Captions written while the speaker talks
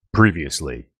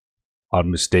Previously,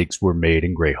 on Mistakes Were Made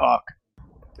in Greyhawk.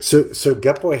 So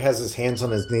Gut Boy has his hands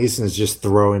on his knees and is just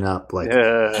throwing up like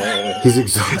he's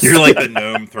exhausted. You're like the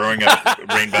gnome throwing up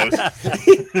rainbows.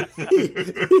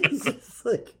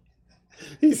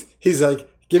 he's like,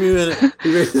 give me a minute.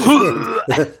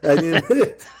 I need a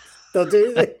minute. Don't do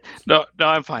anything. No,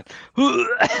 I'm fine.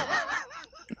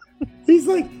 He's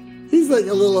like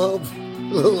a little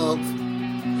help.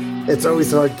 It's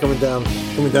always hard coming down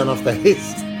off the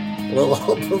haste. A little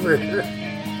help over here.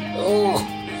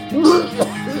 Oh.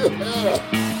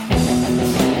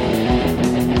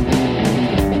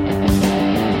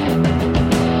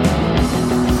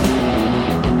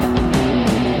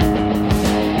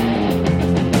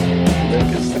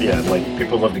 Yeah, like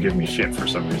people love to give me shit for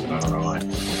some reason. I don't know why.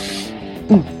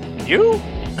 You?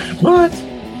 What?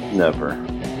 Never.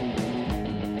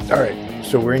 All right,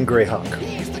 so we're in Greyhawk.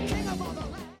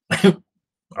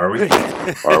 Are we?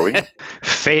 Are we?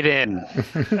 Fade in.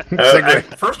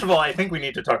 First of all, I think we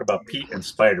need to talk about Pete and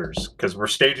spiders because we're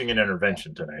staging an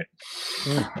intervention tonight.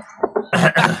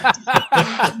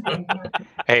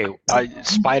 Hey,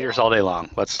 spiders all day long.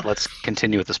 Let's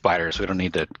continue with the spiders. We don't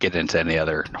need to get into any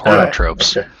other horror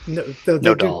tropes. Okay.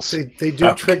 No dolls. They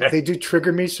do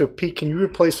trigger me. So Pete, can you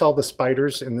replace all the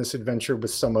spiders in this adventure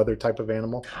with some other type of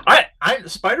animal?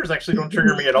 Spiders actually don't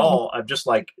trigger me at all. I'm just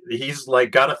like, he's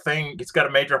like got a thing. He's got a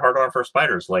major hard on for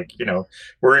spiders. Like, you know,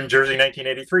 we're in Jersey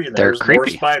 1983 and there's more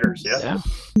spiders. Yeah.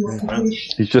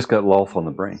 He's just got Lolth on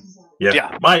the brain.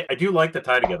 Yeah. I do like the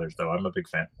tie-togethers though. I'm a big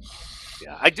fan.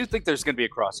 Yeah, I do think there's going to be a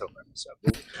crossover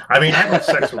episode. I mean, I have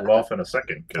sex with Lolth in a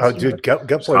second. Oh, dude, Gut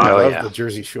Boy loves the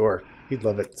Jersey Shore. He'll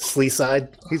love it.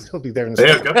 Sleeside. He'll be there in a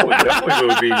second. Gut Boy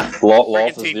would be.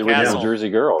 Lolth is the original Jersey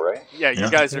girl, right? Yeah, you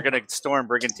guys are going to storm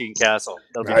Brigantine Castle.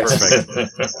 That'll be perfect.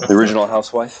 The original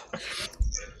housewife.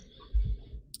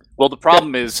 Well, the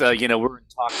problem is, we're in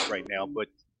talks right now, but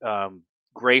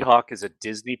Greyhawk is a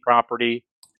Disney property,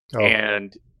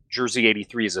 and Jersey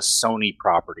 83 is a Sony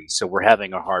property, so we're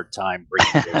having a hard time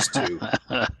bringing those two.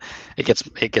 It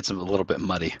gets a little bit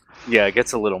muddy. Yeah, it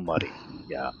gets a little muddy.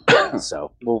 Yeah,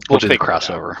 so we'll do the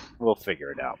crossover. We'll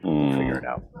figure it out.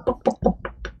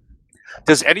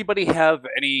 Does anybody have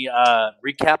any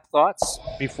recap thoughts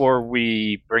before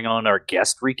we bring on our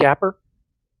guest recapper?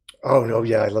 Oh no,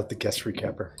 yeah, I love the guest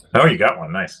recapper. Oh, you got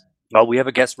one, nice. Oh, we have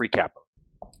a guest recapper.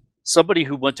 Somebody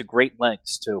who went to great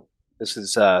lengths too. This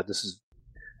is.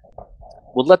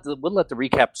 We'll let the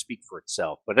recap speak for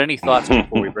itself. But any thoughts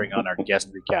before we bring on our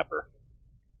guest recapper?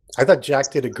 I thought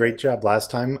Jack did a great job last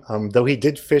time, though he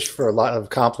did fish for a lot of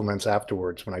compliments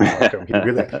afterwards when I talked to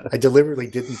him. I deliberately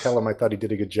didn't tell him I thought he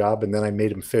did a good job, and then I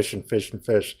made him fish and fish and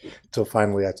fish until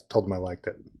finally I told him I liked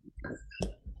it.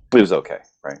 It was okay,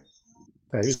 right?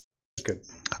 Yeah, he was good.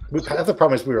 The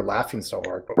problem is we were laughing so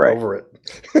hard, but we're over it.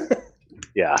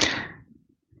 Yeah.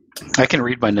 I can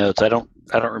read my notes. I don't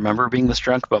remember being this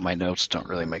drunk, but my notes don't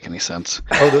really make any sense.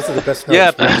 Oh, those are the best notes.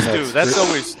 Yeah, please do.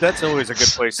 That's always a good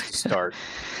place to start.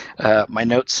 My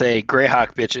notes say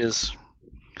Greyhawk bitches,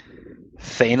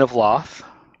 Thane of Loth,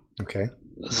 okay,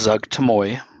 Zug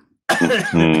Tamoy,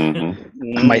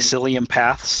 Mycelium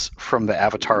Paths from the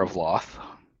Avatar of Loth,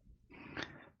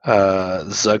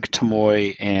 Zug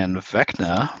Tamoy and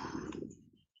Vecna.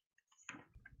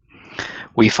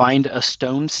 We find a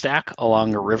stone stack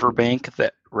along a riverbank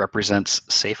that represents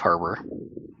Safe Harbor.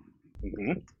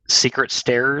 Mm-hmm. Secret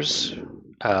stairs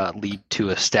lead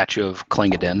to a statue of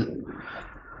Clingadin.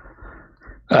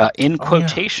 In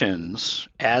quotations,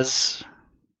 as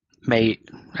I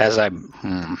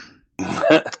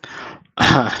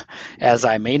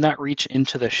may not reach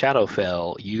into the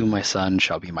Shadowfell, you, my son,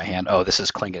 shall be my hand. Oh, this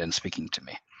is Clingadin speaking to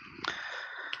me.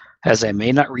 As I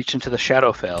may not reach into the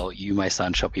Shadowfell, you, my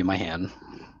son, shall be my hand,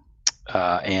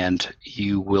 and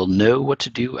you will know what to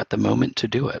do at the moment to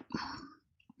do it.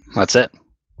 That's it.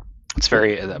 It's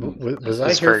very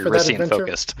very Rissian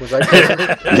focused. Was I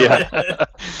here? Yeah,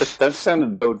 that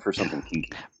sounded bode for something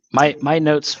kinky. My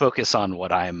notes focus on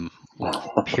what I'm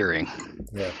hearing.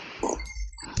 Yeah.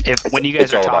 When you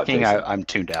guys are talking, I'm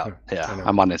tuned out. Yeah,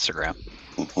 I'm on Instagram.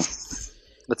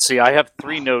 Let's see. I have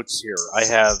 3 notes here. I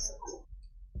have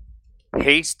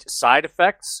haste side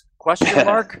effects ?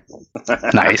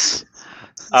 Nice.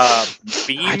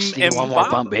 Beam I just need and one more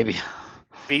bop. bump, baby.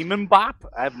 Beam and bop.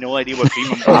 I have no idea what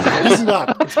beam and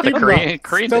bop is. The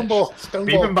Korean Stone Bowl.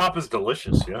 Bibimbap is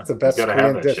delicious. Yeah, it's the best gotta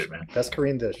Korean have dish. that shit, man. Best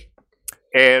Korean dish.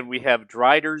 And we have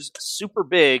Dryder's Super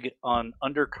Big on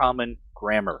Undercommon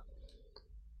Grammar.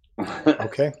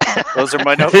 Okay. Those are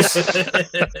my notes.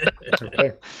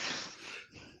 Okay.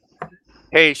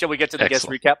 Hey, shall we get to the guest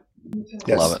recap?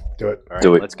 Yes, Love it. Do it. All right,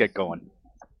 Do it. let's get going.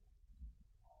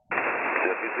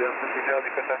 Deputy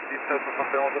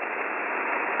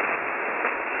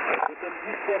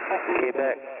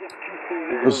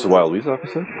This is Wild Weasel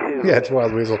episode? Yeah, it's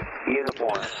Wild Weasel.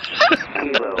 Uniform.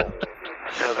 Kilo.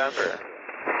 November.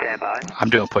 Stand by. I'm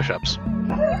doing push-ups.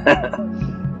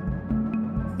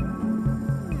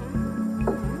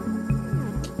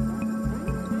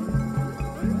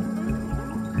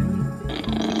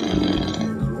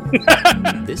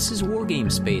 This is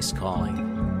Wargame Space calling.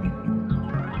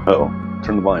 Uh-oh.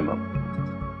 Turn the volume up.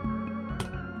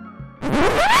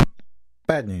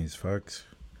 Bad news, folks.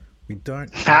 We don't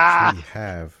actually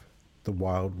have the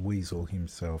Wild Weasel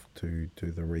himself to do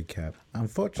the recap.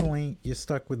 Unfortunately, you're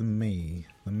stuck with me,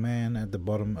 the man at the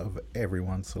bottom of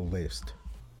everyone's list.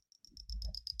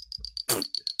 Man,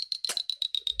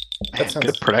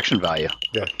 good production value.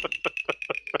 Yeah.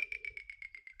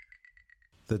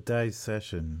 The day's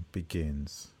session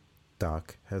begins.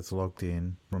 Duck has logged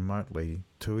in remotely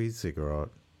to his ziggurat.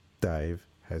 Dave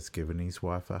has given his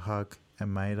wife a hug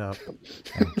and made up.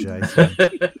 And Jason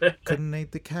couldn't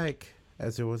eat the cake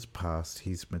as it was past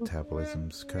his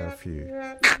metabolism's curfew.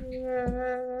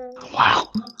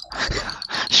 Wow.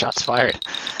 Shots fired.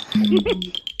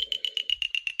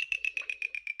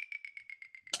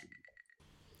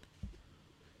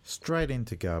 Straight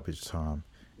into garbage time,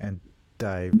 and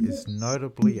Dave is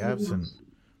notably absent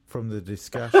from the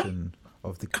discussion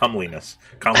of the Comeliness.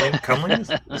 Comeliness?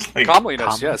 Like,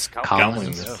 Comeliness, yes.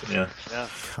 comeliness. Yeah.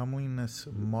 comeliness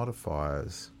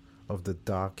modifiers of the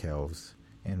Dark Elves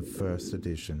in first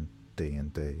edition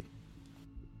D&D.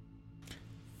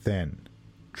 Then,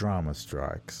 drama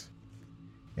strikes.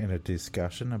 In a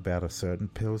discussion about a certain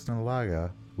Pilsner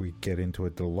lager, we get into a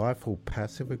delightful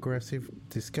passive-aggressive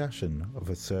discussion of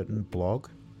a certain blog,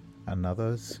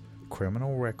 another's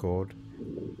criminal record,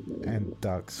 and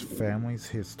Duck's family's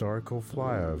historical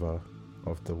flyover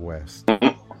of the West.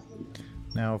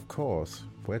 Now, of course,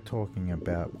 we're talking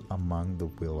about Among the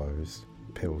Willows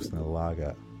Pilsner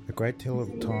Lager. A great deal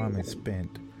of time is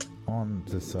spent on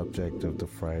the subject of the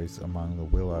phrase Among the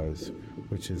Willows,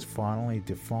 which is finally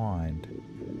defined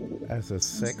as a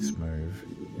sex move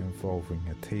involving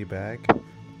a tea bag,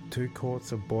 2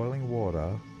 quarts of boiling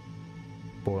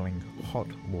hot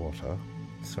water,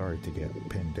 sorry to get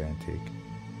pedantic,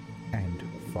 and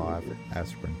 5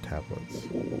 aspirin tablets.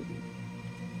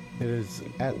 It is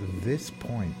at this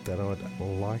point that I would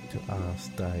like to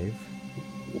ask Dave,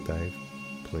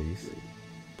 please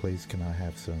can I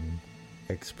have some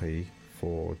XP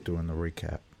for doing the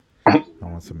recap? I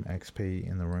want some XP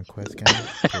in the RuneQuest game,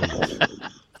 please.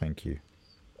 Thank you.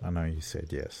 I know you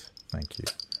said yes. Thank you.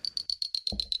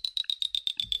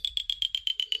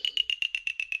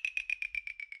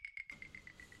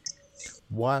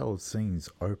 Wild scenes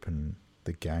open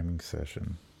the gaming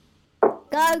session.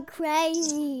 Go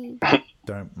crazy.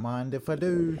 Don't mind if I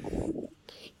do.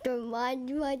 Don't mind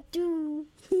if I do.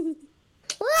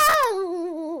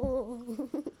 Whoa!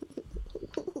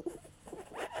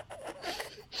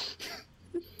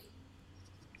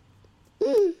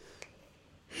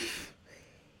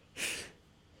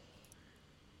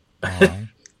 I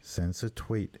sends a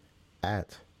tweet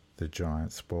at the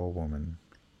Giant Spore Woman.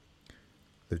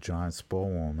 The Giant Spore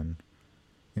Woman,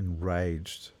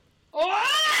 enraged,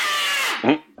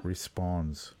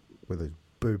 responds with a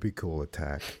booby call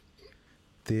attack.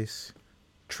 This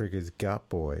triggers Gut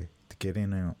Boy to get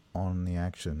in on the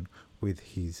action with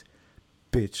his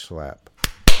bitch slap.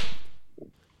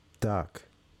 Duck,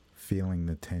 feeling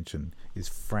the tension, is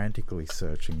frantically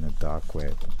searching the dark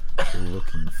web,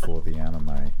 looking for the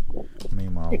anime.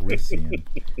 Meanwhile, Rissian,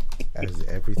 as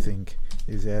everything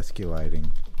is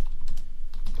escalating,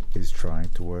 is trying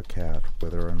to work out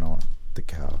whether or not to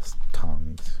cast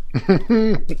tongues.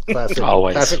 Classic.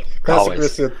 Always. Classic Always.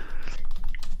 Rissian.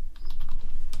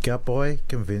 Gutboy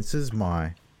convinces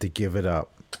Mai to give it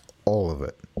up. All of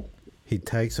it. He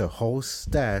takes her whole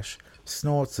stash,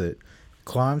 snorts it,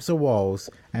 climbs the walls,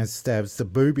 and stabs the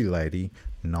booby lady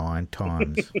 9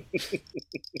 times.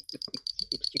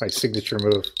 My signature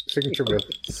move.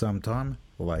 Sometime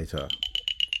later.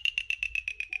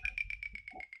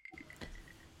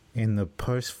 In the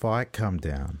post-fight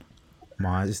come-down,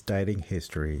 Mai's dating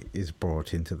history is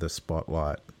brought into the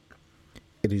spotlight.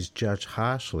 It is judged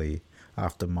harshly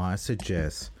after Mai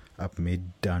suggests a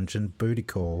mid-dungeon booty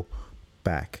call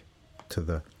back to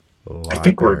the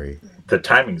library. The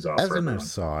timing's off. As right an now.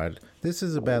 aside, this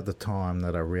is about the time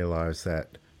that I realised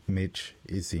that Mitch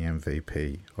is the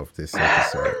MVP of this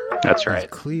episode. That's He's right.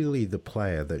 clearly the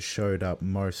player that showed up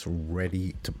most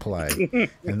ready to play,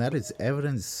 and that is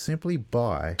evidenced simply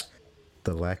by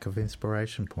the lack of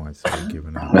inspiration points that are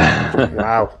given out.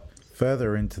 Wow.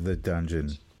 Further into the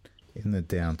dungeon, in the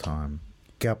downtime,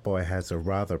 Gutboy has a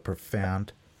rather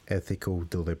profound ethical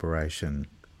deliberation.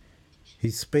 He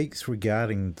speaks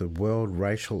regarding the world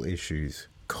racial issues,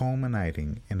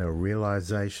 culminating in a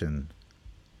realization: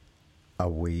 are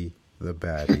we the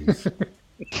baddies?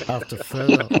 After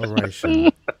further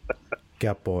oration,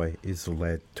 Gutboy is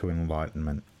led to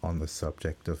enlightenment on the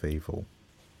subject of evil.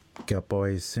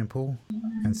 Gutboy is simple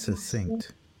and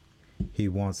succinct. He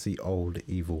wants the old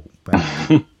evil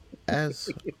back, as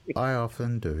I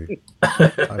often do.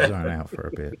 I zone out for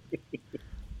a bit.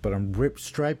 But I'm ripped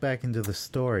straight back into the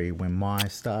story when Mai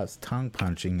starts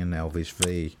tongue-punching an Elvish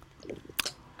V.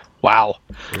 Wow.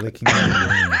 Licking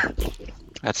the wound.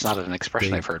 That's not an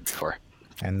expression I've heard before.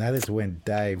 And that is when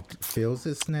Dave feels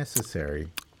it's necessary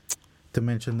to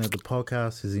mention that the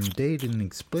podcast is indeed an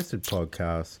explicit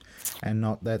podcast and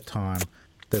not that time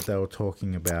that they were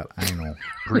talking about anal.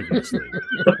 Previously,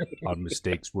 on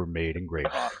Mistakes Were Made in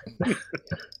Greyhawk.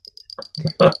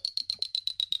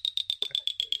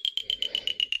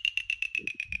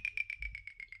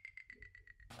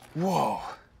 Whoa.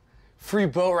 Free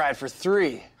boat ride for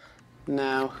 3.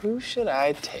 Now, who should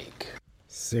I take?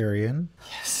 Syrian.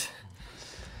 Yes.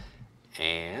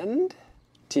 And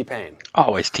T-Pain.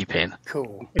 Always T-Pain.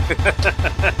 Cool.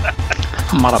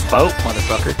 I'm on a boat,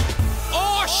 motherfucker.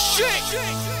 Oh, shit!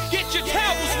 Get your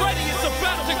towels ready, it's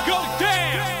about to go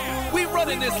down! We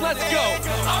running this, let's go!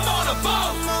 I'm on a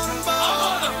boat! I'm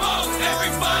on a boat!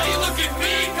 Everybody look at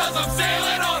me, cause I'm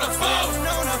sailing on a boat!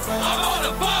 I'm on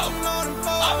a boat!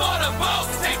 I'm on a boat!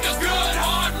 Take a good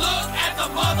hard look at the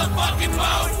motherfucking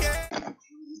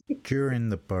boat! During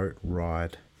the boat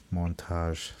ride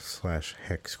montage /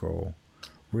 hex scroll,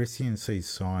 Rissian sees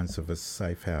signs of a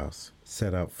safe house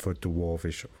set up for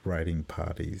dwarvish raiding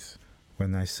parties.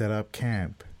 When they set up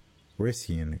camp,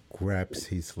 Rissian grabs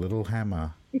his little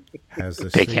hammer, has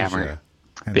a big seizure, hammer,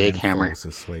 and big then hammer, falls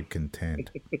asleep content.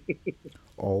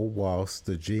 All whilst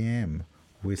the GM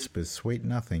whispers sweet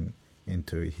nothing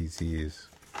into his ears.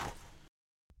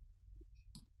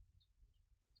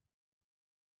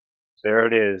 There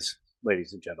it is,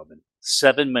 ladies and gentlemen.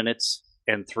 7 minutes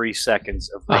and 3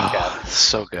 seconds of recap. Oh,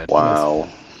 so good. Wow.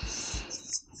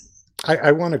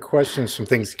 I want to question some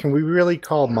things. Can we really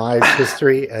call Mai's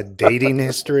history a dating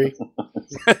history?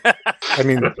 I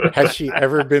mean, has she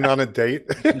ever been on a date?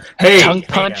 Hey, Tongue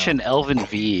Punch and Elvin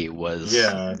V was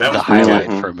that the was highlight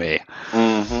cool. for me.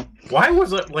 Mm-hmm. Why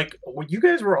was it like when you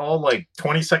guys were all like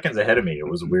 20 seconds ahead of me? It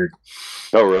was weird.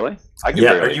 Oh, really? I can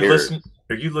Yeah, barely are you hear listening?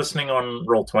 Are you listening on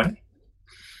Roll20?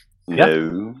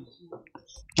 No.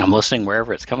 I'm listening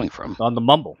wherever it's coming from. On the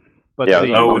Mumble. But Yeah, the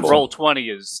Mumble.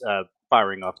 Roll20 is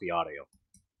firing off the audio.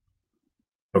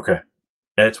 Okay.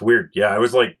 That's weird. Yeah, I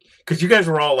was like, because you guys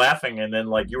were all laughing, and then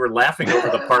like you were laughing over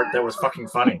the part that was fucking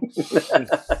funny.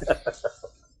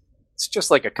 It's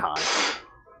just like a con.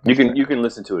 You can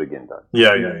listen to it again, Doug.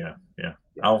 Yeah.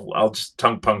 I'll just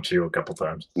tongue punch you a couple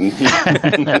times.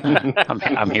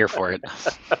 I'm here for it.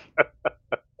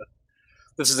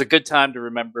 This is a good time to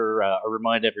remember, or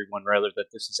remind everyone rather,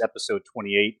 that this is episode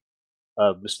 28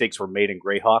 of Mistakes Were Made in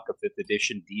Greyhawk, a 5th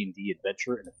edition D&D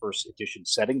adventure in a 1st edition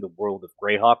setting, the world of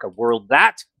Greyhawk, a world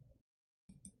that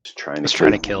Just trying It's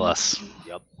trying to kill us.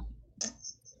 Yep.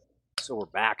 So we're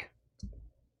back.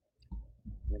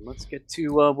 And let's get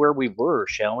to where we were,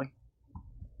 shall we?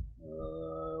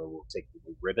 We'll take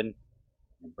the ribbon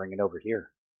and bring it over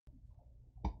here.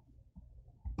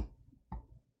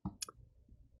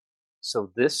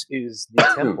 So this is the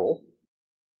temple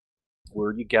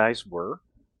where you guys were.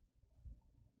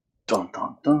 Dun,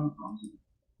 dun, dun.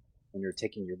 When you're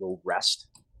taking your little rest.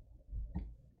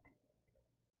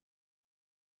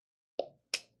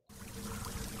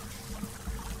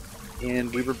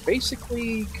 And we were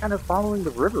basically kind of following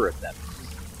the river at that point.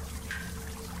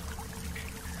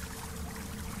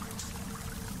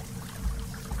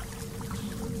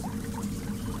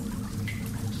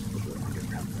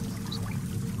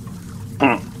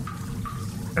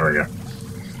 There we go.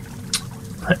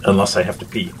 Unless I have to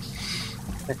pee.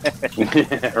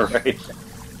 Right.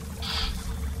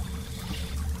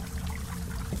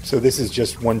 So this is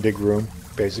just one big room,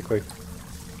 basically.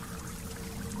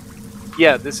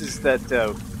 Yeah, this is that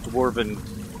dwarven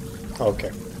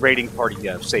Okay. raiding party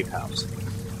safe house.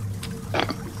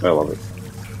 I love it.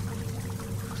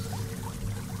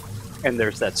 And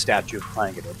there's that statue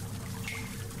flying at it.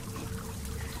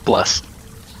 Bless.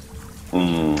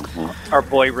 Mm-hmm. Our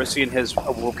boy Rissian has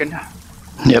awoken.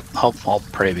 Yep, I'll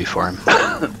pray before him.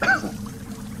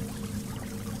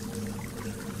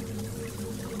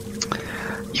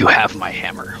 You have my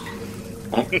hammer.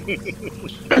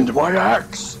 And my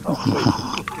axe.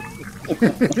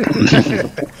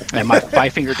 And my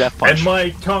 5-finger death punch. And my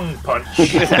tongue punch.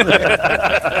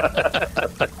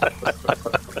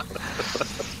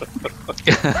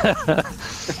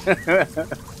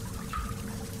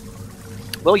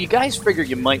 Well, you guys figure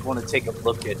you might want to take a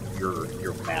look at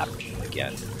your map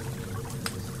again.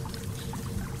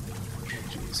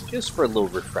 Just for a little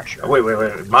refresher. Wait.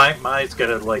 Mine's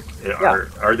gotta like.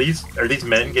 Are these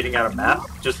men getting out a map?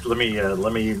 Just let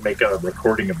me make a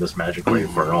recording of this magic wave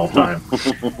for all time.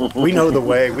 We know the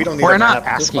way. We don't need. We're a not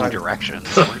map. asking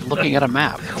directions. We're looking at a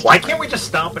map. Why can't we just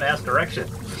stop and ask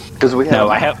directions? Because we have. No,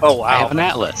 I have. Oh, wow. I have an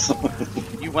atlas.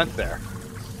 You went there.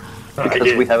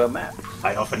 Because we have a map.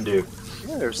 I often do.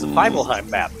 Yeah, there's the Fibelheim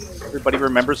map. Everybody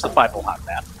remembers the Fibelheim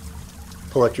map.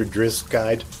 Pull out your Driz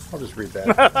guide. I'll just read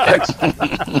that.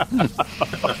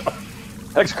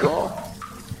 Hex call.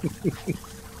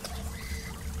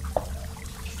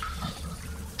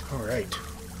 All right.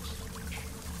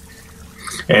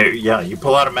 Hey, yeah, you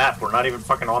pull out a map. We're not even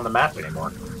fucking on the map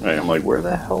anymore. Right, I'm like, where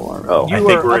the hell are? Oh, I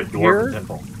think we're at Dwarven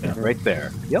Temple. Yeah. Right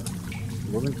there. Yep.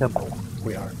 Dwarven Temple.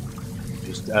 We are.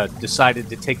 Just decided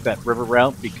to take that river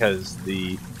route because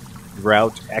the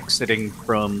route exiting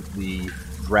from the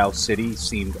Drow City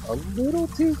seemed a little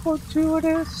too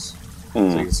fortuitous.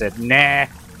 So you said, nah.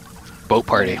 Boat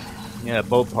party. Yeah,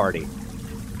 boat party.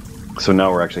 So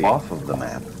now we're actually off of the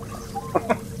map.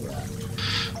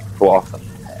 Go off the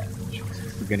map.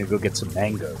 We're going to go get some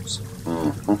mangoes.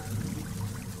 Mm-hmm.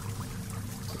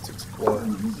 Let's explore.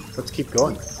 Let's keep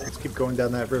going. Let's keep going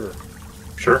down that river.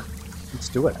 Sure. Let's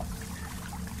do it.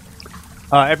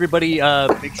 Everybody,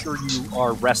 make sure you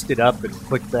are rested up and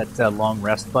click that long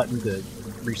rest button to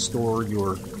restore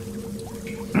your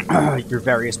your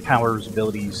various powers,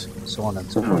 abilities, so on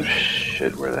and so forth. Oh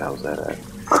shit, where the hell's that at?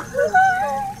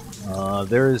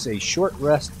 There is a short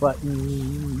rest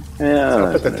button.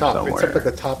 Yeah, it's up at the top. Somewhere. It's up at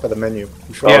the top of the menu.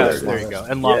 There you go.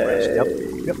 And long rest. Yep.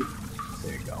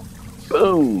 There you go.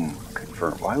 Boom.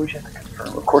 Confirm. Why would you have to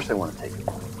confirm? Of course they want to take it.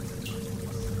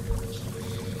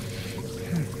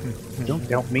 Don't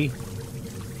doubt me.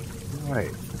 All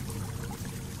right.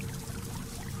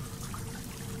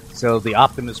 So the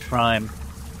Optimus Prime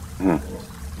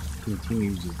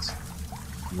continues its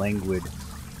languid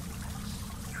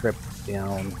trip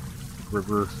down the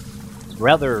river. It's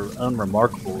rather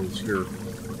unremarkable as you're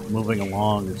moving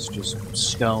along. It's just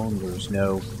stone. There's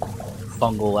no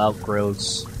fungal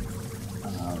outgrowths.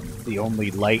 The only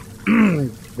light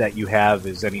that you have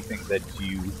is anything that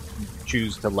you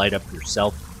choose to light up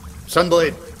yourself.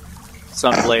 Sunblade.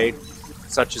 Sunblade.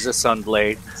 Such as a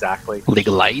sunblade. Exactly.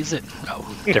 Legalize it. Oh,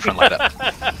 different light up.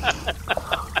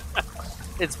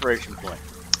 Inspiration point.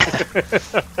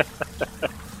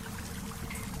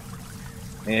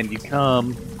 And you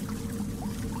come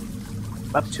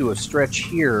up to a stretch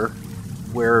here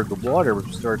where the water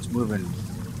starts moving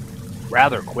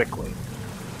rather quickly.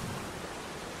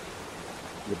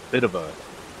 A bit of a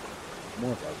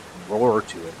more of a roar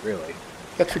to it, really.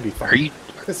 That should be fun.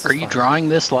 Are you drawing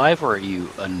this live, or are you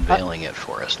unveiling it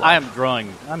for us live? I'm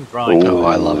drawing. Oh,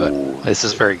 I love it. This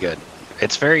is very good.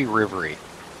 It's very rivery.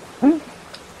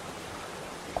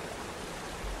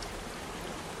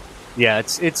 Yeah,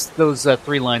 it's those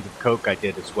 3 lines of coke I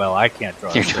did as well. I can't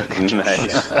draw.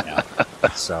 Nice.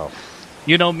 So,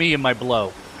 you know me and my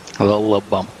blow. A little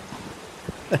bump.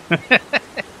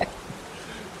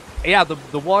 Yeah,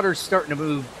 the water's starting to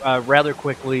move rather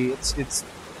quickly. It's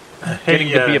getting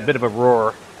to be a bit of a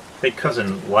roar. Hey,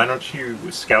 cousin, why don't you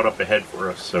scout up ahead for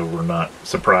us so we're not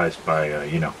surprised by,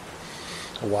 a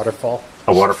waterfall?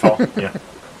 A waterfall, yeah.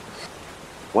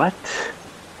 What?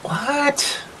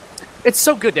 It's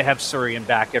so good to have Surian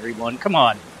back, everyone. Come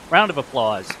on. Round of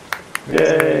applause.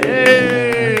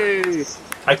 Yay!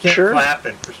 I can't clap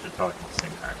and push the talk at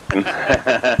the same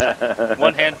time.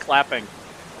 One hand clapping.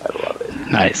 I love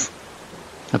it. Nice.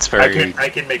 That's very... I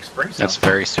can make spring sounds. That's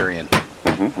very Surian.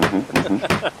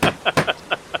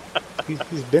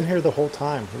 He's been here the whole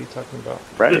time. What are you talking about?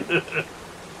 Right.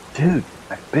 Dude,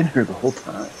 I've been here the whole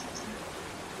time.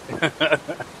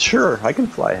 Sure, I can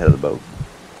fly ahead of the boat.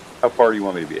 How far do you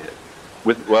want me to be ahead?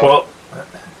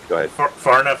 Go ahead.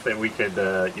 Far enough that we could,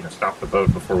 stop the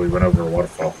boat before we went over a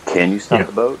waterfall. Can you stop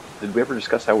the boat? Did we ever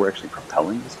discuss how we're actually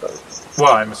propelling this boat?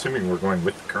 Well, I'm assuming we're going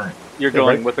with the current. You're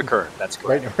going with the current. That's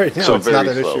correct. Right now, so it's very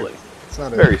not an slowly. issue. It's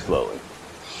not very slowly.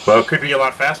 Well, it could be a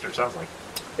lot faster. Sounds like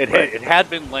it had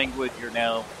been languid. You're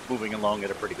now moving along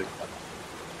at a pretty good clip.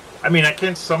 I mean, I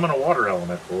can summon a water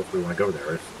elemental if we want to go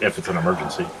there, if it's an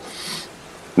emergency.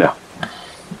 No.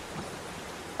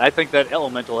 I think that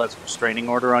elemental has a restraining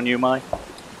order on you, Mai.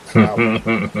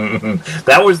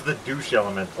 That was the douche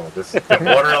elemental. The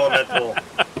water elemental.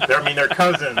 They're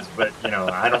cousins, but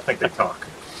I don't think they talk.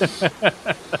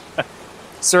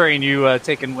 Surian, you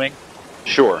taking wing?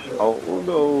 Sure. We'll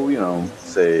go,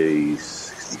 say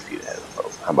 60 feet ahead of the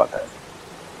boat. How about that?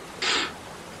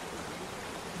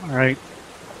 All right.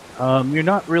 You're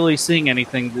not really seeing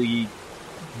anything.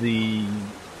 The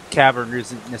cavern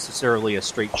isn't necessarily a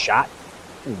straight shot,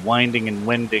 winding and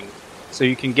winding. So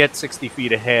you can get 60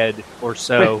 feet ahead or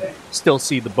so, still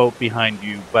see the boat behind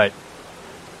you, but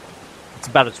it's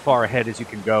about as far ahead as you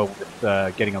can go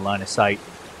with getting a line of sight.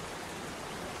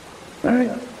 All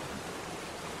right.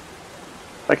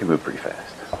 I can move pretty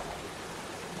fast.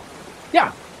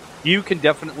 Yeah, you can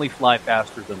definitely fly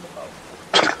faster than the boat.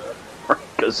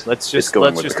 Let's just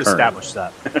establish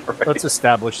that. Right. Let's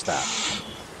establish that.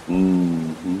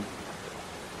 Mm-hmm.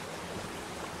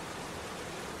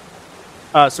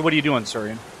 So what are you doing,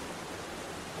 Surian?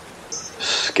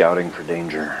 Scouting for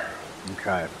danger.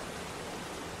 Okay.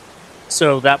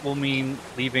 So that will mean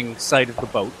leaving sight of the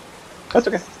boat. That's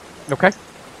okay. Okay.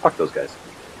 Fuck those guys.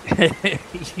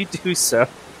 You do so.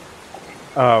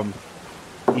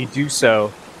 You do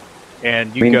so,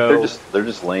 and you go. They're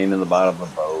just laying in the bottom of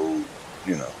the boat.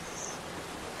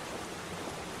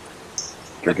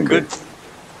 Drinking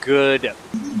good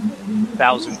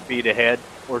 1,000 feet ahead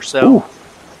or so.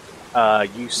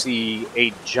 You see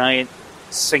a giant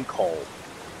sinkhole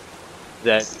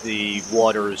that the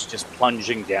water is just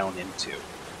plunging down into,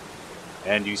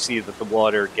 and you see that the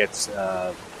water gets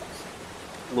a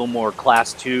little more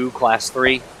class 2, class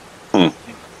 3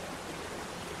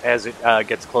 as it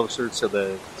gets closer.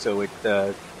 So it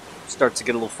starts to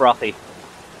get a little frothy.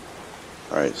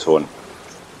 All right, so an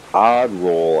odd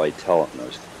roll, I tell him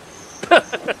those.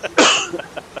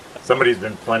 Somebody's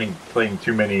been playing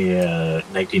too many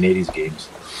 1980s games.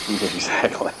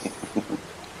 Exactly.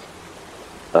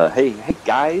 Hey,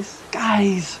 guys.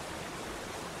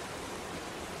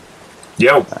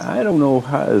 Yo. I don't know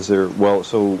how is there. Well,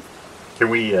 so can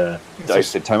we? I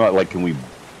say time out. Like, can we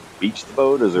beach the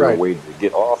boat? Is there a way to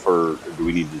get off, or do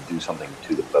we need to do something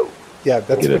to the boat? Yeah,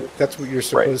 that's what you're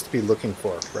supposed to be looking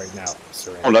for right now,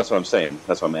 Sir. Oh, that's what I'm saying.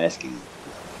 That's what I'm asking.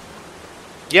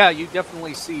 Yeah, you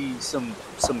definitely see some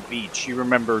beach. You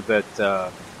remember that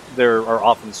there are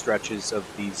often stretches of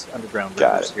these underground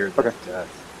rivers here that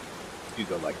do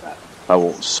go like that. I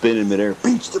will spin in midair.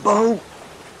 Beach the boat.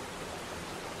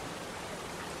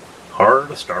 Hard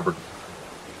to starboard.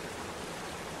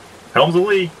 Helms a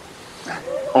lee.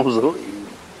 Helms a lee.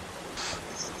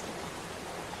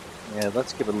 Yeah,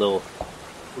 let's give a little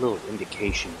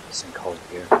indication of the sinkhole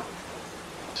here.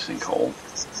 Sinkhole.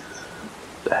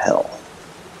 The hell.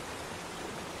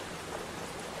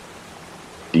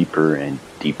 Deeper and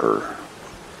deeper.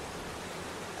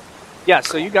 Yeah,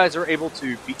 so you guys are able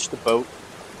to beach the boat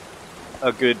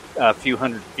a good few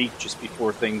hundred feet just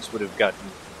before things would have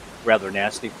gotten rather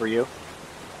nasty for you.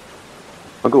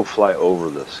 I'll go fly over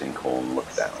the sinkhole and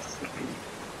look down.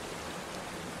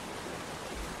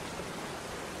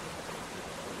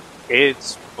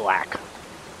 It's black.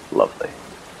 Lovely.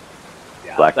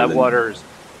 Yeah,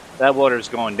 that water's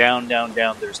going down.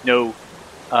 There's no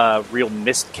real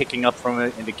mist kicking up from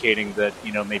it, indicating that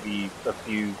maybe a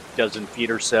few dozen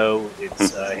feet or so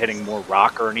it's hitting more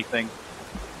rock or anything.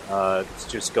 It's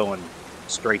just going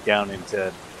straight down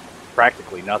into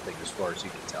practically nothing as far as you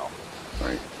can tell.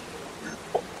 Right.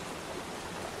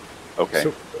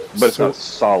 Okay, but it's not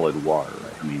solid water.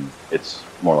 Right? I mean, it's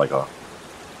more like a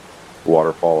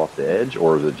waterfall off the edge,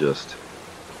 or is it just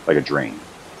like a drain?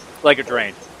 Like a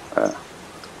drain.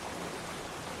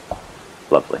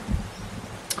 Lovely.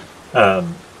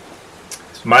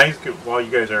 While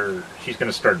you guys are, she's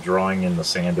going to start drawing in the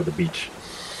sand of the beach.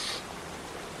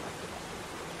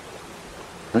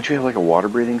 Don't you have like a water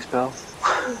breathing spell?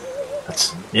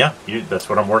 That's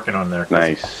what I'm working on there.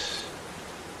 Nice.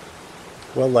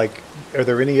 Well, are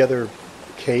there any other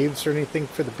caves or anything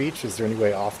for the beach? Is there any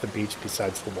way off the beach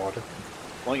besides the water?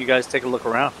 Why don't you guys take a look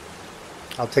around?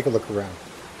 I'll take a look around.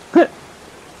 Okay.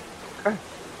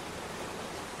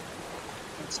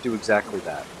 Let's do exactly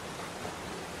that.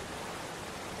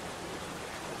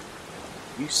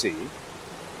 You see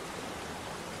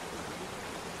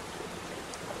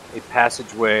a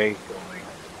passageway going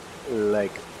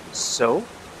like so,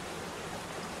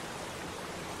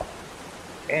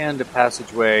 and a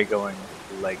passageway going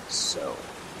like so.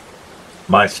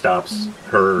 Mai stops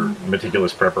her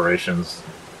meticulous preparations.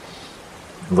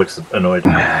 Looks annoyed.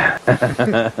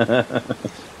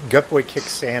 Gutboy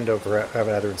kicks sand over at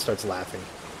her and starts laughing.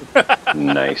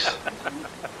 Nice.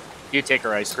 You take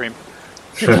her ice cream.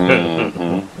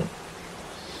 Mm-hmm.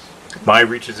 Mai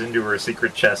reaches into her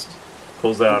secret chest,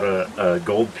 pulls out a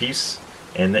gold piece,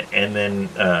 and then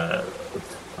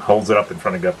holds it up in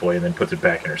front of Gutboy, and then puts it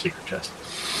back in her secret chest.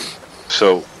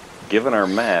 So, given our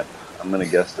map, I'm going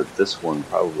to guess that this one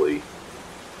probably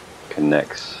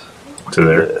connects to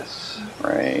there. This,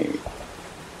 right?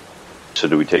 So,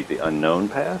 do we take the unknown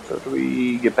path, or do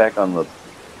we get back on the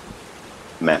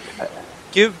map path?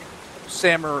 Give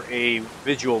Sammer a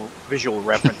visual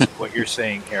reference to what you're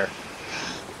saying here.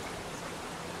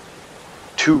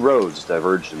 2 roads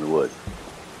diverged in the wood.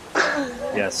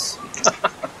 Yes.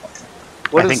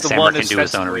 I think Sammer can do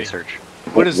his own research.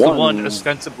 What is the one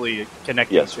ostensibly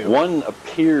connected to? Yes, one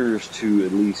appears to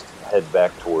at least head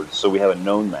back towards. So we have a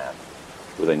known map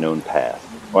with a known path.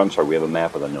 Oh, I'm sorry, we have a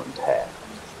map with a known path.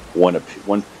 One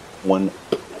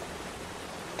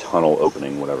tunnel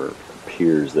opening, whatever,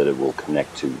 appears that it will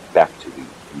connect back to the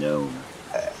known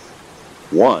path.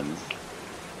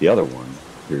 The other one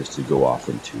appears to go off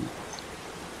into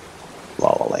La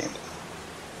La Land.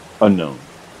 Unknown.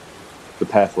 The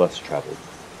path less traveled.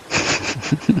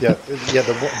 Yeah.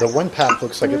 The one path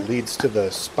looks like it leads to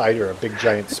the spider, a big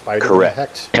giant spider.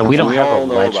 Correct. And we don't have a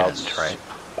know legend, about right?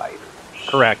 Spiders.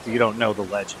 Correct. You don't know the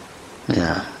legend.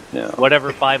 Yeah. No.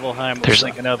 Whatever Feivelheim was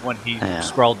thinking of when he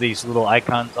scrawled these little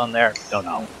icons on there, don't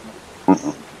know.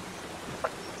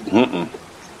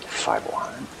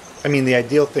 Feivelheim. I mean, the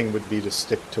ideal thing would be to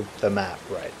stick to the map,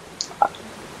 right?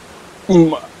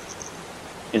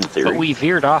 In theory. But we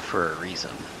veered off for a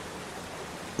reason.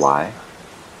 Why?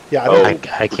 Yeah, I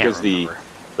can't because remember.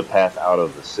 the path out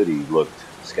of the city looked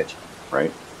sketchy,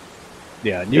 right?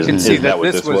 Yeah, and you can see that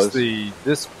what this was the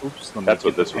That's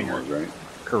what this one was, right?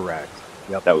 Correct.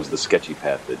 Yep. That was the sketchy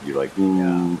path that you're like,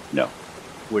 no.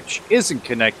 Which isn't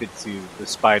connected to the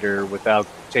spider without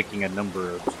taking a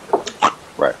number of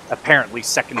apparently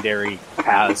secondary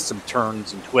paths, some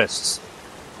turns and twists.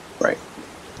 Right.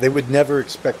 They would never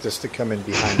expect us to come in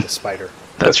behind the spider.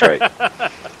 That's right.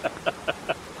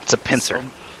 It's a pincer.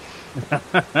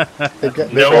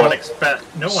 No one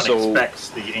expects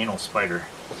the anal spider.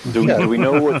 Do we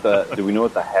know what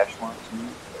the hash marks mean?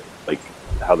 Like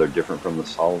how they're different from the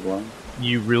solid line?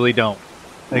 You really don't.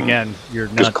 Again, you're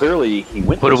not. Because clearly he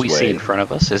went. What this do we way. see in front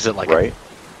of us? Is it like a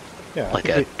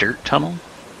dirt tunnel?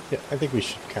 Yeah, I think we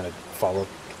should kind of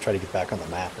try to get back on the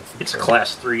map. It's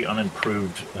Class 3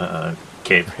 unimproved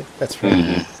cave. Right, that's right.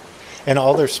 Mm-hmm. And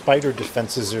all their spider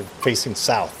defenses are facing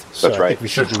south. So That's I right. think we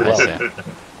should do well.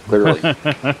 Clearly.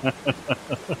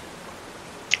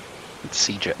 It's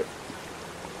CJ.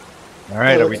 All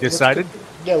right, are we decided?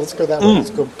 Let's go that way. Let's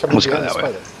go behind the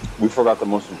spider. We forgot the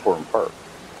most important part.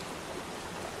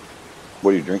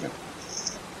 What are you drinking?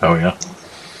 Oh yeah.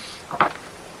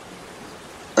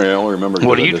 I only remember.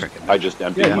 What are you drinking? I just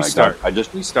emptied my. I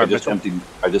just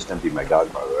emptied my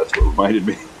Godfather. That's what reminded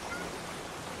me.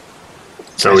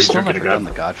 So he's drinking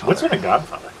the Godfather. What's in a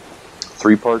Godfather?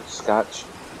 3 parts Scotch,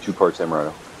 2 parts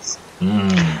Amaretto.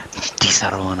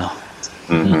 Disaronno.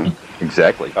 Mm-hmm.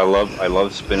 Exactly. I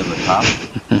love spinning the top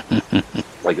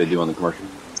like they do on the commercial.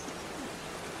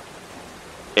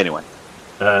 Anyway.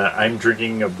 I'm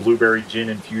drinking a blueberry gin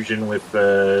infusion with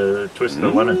twisted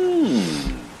lemon.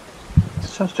 That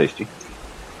sounds tasty.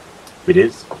 It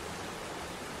is.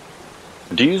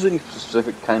 Do you use any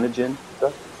specific kind of gin?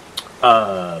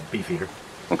 Beefeater.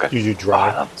 Okay. You do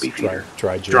dry, Beefeater.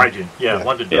 dry gin. Dry gin. Yeah,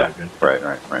 London dry gin.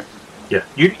 Right. Yeah,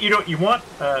 you want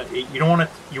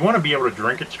to be able to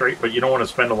drink it straight, but you don't want to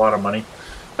spend a lot of money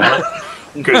on it.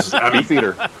 Because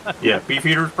Beefeater. Yeah,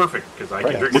 Beefeater is perfect because I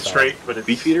can drink it straight. But it's,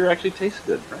 Beefeater actually tastes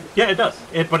good, right? Yeah, it does.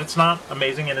 But it's not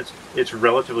amazing, and it's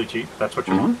relatively cheap. That's what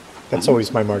you want. That's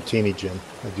always my martini gin.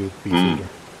 I do Beefeater.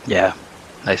 Yeah,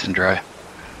 nice and dry.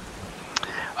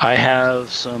 I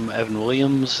have some Evan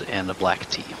Williams and a black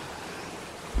tea.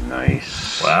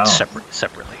 Nice. Wow.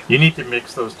 Separately. You need to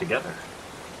mix those together.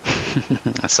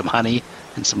 Some honey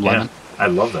and some lemon. I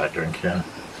love that drink. Yeah.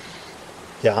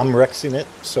 Yeah, I'm Rexing it.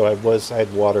 So I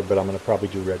had water, but I'm going to probably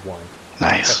do red wine.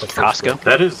 Nice. Costco.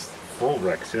 That is full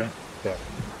Rex. Yeah.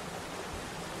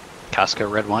 Costco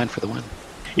red wine for the win.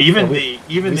 Even the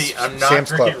I'm not Sam's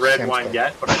drinking Club, red Sam's wine Club.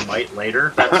 yet, but I might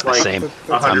later. That's like Same.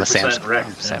 100%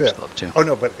 Rex. Sam's Club too. Oh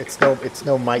no, but it's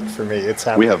no Mike for me. It's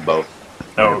We have both.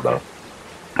 Oh, okay.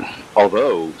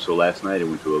 Although, so last night I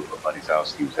went to a buddy's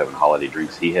house. He was having holiday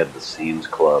drinks. He had the Sam's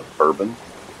Club bourbon.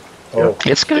 Oh,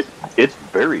 it's good. It's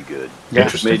very good. Yeah.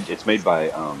 It's made by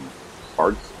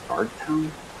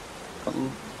Bardstown.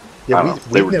 Something. Yeah, I don't know.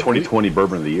 They were 2020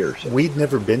 bourbon of the year. So. We'd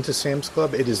never been to Sam's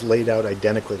Club. It is laid out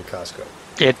identically to Costco.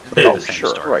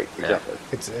 Right, exactly.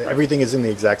 It's everything is in the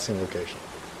exact same location.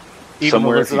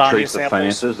 Somewhere, if you trace the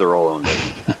finances, they're all owned.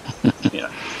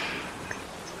 Yeah.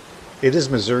 It is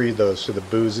Missouri, though, so the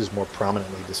booze is more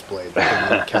prominently displayed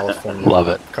than in California. Love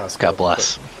it. Costco. God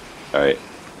bless. All right.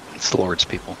 It's the Lord's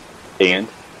people. And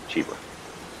cheaper.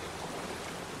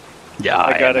 Yeah,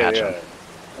 I got imagine.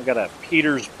 I got a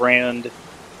Peters brand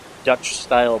Dutch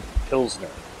style Pilsner.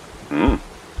 Mm.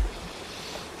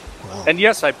 Wow. And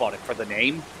yes, I bought it for the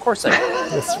name. Of course I did.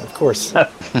 Yes, of course.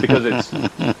 Because it's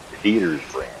Peters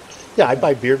brand. Yeah, I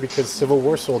buy beer because Civil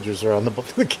War soldiers are on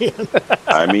the can.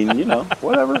 I mean,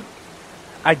 whatever.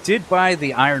 I did buy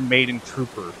the Iron Maiden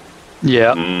Trooper.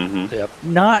 Yeah. Mm-hmm. Yep.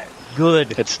 Not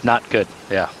good. It's not good.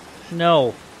 Yeah.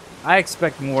 No. I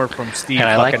expect more from Steve And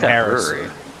I like fucking that Harris. brewery,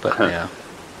 but yeah,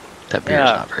 that beer's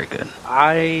not very good.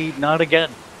 Not again.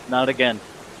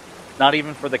 Not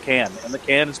even for the can. And the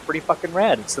can is pretty fucking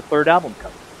rad. It's the third album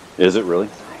cover. Is it really?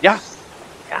 Yeah.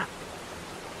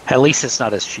 At least it's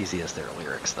not as cheesy as their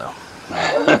lyrics, though.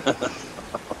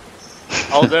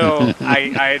 Although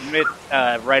I admit,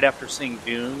 right after seeing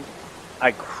Dune,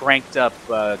 I cranked up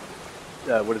what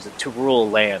is it? To Rule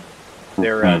Land,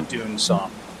 their Dune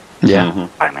song. Yeah. Okay.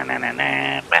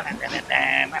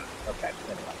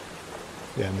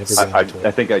 Yeah, never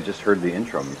I think I just heard the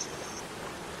intro music.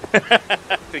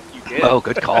 I think you did. Oh,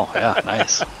 good call. Yeah,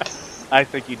 nice. I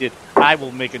think you did. I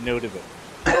will make a note of it.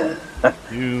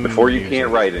 Before you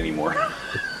can't write anymore.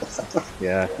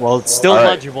 Yeah. Well, it's still All right.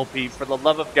 legible, Pete. For the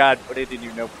love of God, put it in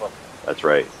your notebook. That's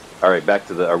right. All right, back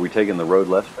to are we taking the road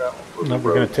less travel? No,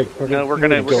 we're going to take. We're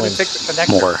gonna take the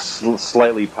connector. More.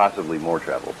 Slightly, possibly more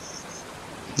travel.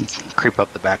 Creep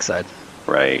up the backside.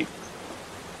 Right.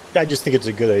 I just think it's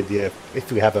a good idea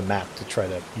if we have a map to try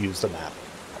to use the map.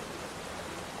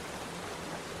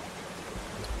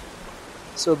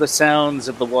 So the sounds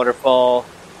of the waterfall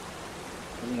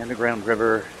and the underground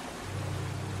river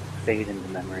fade into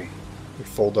memory. We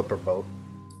fold up our boat.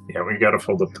 Yeah, we got to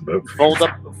fold up the boat.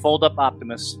 Fold up,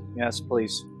 Optimus. Yes,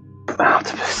 please.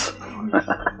 Optimus.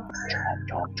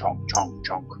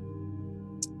 Chonk.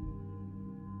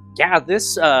 Yeah,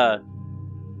 this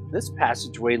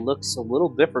passageway looks a little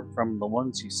different from the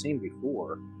ones you've seen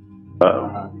before.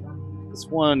 This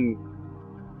one,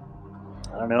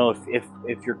 I don't know if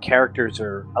your characters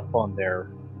are up on their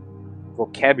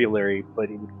vocabulary, but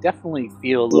it would definitely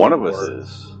feel a little One of more us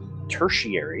is.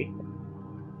 tertiary.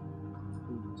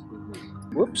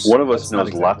 Whoops. One of us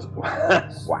knows lots.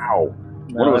 Wow.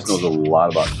 One of us knows a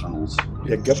lot about tunnels.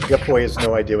 Yeah, Gut Boy has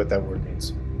no idea what that word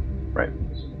means. Right.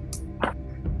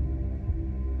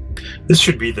 This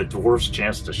should be the dwarf's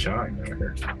chance to shine. Right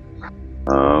here.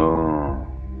 Oh.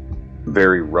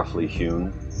 Very roughly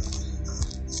hewn.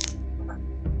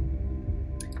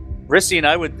 Rissian,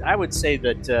 I would say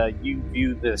that you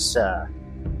view this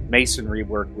masonry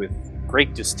work with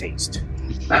great distaste.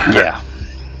 Yeah.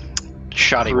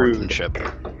 Shoddy workmanship.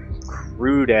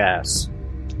 Rude ass.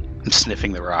 I'm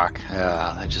sniffing the rock. They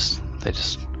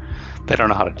don't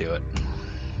know how to do it.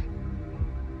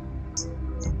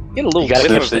 Get a little You gotta whiff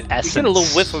get of the you get a little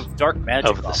whiff of dark magic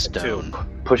of the off it, too. stone.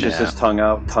 Pushes his tongue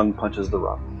out. Tongue punches the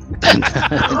rock.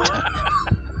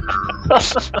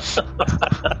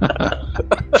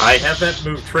 I have that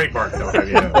move trademarked, though. Have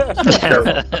you know?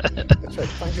 That's right.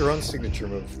 Find your own signature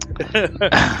move.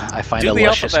 I find Do a the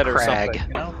luscious alphabet or crag. something,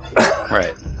 you know?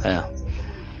 Right. Yeah.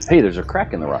 Hey, there's a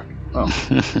crack in the rock. Oh.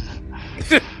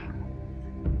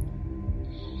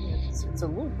 It's a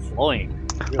little cloying.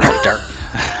 Dark.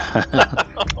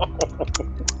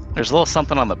 There's a little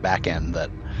something on the back end that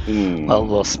a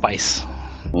little spice.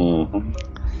 Mm-hmm.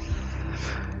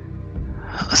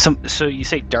 So you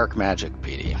say dark magic,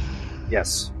 PD?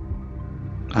 Yes.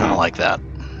 I don't like that.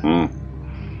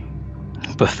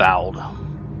 Befouled.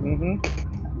 Mm-hmm.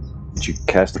 Did you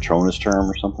cast a Patronus term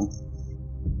or something?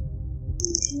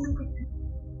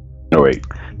 No, wait.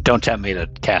 Don't tempt me to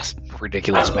cast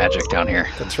ridiculous magic down here.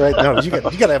 That's right. No, you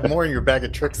got to have more in your bag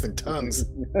of tricks than tongues.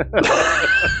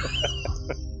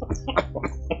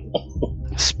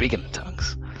 Speaking of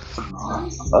tongues.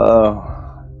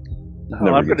 I'm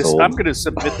going to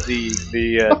submit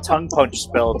the tongue punch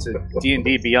spell to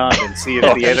D&D Beyond and see if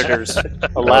the editors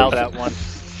allow that one.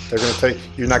 They're going to tell you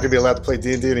you're not going to be allowed to play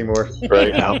D&D anymore.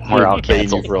 Right. We're all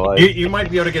canceled for life. You might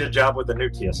be able to get a job with the new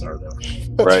TSR, though.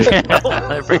 Right.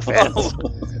 Every fans.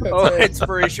 Oh,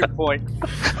 inspiration point.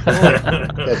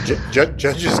 Yeah,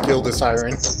 Judges Guild is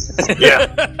hiring. Yeah.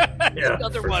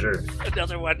 Another for one. sure.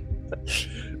 Another one.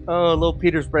 Oh, little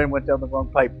Peter's brand went down the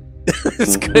wrong pipe.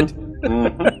 It's good.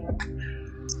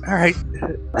 Mm-hmm. All right.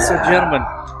 So, gentlemen,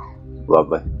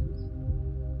 Lovely.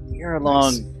 you're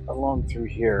along through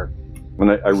here. When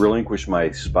I relinquish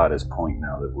my spot as point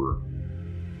now that we're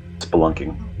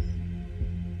spelunking.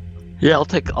 Yeah, I'll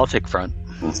take front.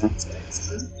 Mm-hmm.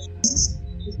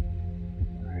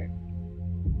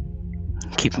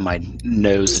 keeping my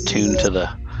nose attuned to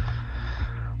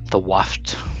the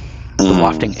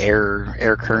wafting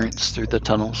air currents through the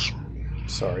tunnels.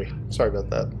 Sorry about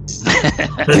that.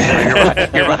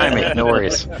 You're behind me. No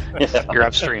worries. You're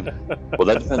upstream. Well,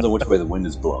 that depends on which way the wind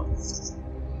is blowing.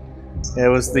 It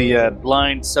was the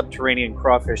blind subterranean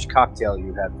crawfish cocktail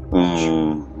you had.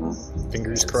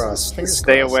 Fingers crossed.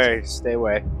 Stay away.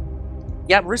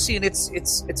 Yeah, Rissian,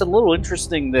 it's a little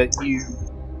interesting that you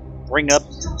bring up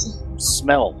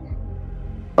smell.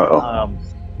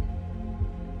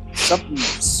 Something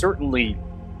certainly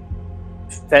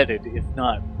fetid, if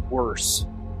not worse,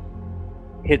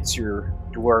 hits your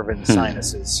dwarven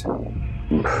sinuses.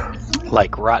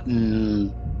 Like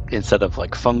rotten instead of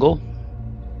like fungal?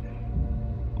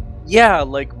 Yeah,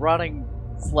 like rotting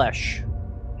flesh.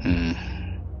 I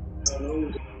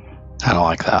don't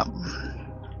like that.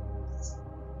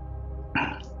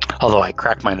 Although I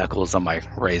crack my knuckles on my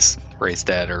raise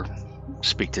dead or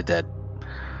speak to dead.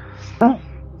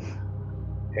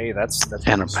 Hey, that's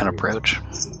an approach.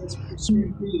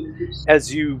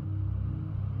 As you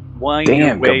wind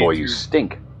your way, boy, you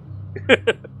stink.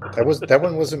 That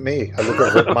one wasn't me. I look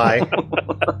over at my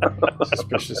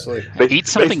suspiciously. Eat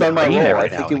something green I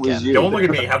think it was you. Don't look at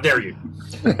me. How dare you?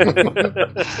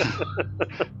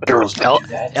 Girls don't do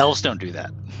that. Elves don't do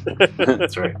that.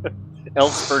 That's right.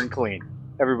 Elves burn clean.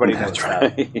 Everybody knows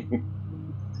that.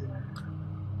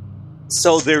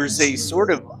 So there's a sort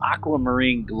of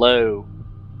aquamarine glow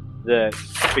that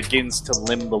begins to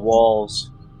limn the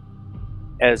walls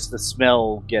as the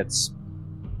smell gets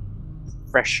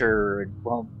fresher.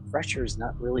 Well, fresher is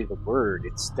not really the word.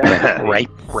 It's definitely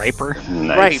riper.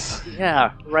 Nice. Ripe,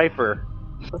 yeah, riper.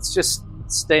 Let's just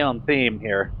stay on theme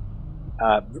here.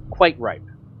 Quite ripe.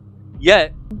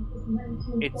 Yet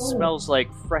it smells like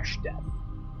fresh death.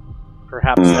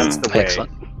 Perhaps that's the way.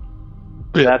 Excellent.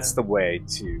 That's the way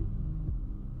to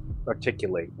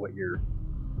articulate what you're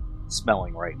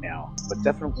smelling right now. But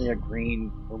definitely a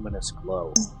green, luminous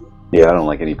glow. Yeah, I don't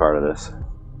like any part of this.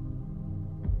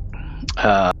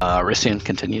 Rissian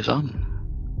continues on.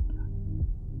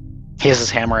 He has his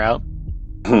hammer out,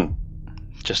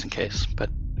 just in case, but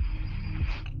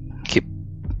keep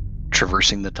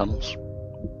traversing the tunnels.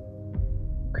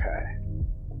 Okay.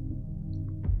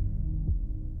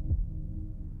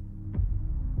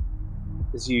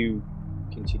 As you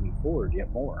continue forward yet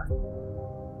more,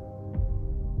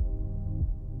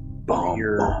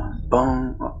 you're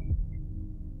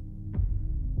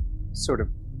sort of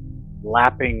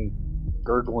lapping,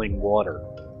 gurgling water.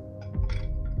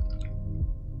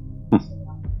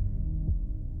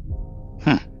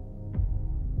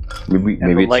 Maybe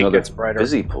the it's light another gets brighter.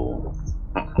 busy pool.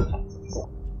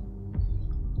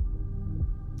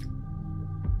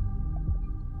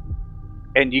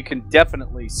 And you can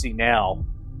definitely see now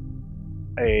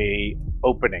a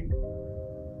opening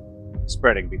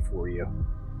spreading before you.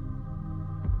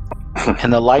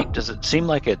 And the light, does it seem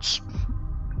like it's,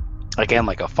 again,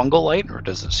 like a fungal light, or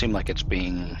does it seem like it's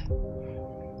being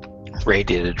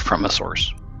radiated from a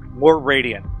source? More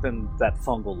radiant than that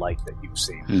fungal light that you've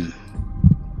seen.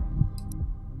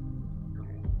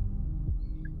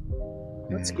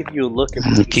 Let's give you a look at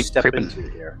what you step creeping. into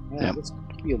here. Yeah, let's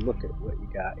give you a look at what you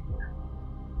got here.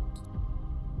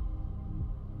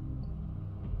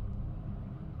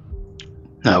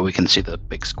 No, we can see the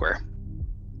big square.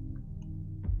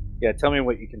 Yeah, tell me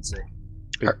what you can see.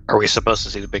 Are we supposed to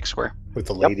see the big square? With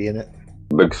the lady in it?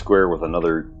 Big square with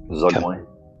another Zugmoy.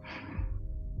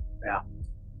 Yeah.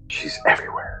 She's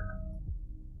everywhere.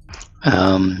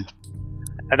 And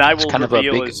I will it's kind of a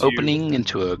reveal big as you- opening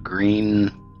into a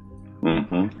green,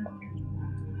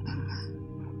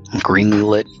 green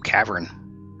lit cavern.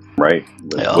 Right.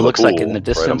 It looks like in the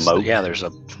distance, moat. yeah, there's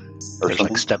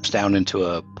like steps down into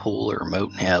a pool or a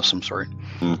moat, yeah, of some sort,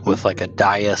 with like a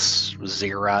dais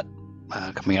ziggurat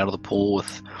coming out of the pool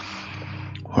with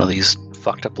one of these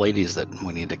fucked up ladies that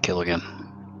we need to kill again.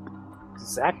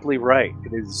 Exactly right.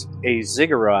 It is a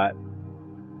ziggurat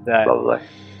that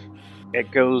it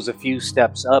goes a few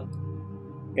steps up,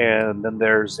 and then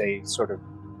there's a sort of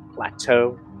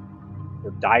plateau,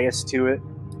 a dais to it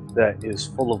that is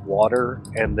full of water,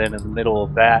 and then in the middle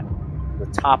of that, the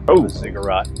top of the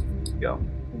ziggurat,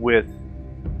 with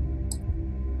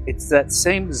it's that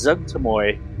same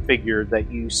Zugtamoy figure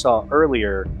that you saw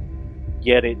earlier,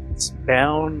 yet it's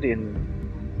bound in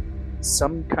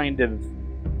some kind of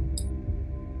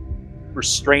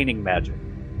restraining magic.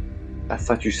 I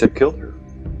thought you said killed her.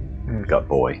 Gut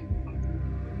boy.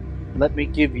 Let me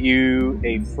give you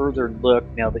a further look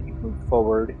now that you've moved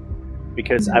forward,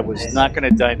 because I was not going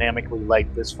to dynamically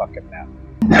light this fucking map.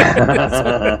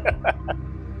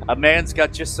 A man's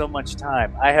got just so much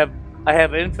time. I have I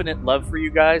have infinite love for you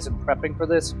guys and prepping for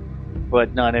this,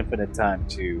 but not infinite time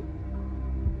to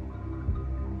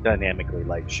dynamically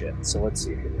light shit. So let's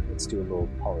see here. Let's do a little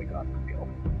polygon reveal.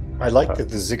 I like that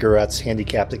the Ziggurat's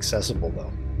handicapped accessible,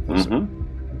 though.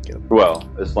 Mm-hmm. Well,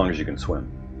 as long as you can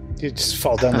swim. You just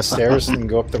fall down the stairs and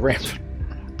go up the ramp.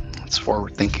 It's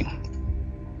forward thinking.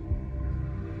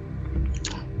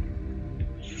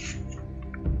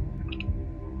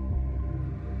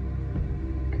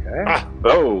 Okay.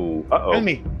 Oh, uh-oh.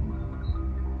 Enemy.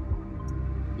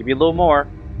 Give you a little more.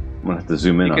 I'm going to have to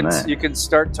zoom in on that. You can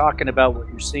start talking about what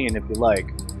you're seeing if you like.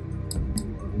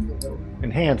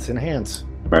 Enhance.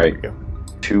 Right.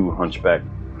 2 hunchback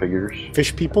figures.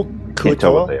 Fish people? Can't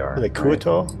tell what they are. Are they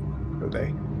Kuato? Are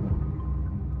they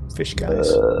fish guys?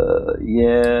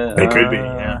 Yeah. They could be,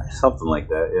 yeah. Something like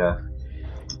that, yeah.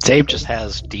 Dave just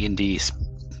has D&D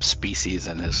species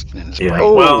in his brain.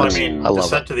 Oh, well, I mean, I love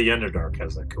Descent it. to the Underdark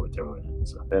has that Kuato in it.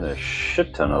 So. And a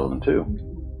shit ton of them, too.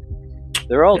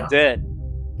 They're all dead.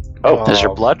 Oh. Is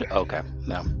your blood? Okay.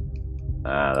 No.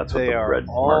 That's what They the are red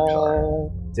marks are.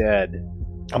 all dead.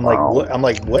 I'm like,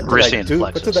 what did I do?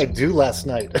 What did I do last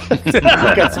night?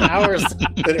 I've got some hours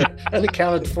that are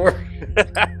unaccounted for.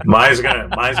 Mai's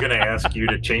gonna ask you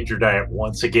to change your diet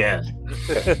once again.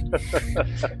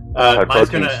 High Mai's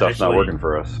protein stuff's not working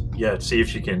for us. Yeah, see if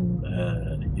she can,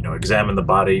 examine the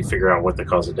body, figure out what the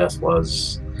cause of death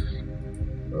was,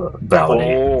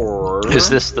 validate. Or is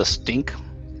this the stink?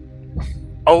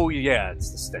 Oh yeah,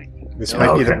 it's the stink. This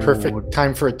might be the perfect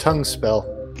time for a tongue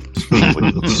spell.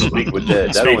 Speak with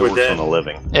dead. That only works on the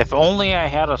living. If only I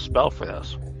had a spell for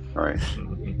this. All right.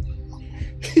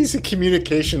 He's a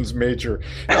communications major.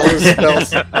 All his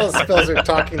spells are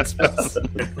talking spells.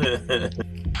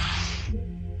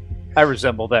 I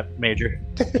resemble that major.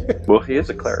 Well, he is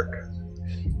a cleric.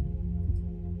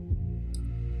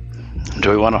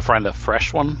 Do we want to find a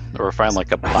fresh one, or find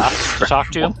like a blast to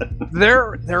talk to?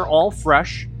 They're all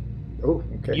fresh. Oh,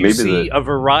 okay. You see a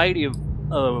variety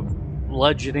of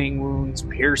bludgeoning wounds,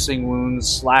 piercing wounds,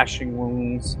 slashing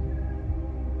wounds,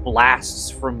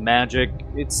 blasts from magic.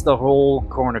 It's the whole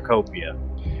cornucopia.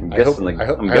 I'm guessing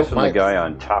the guy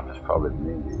on top is probably the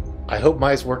main dude. I hope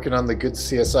Mai's working on the good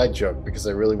CSI joke, because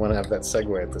I really want to have that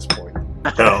segue at this point.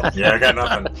 Oh, yeah, I got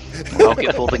nothing. Don't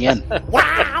get pulled again.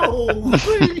 Wow!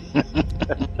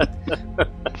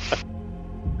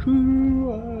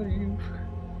 Who are you?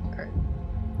 Alright.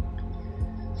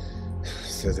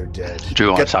 So they're dead. Do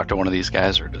you want to talk to one of these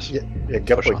guys, or just... Yeah,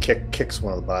 Gutboy kicks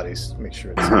one of the bodies. Make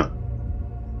sure it's...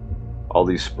 All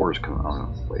these spores come out.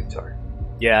 Oh, wait, sorry.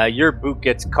 Yeah, your boot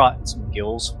gets caught in some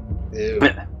gills. Ew.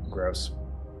 Gross.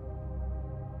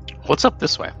 What's up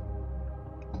this way?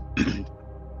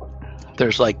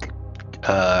 There's like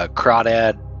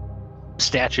crawdad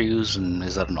statues, and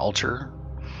is that an altar?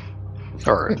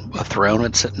 Or a throne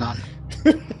it's sitting on?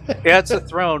 Yeah, it's a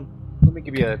throne. Let me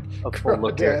give you a full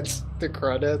look here. The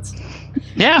crawdads.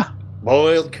 Yeah.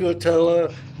 Boiled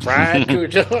Kuatella, fried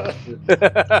Kuatella.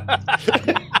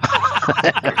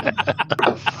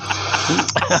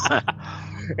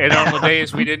 And on the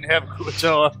days we didn't have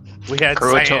Kuatella, we had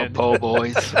sand. Po'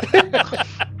 boys.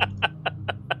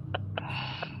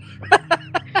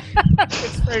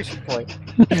 Inspiration point.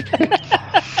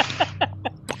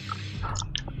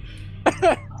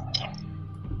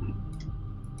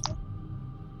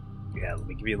 Yeah, let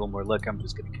me give you a little more look. I'm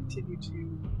just going to continue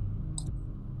to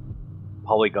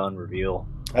polygon reveal.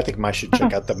 I think Mai should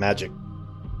check out the magic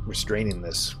restraining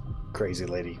this crazy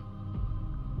lady.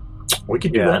 We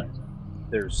could do that.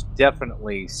 There's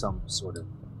definitely some sort of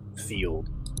field.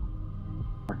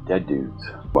 Or dead dudes.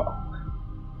 Well,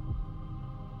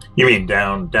 you mean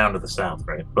down to the south,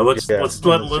 right? But let's let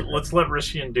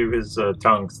Rishian do his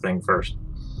tongue thing first.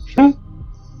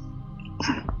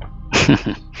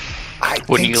 I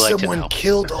think someone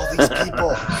killed all these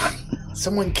people.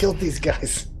 Someone killed these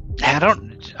guys. I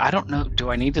don't know.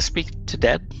 Do I need to speak to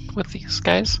dead with these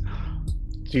guys?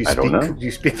 I don't know. Do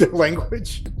you speak their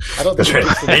language? I don't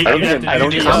think. I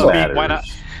don't know. Why not?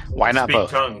 Why not speak both?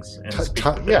 Tongues.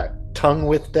 Yeah, tongue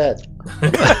with dead.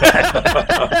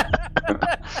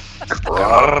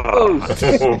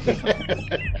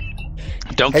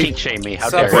 Don't kink shame me. How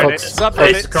dare you?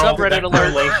 Subreddit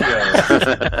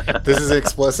alert. This is an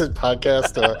explicit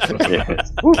podcast.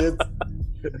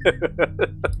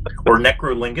 Or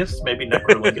Necrolingus, maybe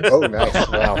Necrolingus. Oh, nice!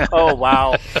 Wow. Oh,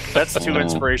 wow! That's 2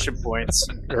 inspiration points.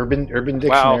 Urban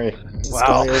Dictionary.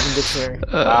 Wow. Urban Dictionary.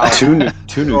 Wow. Two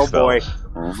new Oh boy.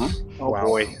 Mm-hmm. Oh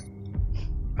boy.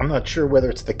 I'm not sure whether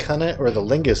it's the cunna or the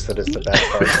lingus that is the bad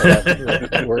part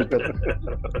of that word, but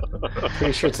I'm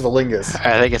pretty sure it's the lingus.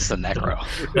 I think it's the necro.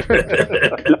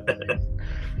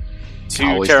 Two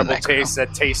Always terrible the neck girl. tastes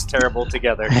that taste terrible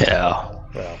together. Yeah.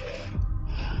 Well,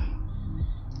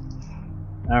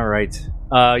 All right.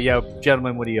 Yeah,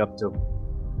 gentlemen, what are you up to?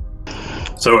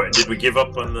 So, did we give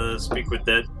up on the Speak with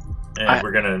Dead?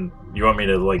 And you want me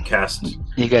to like cast?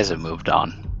 You guys have moved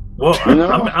on. Well,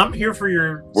 No. I'm here for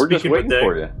your. We're just Speaking with waiting Dead.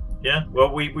 for you. Yeah.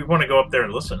 Well, we want to go up there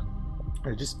and listen.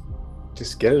 or just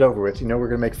get it over with. You know we're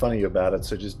gonna make fun of you about it,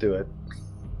 so just do it.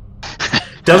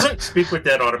 Doesn't Speak with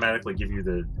Dead automatically give you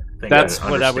the thing? That's to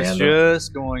what I was understand them?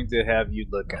 just going to have you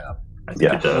look up. I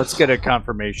think it does. Let's get a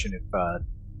confirmation if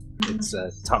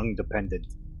it's tongue dependent.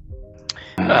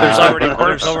 There's already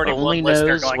only one listener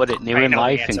knows going, what it knew "I in know the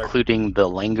life, answer." including the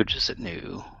languages it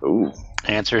knew. Ooh.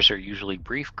 Answers are usually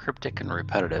brief, cryptic, and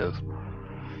repetitive.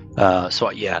 So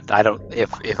yeah, I don't.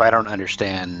 If I don't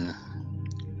understand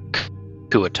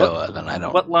Kuatoa, then I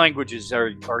don't. What languages are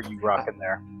you rocking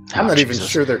there? I'm not even Jesus.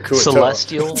 sure they're Kuatoa.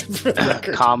 Celestial,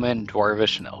 Common,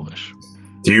 Dwarvish, and Elvish.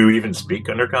 Do you even speak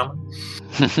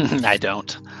Undercommon? I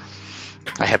don't.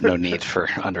 I have no need for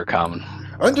Undercommon.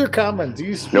 Undercommon, do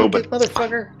you speak but- it,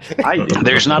 motherfucker? I do.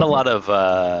 There's not a lot of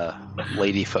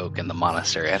lady folk in the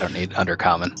monastery. I don't need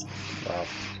Undercommon. Wow.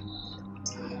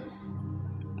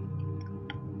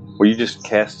 Well, you just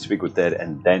cast Speak with Dead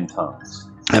and then tongues.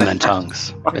 And then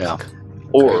tongues. Yeah.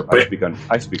 Or I speak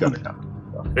Undercommon.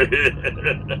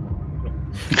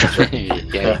 Yeah, you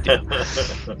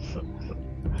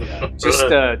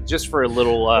do. Just for a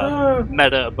little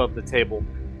meta above the table,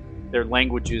 their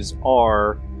languages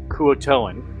are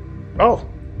Kuatoan. Oh,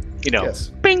 You know, yes.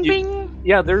 Bing, bing.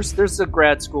 yeah. There's a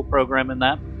grad school program in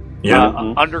that. Yeah.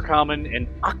 Undercommon and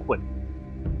Aquan.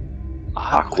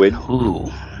 Aquid. Ooh.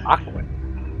 Aquan.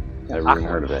 Never even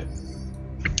heard of it.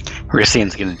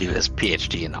 Rissian's going to do his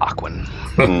PhD in Aquan.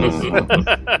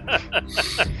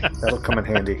 That'll come in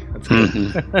handy. That's good.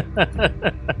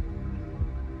 Mhm.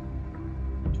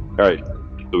 All right.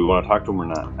 Do we want to talk to him or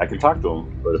not? I can talk to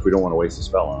him, but if we don't want to waste a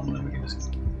spell on him, then we can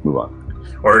just move on.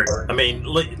 Or, I mean,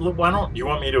 why don't you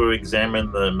want me to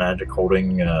examine the magic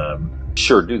holding?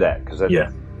 Sure, do that.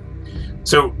 Yeah.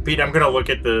 So, Pete, I'm going to look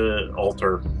at the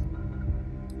altar.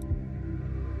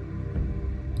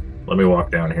 Let me walk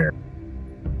down here.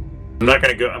 I'm not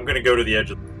going to go. I'm going to go to the edge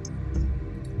of.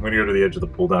 I'm going to go to the edge of the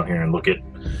pool down here and look at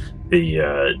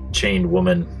the chained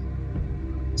woman,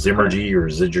 Zimmergy or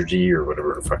Zidgergy or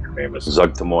whatever the fuck her name is.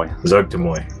 Zugtamoy.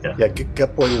 Zugtamoy. Yeah. Yeah,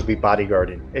 Gutboy will be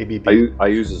bodyguarding. ABB. I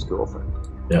use his girlfriend.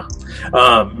 Yeah.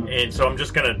 And so I'm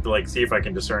just gonna like see if I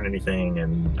can discern anything,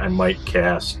 and I might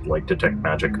cast like detect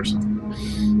magic or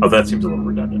something. Oh, that seems a little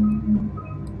redundant.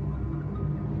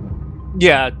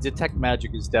 Yeah, detect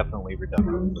magic is definitely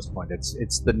redundant at this point.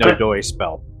 It's the no doy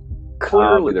spell.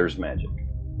 Clearly, there's magic.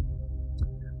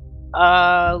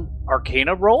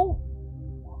 Arcana roll.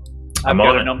 I've I'm got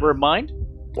on a it. number in mind.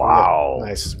 Wow.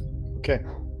 Nice. Okay.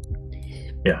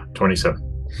 Yeah, 27.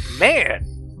 Man,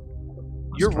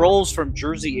 your rolls from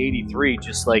Jersey '83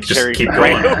 just like Just carried keep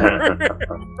right going. over,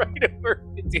 right over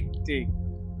to D&D.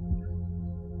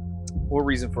 More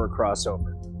reason for a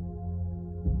crossover.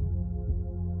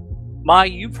 Mai,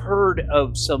 you've heard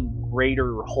of some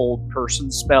greater hold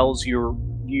person spells. You've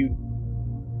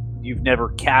never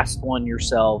cast one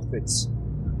yourself. It's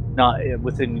not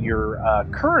within your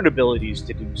current abilities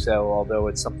to do so, although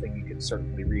it's something you can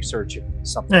certainly research if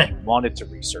it's something you wanted to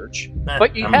research.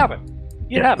 But you haven't.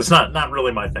 You haven't. It's not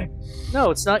really my thing. No,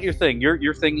 it's not your thing.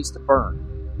 Your thing is to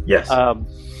burn. Yes.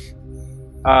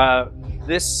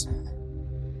 This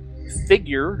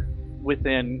figure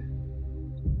within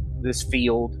this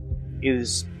field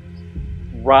is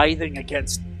writhing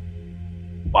against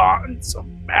bonds of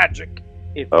magic,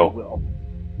 if you will.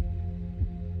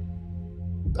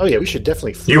 Oh yeah, we should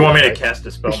definitely free Do you want me her, to right? cast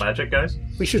Dispel Magic, guys?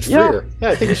 We should free her. Yeah,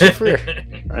 I think we should free her.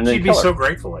 And then She'd be kill her. so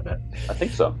grateful, I bet. I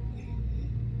think so.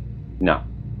 No.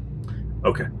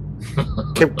 Okay.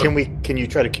 Can you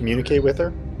try to communicate with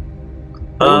her?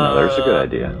 No, there's a good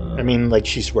idea. I mean, like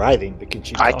she's writhing, but can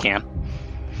she? I talk? can.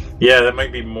 Yeah, that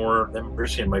might be more. That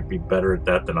Mercian might be better at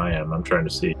that than I am. I'm trying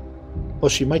to see. Well,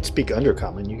 she might speak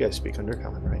Undercommon. You guys speak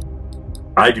Undercommon, right?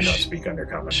 I do not speak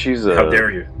Undercommon. She's How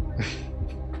dare you?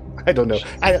 I don't know.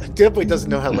 Definitely doesn't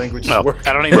know how languages No, work.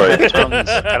 I don't even have tongues.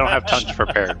 I don't have tongues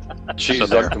prepared. She's So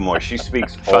there. Zugtamoy. She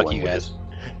speaks all Fuck you languages.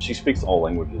 She speaks all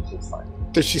languages. It's fine.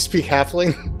 Does she speak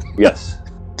Halfling? Yes.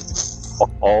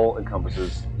 All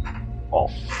encompasses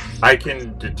all. I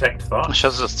can detect thoughts. She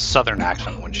has a southern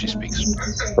accent when she speaks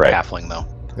Right. halfling, though.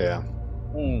 Yeah.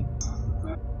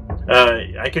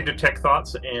 I can detect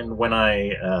thoughts, and when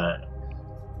I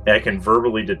can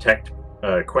verbally detect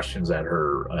questions at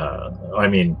her. I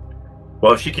mean,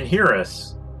 well, if she can hear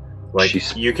us, like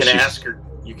you can ask her.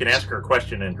 you can ask her a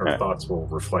question, and her thoughts will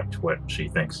reflect what she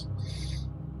thinks.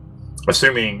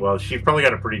 Assuming, well, she's probably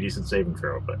got a pretty decent saving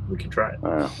throw, but we can try it.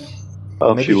 Well,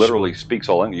 Maybe she literally speaks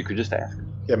all English. You could just ask her.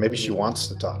 Yeah, maybe she wants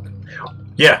to talk.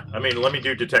 Yeah, I mean, let me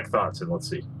do detect thoughts, and let's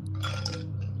see.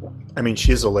 I mean,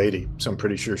 she's a lady, so I'm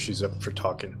pretty sure she's up for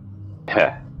talking.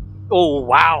 Oh,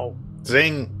 wow.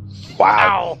 Zing.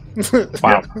 Wow.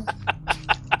 Wow.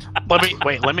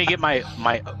 Let me get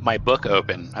my book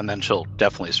open, and then she'll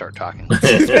definitely start talking.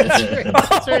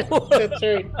 That's right.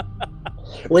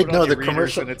 Wait, no, the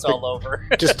commercial. And it's all over.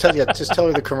 Just tell her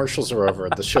the commercials are over.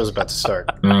 The show's about to start.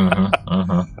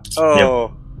 Oh.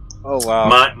 Yep. Oh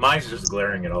wow. Mine's just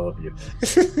glaring at all of you.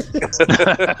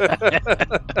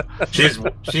 she's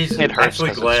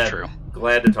actually glad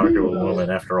to talk to a woman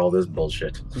after all this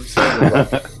bullshit.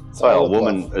 Well, a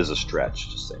woman is a stretch,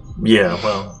 just say. Yeah,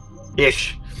 well,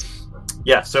 ish.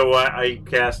 Yeah, so I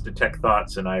cast Detect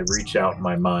Thoughts, and I reach out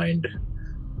my mind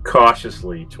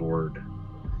cautiously toward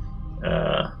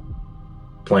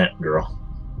Plant Girl.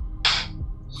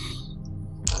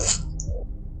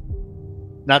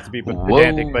 Not to be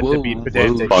pedantic, but to be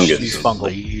pedantic. She's fungal.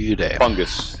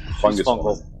 Fungus.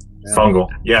 Fungal. Fungal.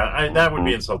 Yeah, that would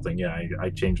be insulting. Yeah,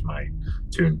 I changed my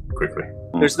tune quickly.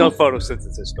 There's no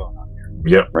photosynthesis going on here.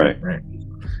 Yep. Right.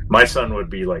 My son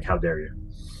would be like, "How dare you?"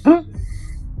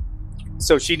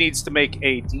 So she needs to make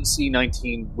a DC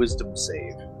 19 Wisdom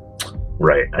save.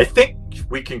 Right. I think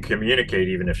we can communicate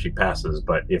even if she passes,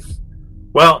 but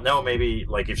maybe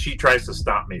like if she tries to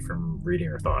stop me from reading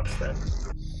her thoughts, then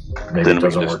maybe it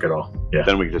doesn't work at all. Yeah.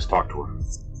 Then we can just talk to her.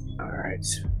 All right.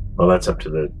 Well, that's up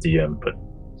to the DM, but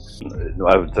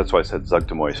that's why I said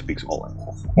Zugtamoy speaks all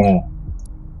languages.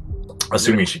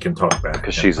 Assuming she can talk back.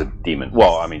 Because she's a demon.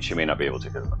 Well, I mean, she may not be able to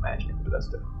because of the magic, but that's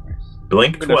different.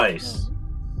 Blink twice.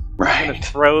 I'm going to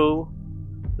throw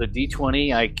the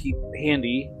D20 I keep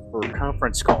handy for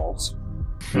conference calls.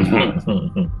 I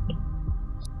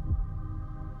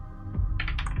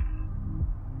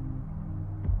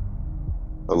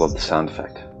love the sound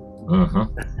effect.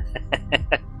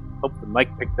 Hope the mic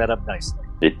picked that up nicely.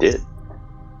 It did.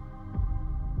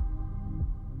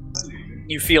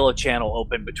 You feel a channel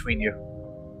open between you.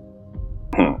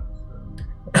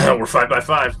 We're 5 by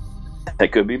 5.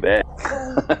 That could be bad.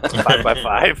 5 by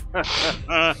 5.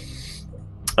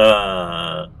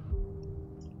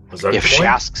 If she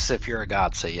asks if you're a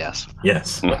god, say yes.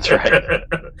 Yes, that's right.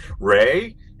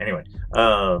 Ray. Anyway,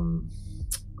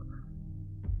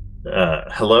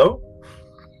 hello.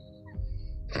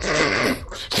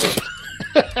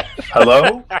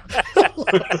 Hello.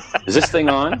 Is this thing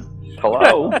on?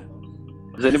 Hello.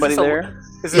 Is anybody there?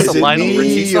 Is this a Lionel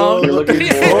Richie song? You're looking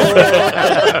for?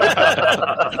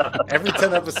 Every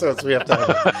 10 episodes we have to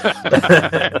have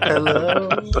hello.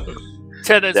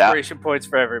 10 inspiration points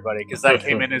for everybody, because that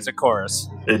came in as a chorus.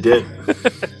 It did.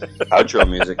 Outro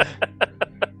music.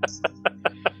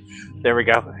 There we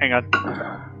go. Hang on.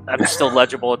 I'm still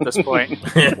legible at this point.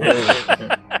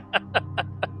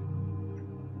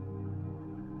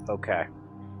 Okay.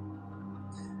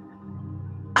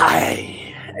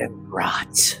 I am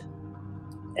Rot.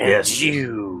 And yes.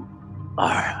 You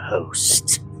are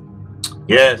host.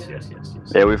 Yes.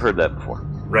 Yeah, we've heard that before.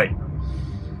 Right.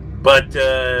 But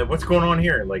what's going on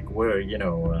here? Like, why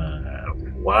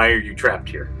are you trapped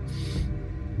here?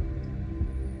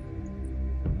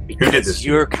 Because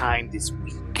your kind is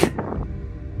weak.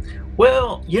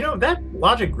 Well, that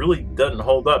logic really doesn't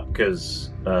hold up because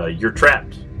you're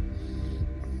trapped.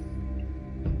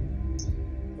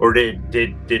 Or did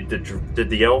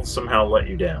the elves somehow let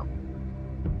you down?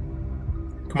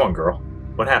 Come on, girl.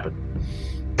 What happened?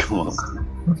 Come on.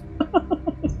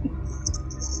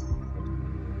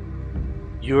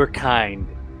 Your kind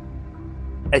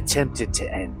attempted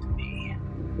to end me.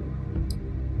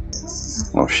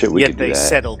 Oh shit, we Yet could do they that.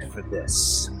 settled for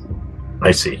this.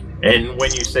 I see. And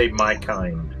when you say my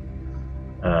kind,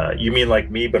 you mean like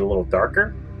me but a little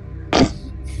darker?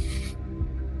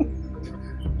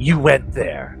 You went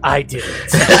there. I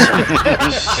didn't.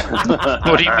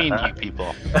 What do you mean, you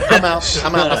people? I'm out.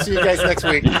 I'll see you guys next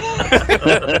week.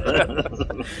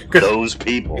 Those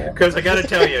people. Because I gotta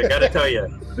tell you,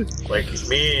 like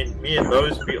me and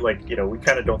those people, like we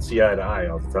kind of don't see eye to eye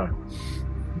all the time.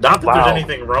 Not that there's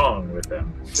anything wrong with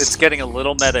them. It's getting a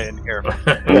little meta in here.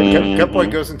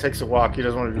 Gutboy goes and takes a walk. He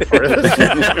doesn't want to be part of this.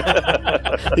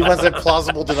 He wants that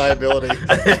plausible deniability.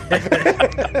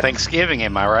 Thanksgiving,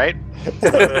 am I right?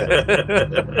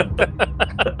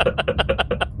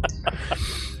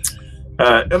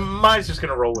 Mine's just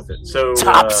gonna roll with it. So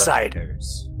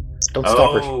Topsiders. Don't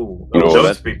stop her.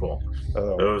 Those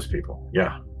people.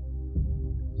 Yeah.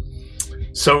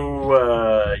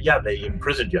 So, yeah, they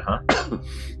imprisoned you, huh?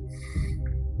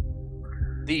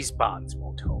 These bonds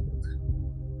won't hold.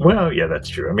 Well, yeah, that's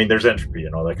true. I mean, there's entropy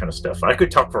and all that kind of stuff. I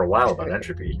could talk for a while about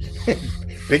entropy.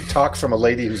 Big talk from a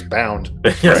lady who's bound.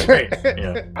 That's right.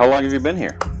 Yeah. How long have you been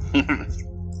here?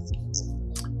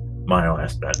 Mile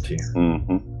asked that too.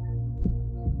 Mm-hmm.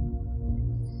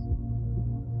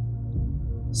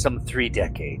 Some 3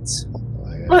 decades.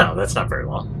 Well, that's not very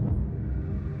long.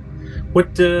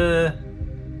 What,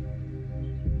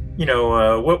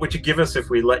 what would you give us if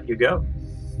we let you go?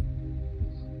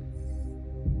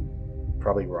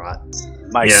 Probably rot.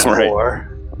 My Yeah. spore.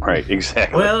 Right,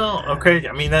 exactly. Well, okay.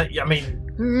 I mean,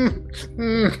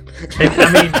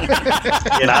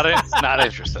 Not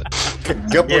interested.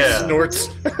 Couple Yeah. snorts.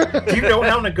 Do you know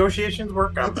how negotiations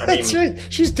work? I mean, That's right.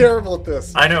 She's terrible at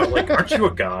this. I know. Like, aren't you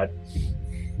a god?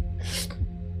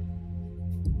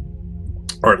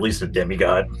 Or at least a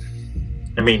demigod?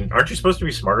 I mean, aren't you supposed to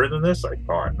be smarter than this? I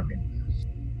thought. I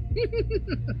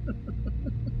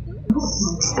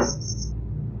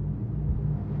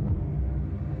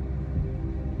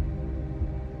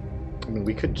mean,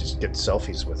 we could just get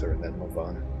selfies with her and then move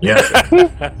on.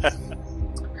 yeah.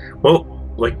 Well,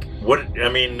 like, what? I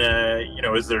mean,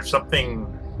 is there something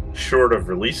short of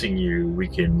releasing you we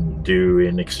can do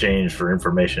in exchange for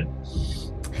information?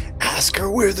 Ask her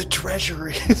where the treasure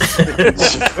is.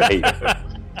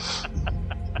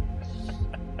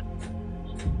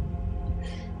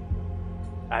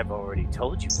 I've already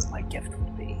told you what my gift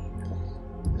would be.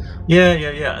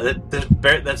 Yeah.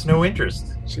 That's no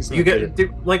interest. She's You not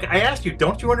get like I asked you.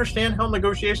 Don't you understand how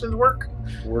negotiations work?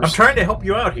 Worst, I'm trying to help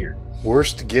you out here.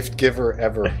 worst gift giver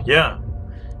ever. Yeah.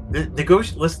 All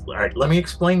right, let me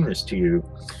explain this to you.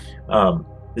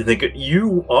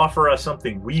 You offer us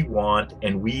something we want,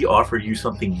 and we offer you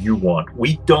something you want.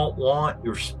 We don't want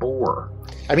your spore.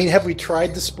 I mean, have we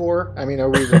tried the spore? I mean, are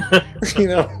we,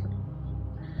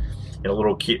 And a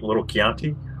little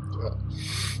Chianti.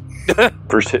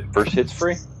 First hit's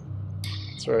free.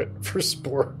 That's right. First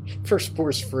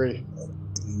spore's free.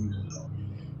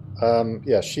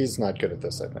 Yeah, she's not good at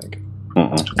this, I think.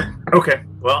 Mm-hmm. Okay.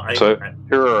 Well,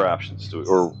 here are our options.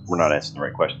 Or we're not asking the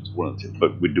right questions. One of the two.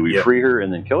 But do we free her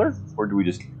and then kill her, or do we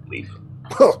just leave?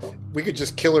 Well, we could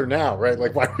just kill her now, right?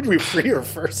 Like, why would we free her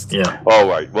first? Yeah. Oh,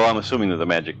 right. Well, I'm assuming that the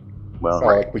magic. Well,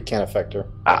 right. Like we can't affect her.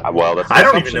 Well, that's. I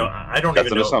don't even know.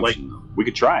 That's an assumption. We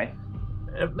could try.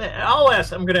 I'm going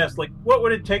to ask. Like, what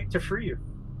would it take to free you?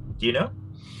 Do you know?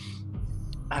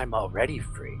 I'm already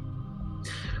free.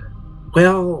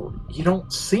 Well, you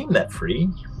don't seem that free.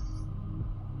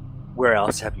 Where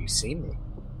else have you seen me?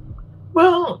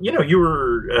 Well, you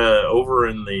were over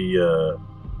in the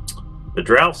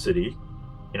Drow City.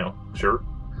 Sure.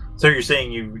 So you're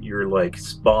saying you're like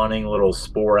spawning little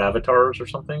spore avatars or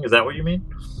something? Is that what you mean?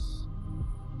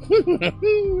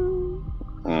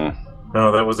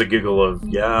 No, that was a giggle of,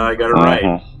 yeah, I got it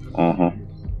right.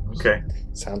 Okay.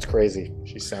 Sounds crazy.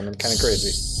 She's sounding kind of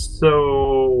crazy.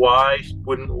 So why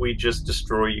wouldn't we just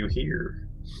destroy you here?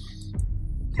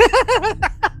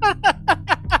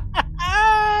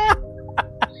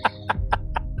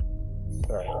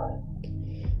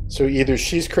 So either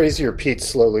she's crazy or Pete's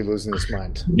slowly losing his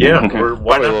mind. Yeah, or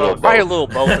why not? Probably a little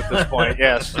both at this point.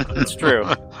 Yes, that's true.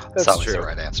 That's always true. the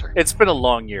right answer. It's been a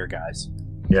long year, guys.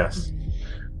 Yes.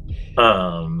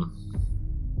 All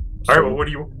right. Well, what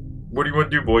do you want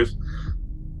to do, boys?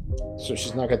 So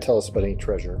she's not going to tell us about any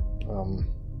treasure.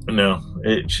 No,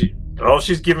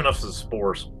 she's giving us the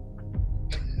spores.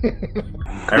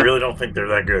 I really don't think they're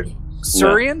that good.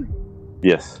 Surian?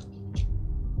 Yes.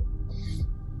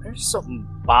 There's something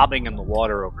bobbing in the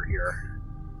water over here.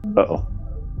 Uh-oh.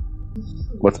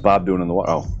 What's Bob doing in the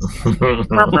water?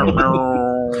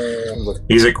 Oh.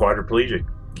 He's a quadriplegic.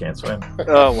 Can't swim.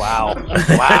 Oh, wow.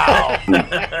 Wow.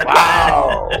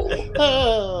 Wow.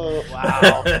 Oh.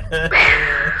 Wow.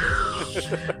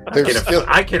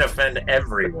 I can offend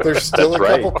everyone. There's still That's a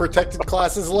couple right. protected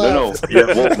classes left. No.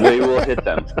 Yep. We will hit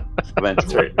them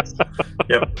eventually. That's right.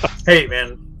 Yep. Hey,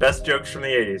 man. Best jokes from the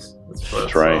 80s.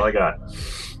 That's right. all I got.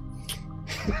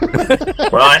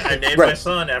 Well, I named my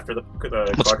son after the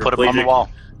Let's put him on the wall.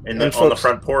 on folks, the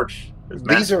front porch.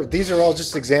 These are all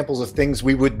just examples of things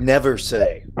we would never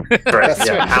say. Right. That's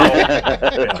Yeah. right. How,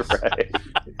 That's right.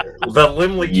 The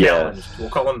Limley Yes. Challenge. We'll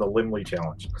call him the Limley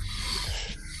Challenge.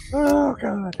 Oh,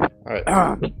 God. All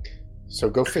right. So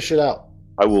go fish it out.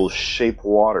 I will shape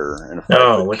water and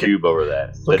Oh, a cube over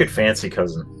that. Look That at fancy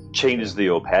cousin. changes the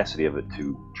opacity of it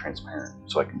to transparent,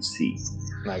 so I can see.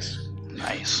 Nice.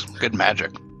 Nice. Good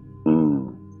magic.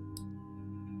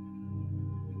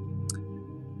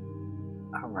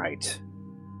 All right.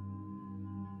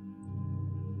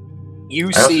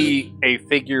 You see a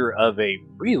figure of a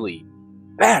really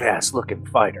badass looking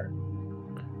fighter.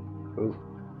 Ooh.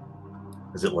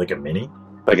 Is it like a mini?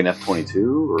 Like an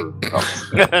F-22 or?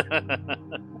 Oh.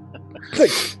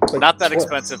 Not that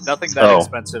expensive. Nothing that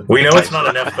expensive. We know it's not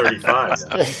an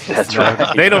F-35. That's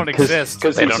right. They don't exist.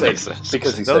 They don't exist.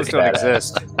 Because he those said don't badass.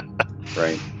 exist.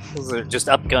 Right. Those are just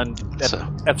upgun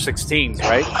F-16s,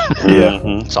 right? Yeah.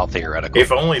 It's all theoretical.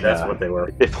 If only that's what they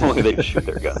were. If only they could shoot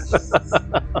their guns.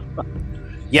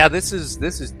 Yeah, this is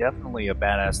definitely a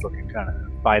badass looking kind of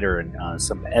fighter and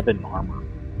some ebon armor.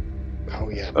 Oh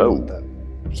yeah. Oh.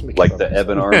 Like the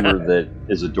ebon armor that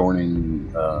is adorning.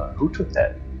 Who took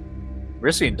that?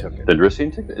 Rissian took it. Did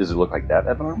Rissian take it? Does it look like that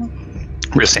ebon armor?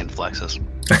 Rissian flexes.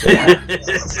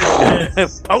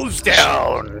 Pose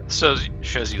down. So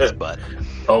shows you his butt.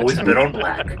 Always been on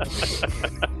black.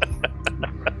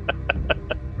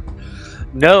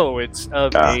 No, it's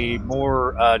of a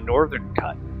more northern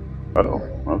cut. Oh,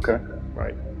 okay.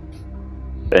 Right.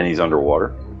 And he's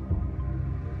underwater.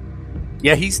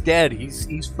 Yeah, he's dead.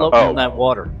 He's floating in that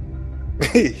water.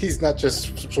 He's not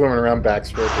just swimming around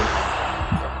backstroking.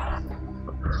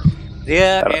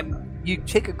 Yeah, and you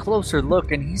take a closer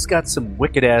look, and he's got some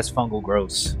wicked ass fungal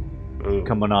growths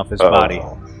coming off his body.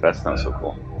 That's not so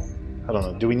cool. I don't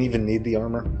know. Do we even need the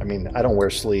armor? I mean, I don't wear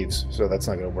sleeves, so that's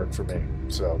not going to work for me.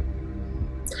 So,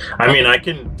 I mean, I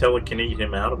can telekinetic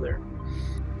him out of there.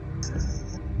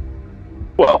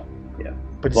 Well, yeah.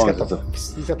 But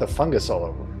he's got the fungus all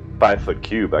over. 5 foot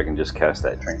cube. I can just cast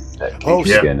that Oh,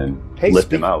 skin and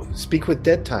lift him out. Speak with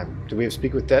Dead time. Do we have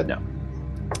Speak with Dead? No.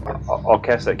 I'll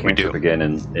cast that cantrip again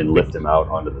and lift him out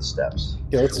onto the steps.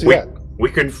 Yeah, let's do that.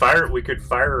 We could fire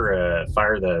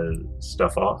the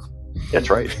stuff off. That's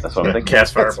right. That's what I'm thinking.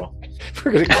 Cast fireball.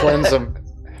 We're gonna cleanse him.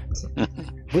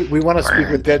 We want to speak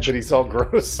with Dead, but he's all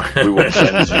gross. We will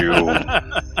cleanse you.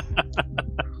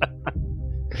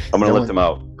 I'm gonna lift him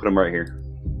out. Put him right here.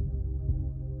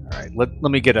 All right.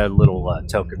 Let me get a little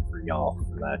token for y'all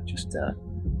for that. Just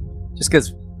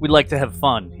because we like to have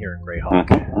fun here in Greyhawk.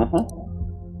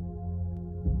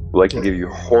 We like to give you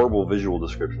horrible visual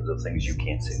descriptions of things you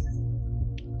can't see.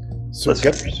 So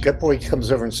Gut Boy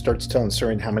comes over and starts telling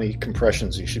Surian how many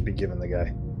compressions he should be giving the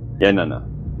guy. Yeah, no.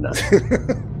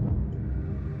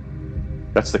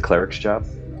 That's the cleric's job.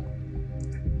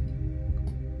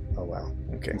 Oh wow.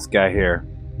 Okay. This guy here.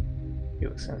 He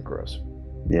looks kind of gross.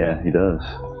 Yeah, he does.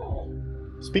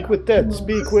 Speak with Dead.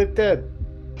 Speak with Dead.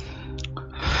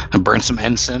 And burn some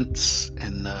incense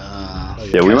and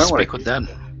we might speak with Dead.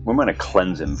 We might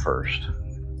cleanse him first.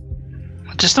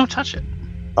 Just don't touch it.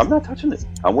 I'm not touching it.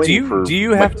 I'm waiting for. Do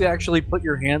you have to actually put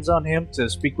your hands on him to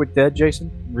speak with Dead,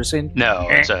 Jason? Rissian? No,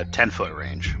 it's a 10-foot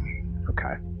range.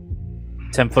 Okay.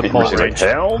 10-foot pole range.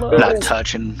 Hell no. Not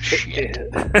touching shit.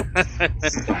 Alright.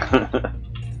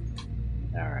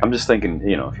 I'm just thinking,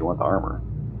 if you want the armor.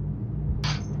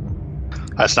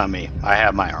 That's not me. I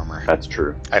have my armor. That's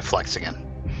true. I flex again.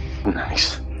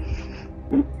 Nice.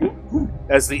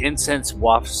 As the incense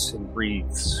wafts and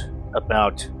breathes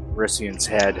about Rissian's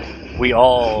head, we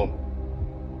all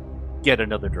get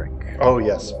another drink. Oh,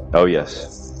 yes. Oh,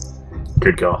 yes.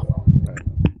 Good call.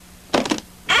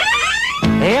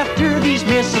 After these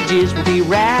messages, we'll be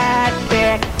right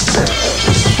back.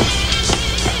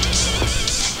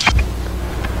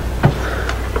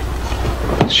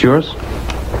 It's yours?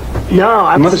 No,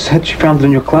 My mother said she found it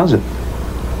in your closet.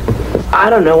 I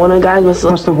don't know. One of the guys must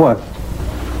Must have what?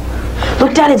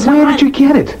 Look, Dad, it's Where not. did you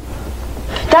get it?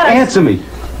 Dad, Answer me.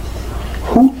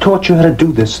 Who taught you how to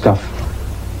do this stuff?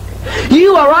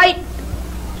 You, all right?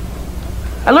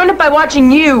 I learned it by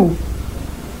watching you.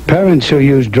 Parents who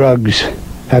use drugs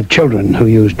have children who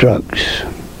use drugs.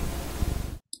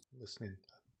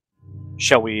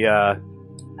 Shall we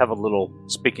have a little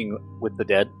speaking with the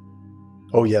dead?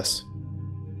 Oh, yes.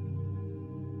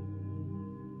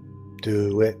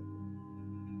 Do it.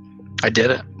 I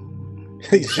did it.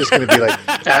 He's just going to be like...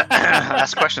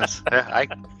 Ask questions. Yeah,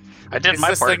 I did my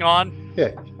this part. thing on?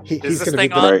 Yeah. He's this going to thing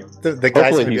be on? the guy's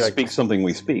Hopefully going to he be like... speaks something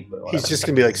we speak. But He's just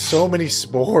going to be like, so many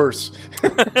spores.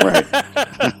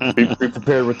 be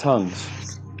prepared with tongues.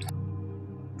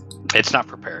 It's not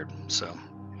prepared, so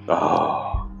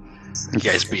Oh, you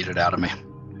guys beat it out of me.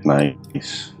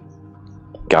 nice.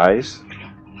 Guys?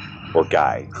 Or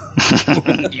guy?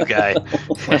 You guy.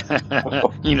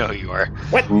 You know who you are.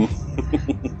 What? All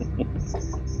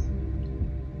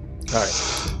right.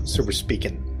 So we're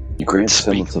speaking. You grant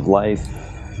semblance of life.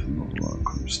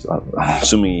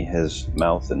 Assuming he has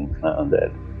mouth and not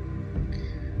undead.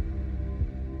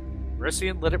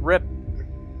 Rissian, let it rip.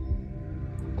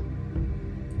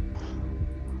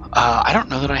 I don't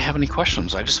know that I have any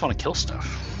questions. I just want to kill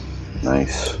stuff.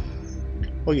 Nice.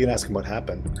 Well, you can ask him what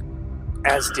happened.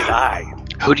 As did I.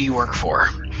 Who do you work for?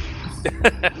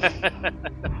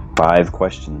 5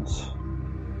 questions.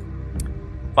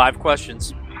 5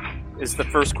 questions. Is the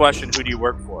first question, who do you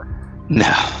work for?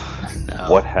 No.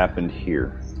 What happened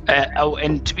here?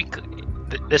 And to be,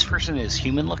 this person is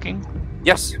human looking.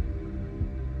 Yes.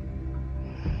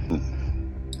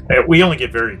 We only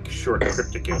get very short,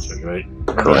 cryptic answers, right?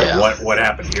 What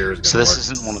happened here is. So this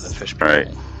isn't one of the fish people. Right.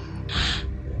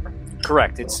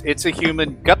 Correct. It's a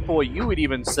human. Gut Boy, you would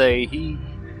even say he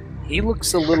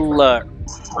looks a little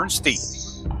earnsty.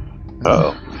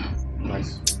 Oh.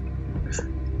 Nice.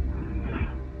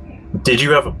 Did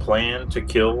you have a plan to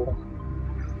kill?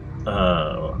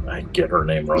 I get her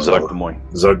name wrong. Zug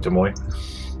Demoy.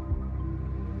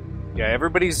 Yeah,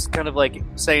 everybody's kind of like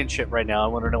saying shit right now. I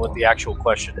want to know what the actual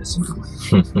question is.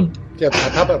 Yeah,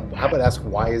 how about ask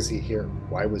why is he here?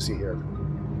 Why was he here?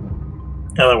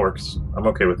 Yeah, that works. I'm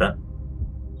okay with that.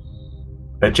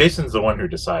 And Jason's the one who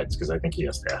decides because I think he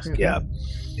has to ask. Yeah.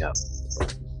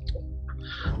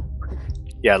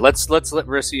 Let's let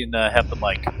Rissian have the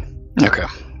mic. Okay.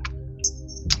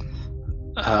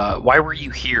 Why were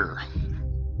you here?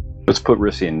 Let's put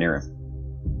Rissian near him.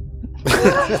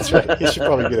 That's right. He should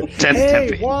probably get it. 10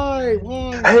 feet. Why?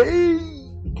 Hey,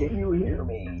 can you hear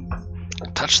me?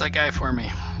 Touch that guy for me.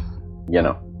 You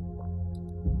know.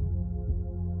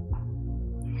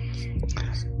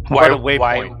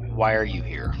 Why are you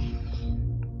here?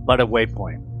 But a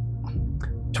waypoint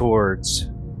towards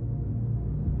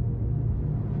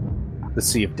the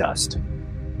Sea of Dust.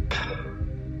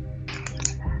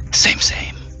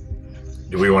 Same.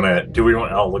 Do we want?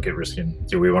 I'll look at Rissian.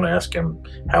 Do we want to ask him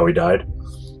how he died?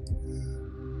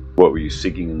 What were you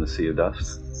seeking in the Sea of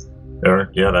Dust?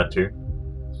 Yeah, that too.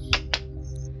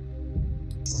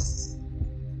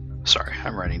 Sorry,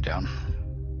 I'm writing down.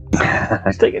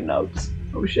 I'm taking notes.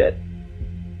 Oh shit.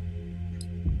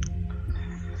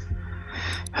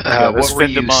 This what were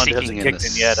you Vindemond seeking hasn't in kicked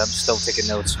in yet. I'm still taking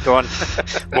notes. Go on.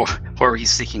 What were you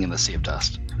seeking in the Sea of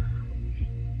Dust?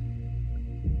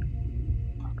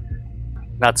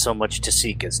 Not so much to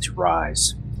seek as to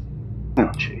rise. Oh,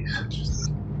 jeez.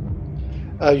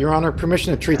 Your Honor,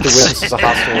 permission to treat the witness as a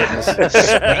hostile witness.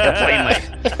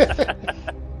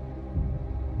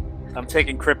 I'm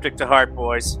taking cryptic to heart,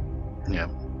 boys. Yeah.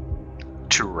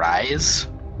 To rise?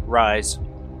 Rise.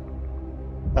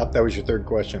 Oh, that was your third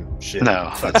question. Shit.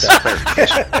 No. Fuck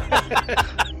that.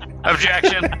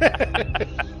 Objection.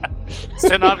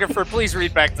 Stenographer, please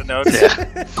read back the notes.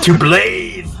 Yeah. To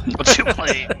blade. To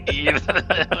blade.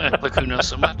 Look who knows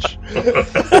so much.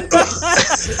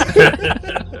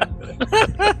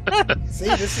 See,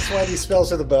 this is why these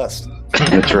spells are the best.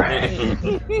 That's right.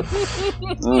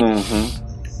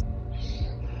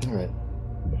 All right.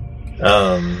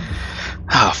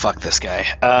 Oh, fuck this guy.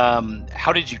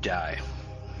 How did you die?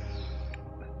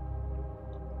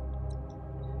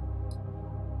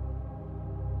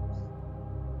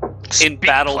 In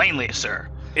battle, plainly, sir.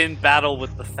 In battle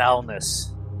with the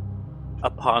foulness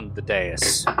upon the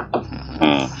dais.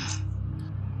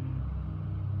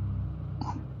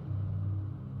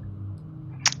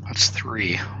 That's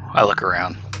 3. I look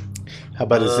around. How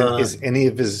about is any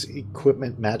of his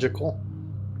equipment magical?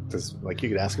 You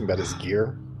could ask him about his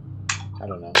gear. I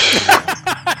don't know.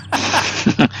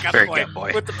 Very good,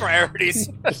 boy. With the priorities.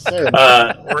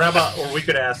 Or we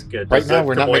could ask. Right now,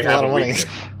 we're not making a lot of money.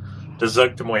 Does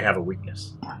Zug Demoy have a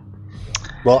weakness?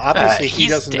 Well, obviously, he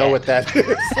doesn't know what that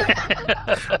is.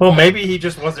 Well, maybe he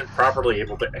just wasn't properly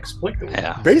able to exploit the weakness.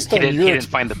 Yeah. Based on he didn't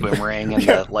find the boomerang in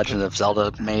the Legend of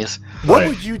Zelda maze. What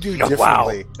would you do differently? Wow.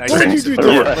 What would you do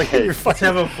differently? Let's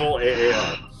have a full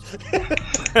AAR.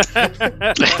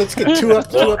 Let's get two up,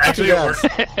 two down.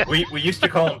 We used to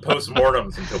call them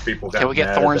post-mortems until people got Can we get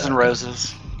mad thorns at and that.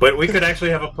 roses? But we could actually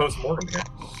have a post-mortem here.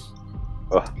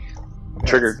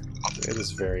 Triggered. It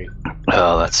is very...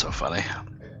 Oh, that's so funny.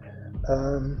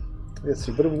 Let's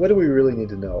see. What do we really need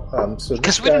to know?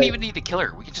 Because we don't even need to kill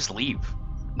her. We can just leave.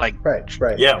 Right.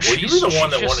 Yeah, well, you were the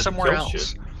one that she's wanted to somewhere kill else.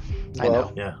 shit. I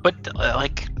know. Yeah. But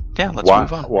let's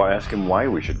move on. Why ask him why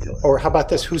we should kill him? Or how about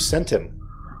this? Who sent him?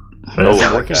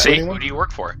 See, who do you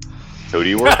work for? Who do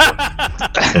you work for?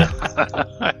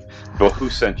 Well, who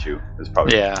sent you is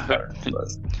probably better.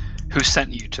 But. Who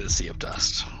sent you to the Sea of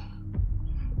Dust?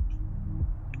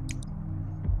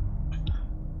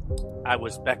 I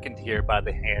was beckoned here by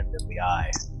the hand and the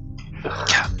eye.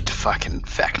 God, fucking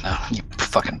Vecna, you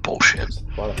fucking bullshit.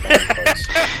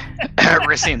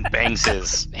 Rissian bangs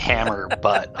his hammer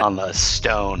butt on the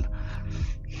stone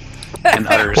and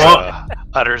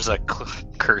utters a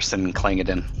curse in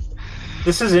Clangeddon.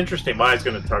 This is interesting. Maya's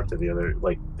going to talk to the other.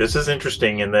 This is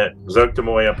interesting in that Zug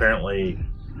Demoy apparently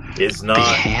is not. The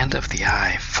hand of the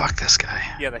eye. Fuck this guy.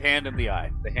 Yeah, the hand in the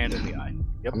eye. The hand in the eye.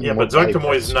 Yep. Yeah, but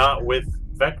Zuggtmoy is not with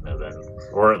Vecna then,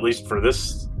 or at least for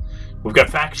this, we've got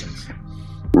factions.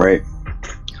 Right.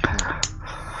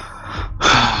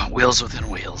 Wheels within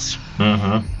wheels.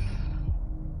 Mm-hmm.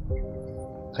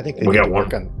 I think they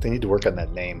need to work on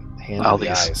that name. Hand of the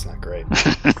eye is not great.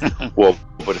 Well,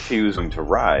 but if he was going to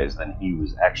rise, then he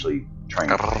was actually trying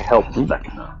to help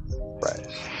Vecna rise.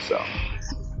 So,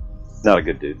 not a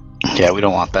good dude. Yeah, we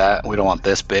don't want that. We don't want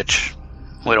this bitch.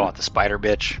 We don't want the spider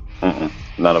bitch.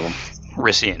 None of them.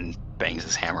 Rissian bangs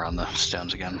his hammer on the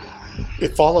stones again.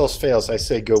 If all else fails, I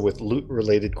say go with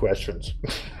loot-related questions.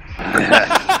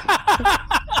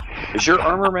 Is your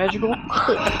armor magical? No,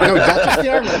 not just the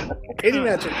armor. Any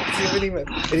magic.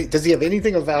 Does he have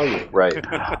anything of value? Right.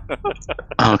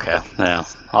 Okay. Yeah.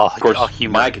 Of course,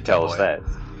 Mike could tell us that.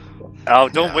 Oh,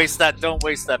 don't waste that. Don't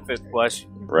waste that fifth question.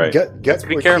 Right. Let's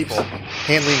be careful.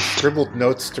 Handling scribbled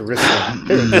notes to Rissian.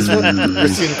 Here, this one.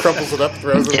 Rissian crumples it up,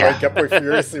 throws it away. Gutboy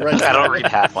furiously writes I don't read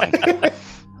halfling.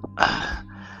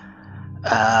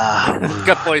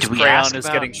 Gutboy's crayon is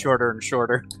getting shorter and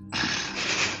shorter.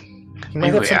 He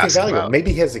might have something valuable.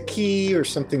 Maybe he has a key or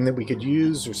something that we could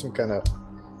use, or some kind of.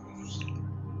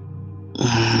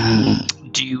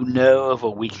 Do you know of a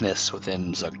weakness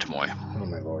within Zuggtmoy? Oh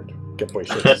my lord! Gutboy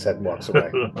shakes his head and walks away.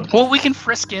 Well, we can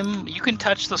frisk him. You can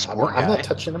touch the spore guy. I'm not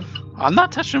touching him. I'm not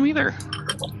touching him either.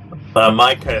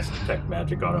 Mike has detect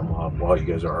magic on him while you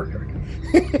guys are arguing.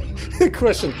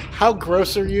 Question: how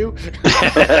gross are you?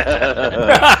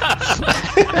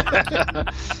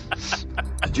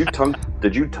 Did you tongue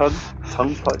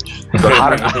punch?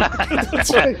 Hot or not?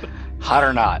 That's right. Hot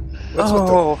or not? What's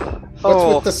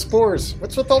with the spores?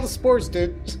 What's with all the spores,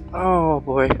 dude? Oh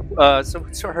boy. So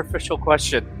what's our official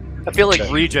question? I feel like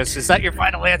Regis. Is that your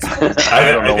final answer?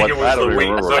 I don't know what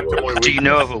that was. Do you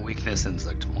know of a weakness in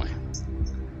Zuggtmoy?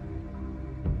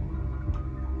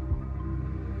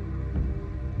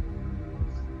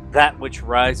 That which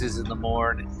rises in the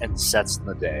morn and sets in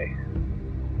the day.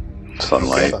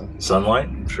 Sunlight. Sunlight?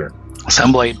 Sure.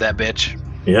 Sunblade, that bitch.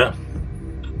 Yeah.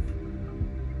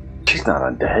 She's not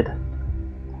undead.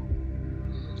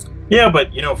 Yeah,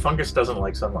 but fungus doesn't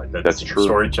like sunlight. That's true. The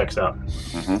story checks out.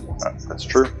 That's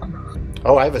true.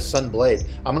 Oh, I have a sunblade.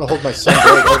 I'm going to hold my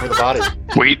sunblade over the body.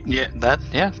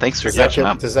 Thanks for Does that catching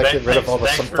up. Does that get rid of all the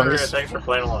fungus? Thanks for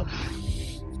playing along.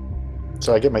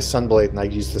 So I get my sunblade and I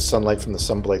use the sunlight from the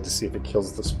sunblade to see if it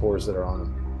kills the spores that are on it.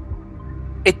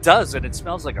 It does, and it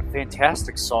smells like a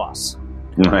fantastic sauce.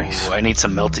 Nice. Ooh, I need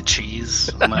some melted cheese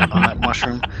on that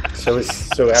mushroom. So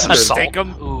after a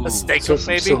steak-em,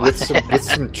 maybe. So with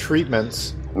some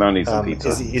treatments, need some pizza.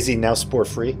 Is he now spore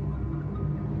free?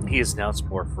 He is now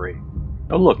spore free.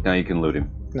 Oh look, now you can loot him.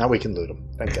 Now we can loot him.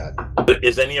 Thank God.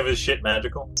 Is any of his shit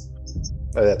magical?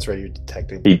 Oh, that's right. You're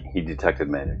detecting. He detected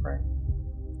magic, right?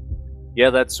 Yeah,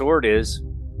 that sword is,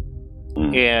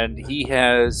 and he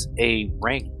has a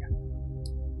ring.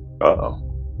 Uh-oh.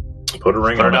 Put a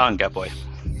ring Put on it on, Gutboy.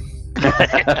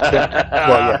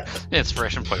 Well, yeah.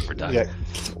 Inspiration point for Doug. Yeah.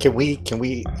 Can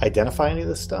we identify any of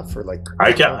this stuff, or like?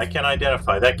 I can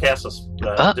identify that. Cast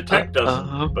detect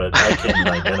doesn't, but I can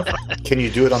identify. Can you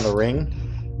do it on the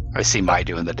ring? I see Mai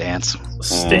doing the dance.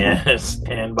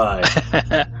 Stand by.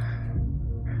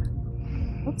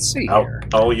 Let's see here.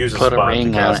 I'll use a Put a spot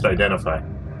ring to on cast it. identify.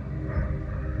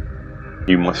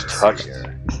 You must touch it.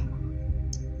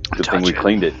 Good thing we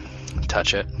cleaned it.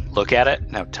 Touch it. Look at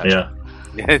it. Now touch it.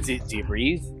 Do you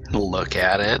breathe? Look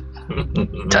at it.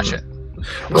 Touch it.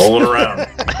 Roll it around.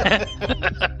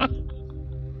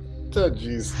 Oh,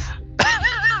 jeez.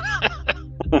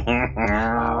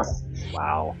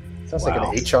 Wow. Sounds like an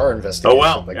HR investigation. Oh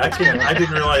wow! I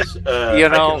didn't realize. You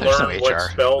know, I can learn what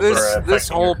spells are this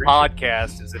whole affecting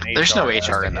podcast is an HR. There's no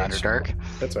HR in the Underdark.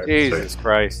 That's right. Jesus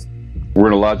Christ. We're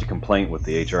going to lodge a complaint with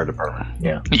the HR department.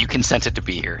 Yeah. You consent it to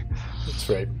be here. That's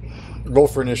right. Roll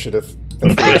for initiative.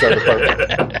 That's the HR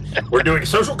department. We're doing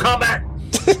social combat.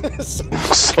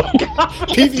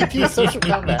 PvP social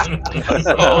combat.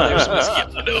 Oh, there's some whiskey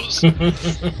up the nose.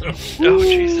 Oh,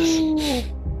 Jesus.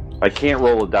 I can't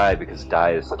roll a die because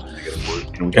die is such a negative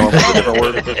word. Can we come up with a different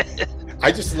word?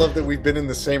 I just love that we've been in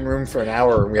the same room for an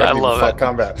hour and we haven't even fought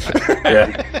combat.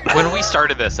 Yeah. When we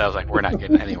started this, I was like, we're not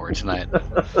getting anywhere tonight.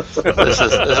 This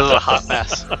is a hot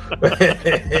mess. All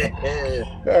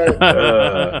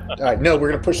right. No,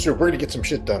 we're going to push through. We're going to get some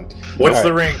shit done. What's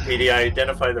the ring, PD? I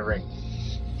identify the ring.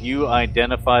 You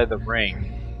identify the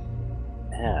ring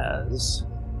as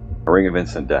a ring of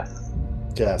instant death.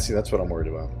 Yeah, see, that's what I'm worried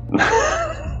about.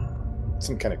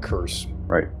 Some kind of curse.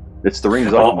 Right. It's the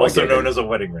ring. Also known as a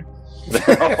wedding ring.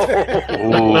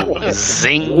 Ooh,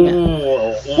 zing!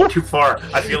 Ooh, too far.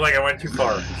 I feel like I went too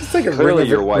far. It's like a Clearly,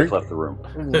 your wife left the room.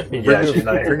 Yeah, she's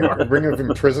not here. Ring of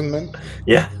imprisonment.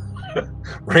 Yeah,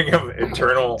 ring of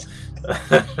internal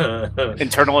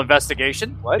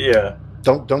investigation. What? Yeah.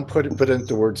 Don't put it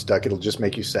into words, Duck. It'll just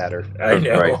make you sadder. I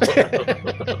know. Right.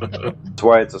 That's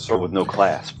why it's a sword with no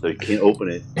clasp. So you can't open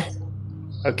it.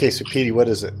 Okay, so Petey, what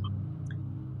is it?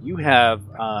 You have.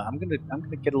 I'm gonna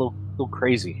get a little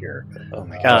crazy here. Oh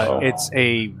my god! It's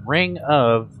a ring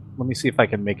of. Let me see if I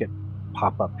can make it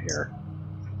pop up here.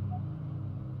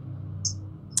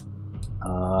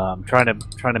 I'm trying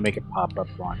to make it pop up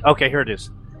wrong. Okay, here it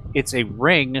is. It's a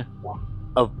ring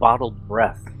of bottled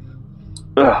breath.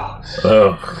 Ugh,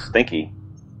 stinky.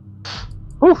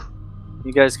 Whew.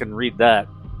 You guys can read that.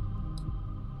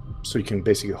 So you can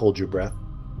basically hold your breath.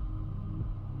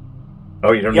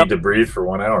 Oh, you don't need to breathe for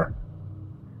 1 hour.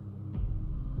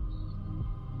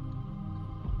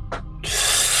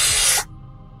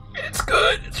 It's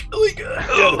good. It's really good.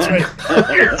 Yeah, that's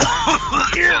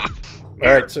right.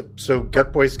 All right, so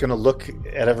Gut Boy's gonna look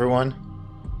at everyone,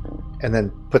 and then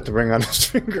put the ring on his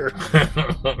finger.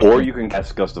 Or you can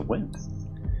cast Gust of Wind.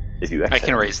 If you I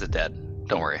can raise the dead.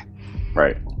 Don't worry.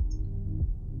 Right.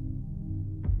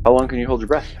 How long can you hold your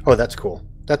breath? Oh, that's cool.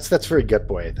 That's very Gut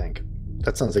Boy, I think.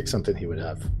 That sounds like something he would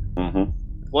have. Mm-hmm.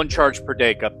 1 charge per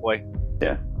day, Gut Boy.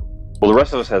 Yeah. Well, the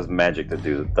rest of us has magic that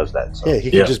does that. So. Yeah,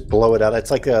 he can just blow it out. It's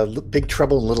like a Big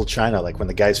Trouble in Little China, like when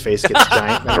the guy's face gets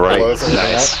giant and Right. blows it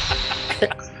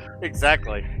out.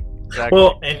 Exactly.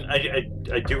 Well, and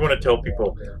I do want to tell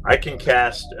people I can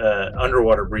cast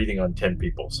underwater breathing on 10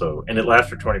 people, and it lasts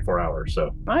for 24 hours. So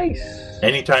nice.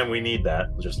 Anytime we need that,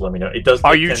 just let me know. It does.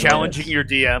 Are take you 10 challenging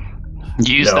minutes. your DM?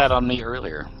 You used that on me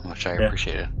earlier, which I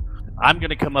appreciated. I'm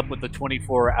going to come up with a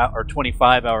 24-hour or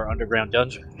 25-hour underground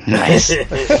dungeon. Nice.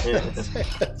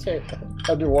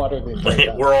 Underwater.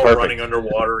 We're all running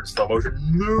underwater in slow motion.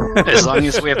 As long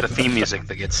as we have the theme music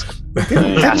that gets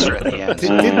faster at the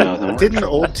end. Didn't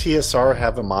old TSR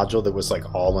have a module that was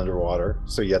like all underwater?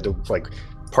 So you had to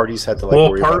parties had to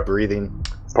worry about breathing.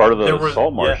 Part of the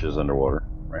salt marsh is underwater,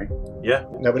 right? Yeah.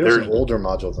 No, but it was an older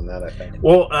module than that, I think.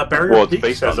 Well, Barrier it's Peaks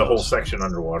based has on a whole those. section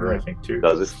underwater, I think, too.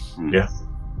 Does it? Yeah.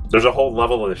 There's a whole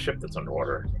level of the ship that's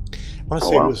underwater. I want to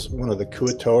say it was one of the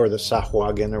Kuato or the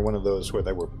Sahuagin or one of those where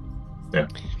they were. Yeah.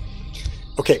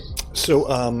 Okay, so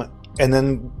and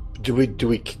then do we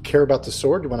care about the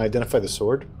sword? Do we want to identify the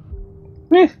sword?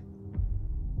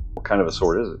 What kind of a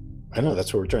sword is it? I know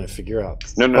that's what we're trying to figure out.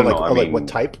 No. I mean, what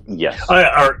type? Yes.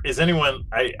 Is anyone?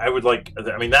 I would like.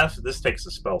 I mean, this takes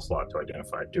a spell slot to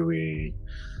identify. Do we?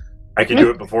 I can do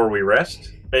it before we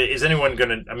rest. Is anyone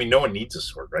gonna? I mean, no one needs a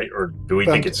sword, right? Or do we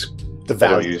think it's the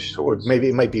value? Or maybe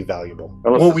it might be valuable.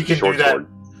 Well, we can do that. Sword.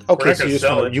 Okay,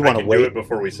 so you want to wait do it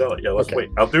before we sell it? Yeah, let's wait.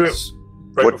 I'll do it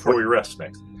before we rest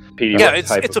next. Yeah,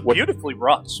 it's a beautifully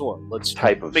wrought sword. Let's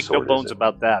make no bones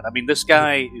about that. I mean, this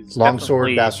guy is long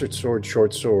sword, bastard sword,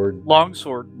 short sword, long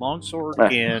sword,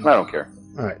 and I don't care.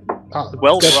 All right,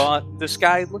 well wrought. This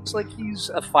guy looks like he's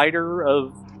a fighter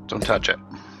of. Don't touch it.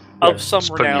 Of some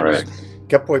renown. Right.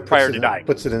 Gut Boy prior to dying.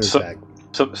 Puts it in his bag.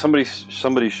 So somebody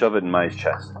shove it in my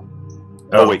chest.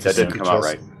 Oh wait, that didn't come out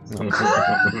right.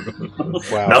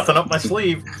 Wow. Nothing up my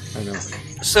sleeve. I know.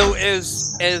 So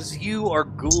as you are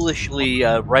ghoulishly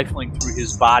rifling through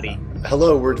his body.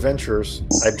 Hello, we're adventurers.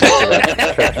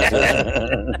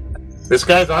 This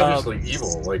guy's obviously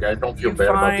evil. Like, I don't feel bad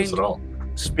about this at all.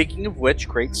 Speaking of which,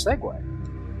 great segue.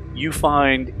 You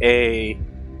find a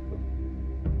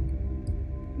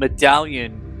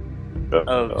medallion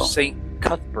of Saint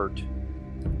Cuthbert.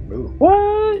 Ooh.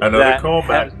 What? Another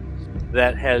callback.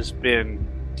 That has been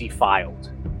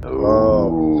defiled.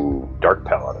 Ooh, Dark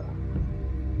Paladin.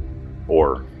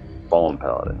 Or Fallen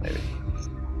Paladin, maybe.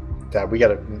 Dad,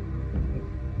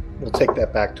 we'll take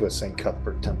that back to a St.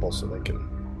 Cuthbert temple so they can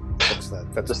fix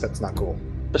that. That's not cool.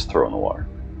 Just throw it in the water.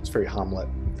 It's very Hamlet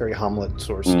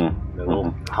sourced. A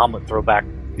little Hamlet throwback.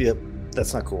 Yep,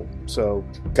 that's not cool. So,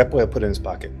 Gut Boy will put it in his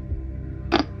pocket.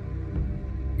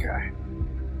 Okay.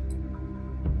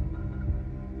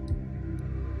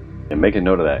 And make a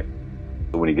note of that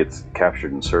when he gets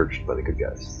captured and searched by the good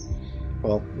guys.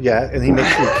 Well, yeah, and he makes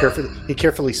sure he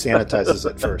carefully sanitizes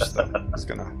it first. Though he's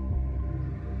gonna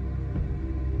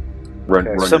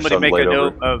run somebody make a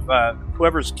note of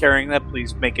whoever's carrying that.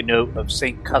 Please make a note of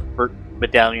Saint Cuthbert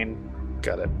medallion.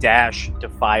 Got it. Dash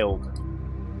defiled.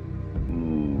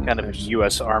 Kind of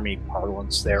U.S. Army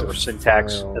parlance there, or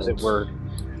syntax, as it were.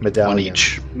 Medallion. One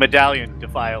each. Medallion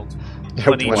defiled.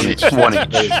 One each. One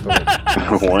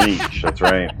each. That's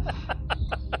right.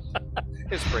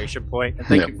 Inspiration point, and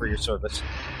thank you for your service.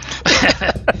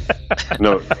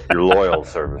 No, your loyal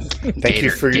service. Thank you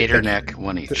for your Gator neck,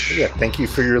 one each. Yeah, thank you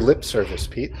for your lip service,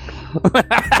 Pete.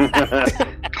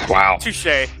 Wow.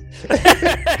 Touche.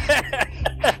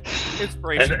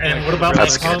 Inspiration. And what about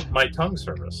my tongue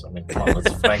service? I mean, come on,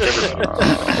 let's thank everybody.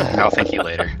 I'll thank you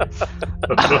later.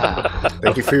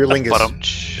 Thank you for your lingus.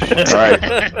 All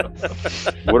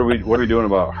right. What are we doing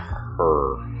about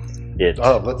her?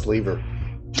 Oh, let's leave her.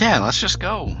 Yeah, let's just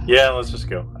go. Yeah, let's just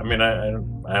go. I mean,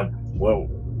 whoa.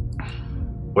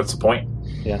 What's the point?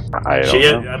 Yeah. I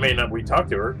don't know. I mean, we talked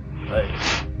to her.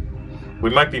 We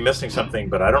might be missing something,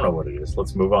 but I don't know what it is.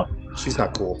 Let's move on. She's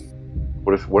not cool.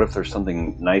 What if there's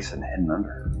something nice and hidden under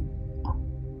her?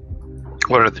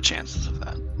 What are the chances of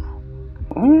that?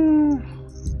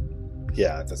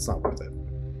 Yeah, that's not worth it.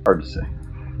 Hard to say.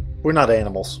 We're not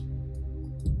animals.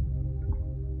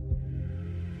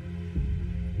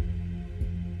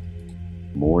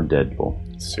 More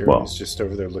Deadpool. Syrian's just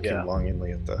over there looking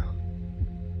longingly at the...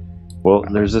 Well,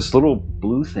 there's this little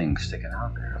blue thing sticking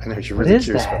out there. I know you're What really is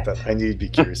curious that? about that. I knew you'd be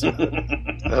curious about it.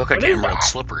 They look like emerald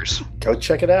slippers. Go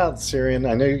check it out, Syrian.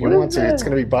 I know you What want is to. It's that?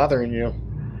 going to be bothering you.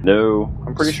 No,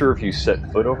 I'm pretty sure if you set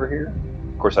foot over here.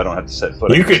 Of course, I don't have to set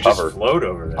foot. You I can could just hover. float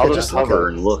over there. I'll Yeah, just just look hover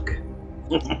at it. and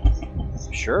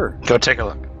look. Sure. Go take a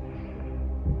look.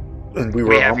 And we We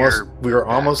were have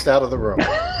almost out of the room.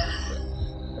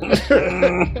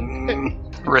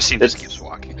 Rissy just keeps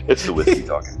walking. It's the whiskey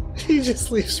talking. He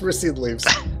just leaves. Rissy leaves.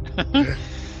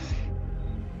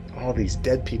 All these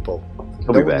dead people. He'll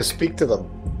No be one to back. speak to them.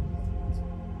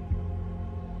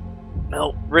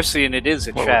 No, Rissian, it is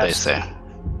a What would they chest. say?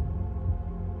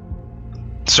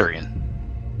 Syrian.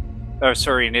 Oh,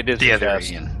 sorry, and it is The a other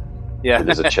chest. Ian. Yeah. It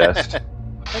is a chest.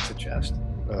 That's a chest.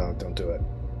 Oh, don't do it.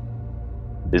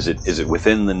 Is it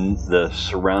within the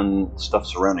stuff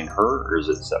surrounding her, or is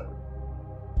it separate?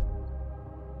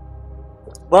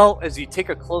 Well, as you take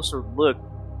a closer look,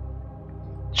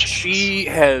 she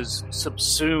has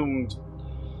subsumed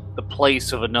the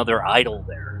place of another idol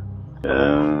there.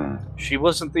 She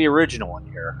wasn't the original one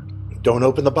here. Don't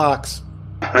open the box.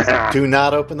 Do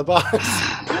not open the box.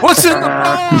 What's in the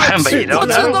box? But you don't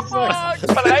What's in know. the box?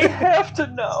 But I have to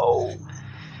know.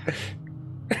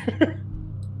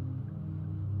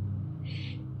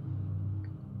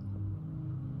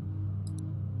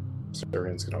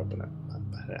 Syrian's going to open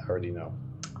it. I already know.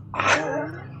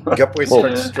 Gutboy Well,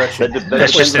 starts stretching.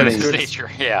 That's just in Gutboy's his doing-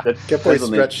 nature. Yeah. Gutboy's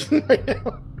stretching right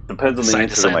now. Depends on the Side to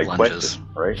answer to side my lunges. question,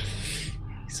 right?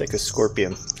 He's like a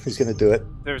scorpion. Who's going to do it?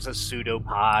 There's a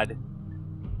pseudopod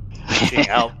reaching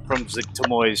out from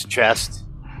Ziktomoy's chest,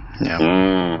 Yeah.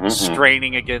 Mm-hmm.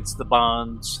 straining against the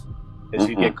bonds as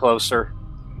you get closer.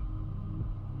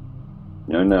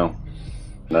 No, none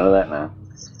of that now.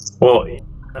 Well,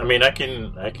 I mean, I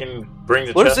can bring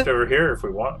the What is chest it- over here if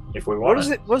we want. What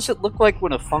does it look like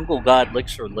when a fungal god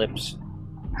licks her lips?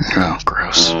 Oh,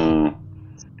 gross.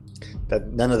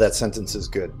 None of that sentence is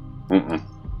good.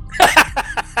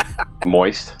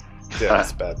 Moist. Yeah,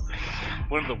 that's bad.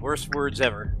 One of the worst words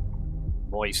ever.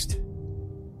 Moist.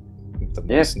 The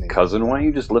Yeah, moistening. cousin, why don't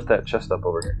you just lift that chest up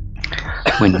over here?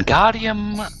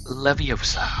 Wingardium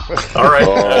Leviosa. All right.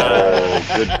 Oh,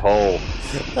 good poll.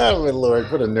 Oh, my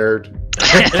lord, what a nerd.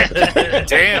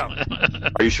 Damn.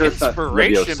 Are you sure it's not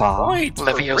Inspiration Leviosa? point for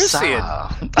Rissian.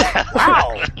 Leviosa.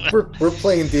 Wow. We're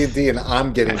playing D&D and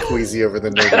I'm getting queasy over the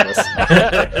nerdiness.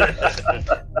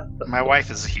 My wife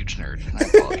is a huge nerd. I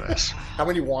apologize. How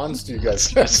many wands do you guys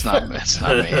have? It's not me.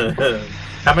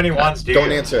 How many wands do you?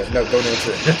 Don't answer it. No, don't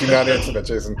answer it. Do not answer that,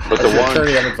 Jason. But As the your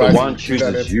attorney, I'm wand advising do not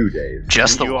chooses answer. you, Dave.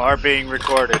 Just the You one. are being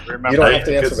recorded. Remember. You don't have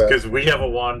to answer that. Because we have a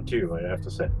wand too. I have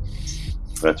to say.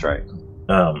 That's right.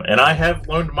 And I have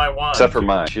loaned my wand. Except for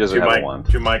mine. She doesn't to have my, a wand.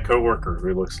 To my coworker,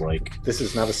 who looks like. This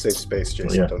is not a safe space,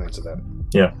 Jason. Yeah. Don't answer that.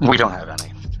 Yeah. We don't have any.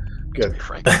 To Good. be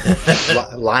frank.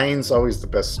 Lying's always the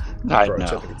best I approach. I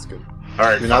know. think it's good. All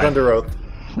right. You're not fine. under oath.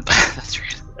 That's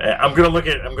right. I'm gonna look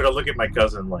at my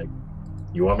cousin like.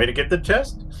 You want me to get the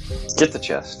chest? Get the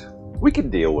chest. We can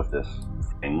deal with this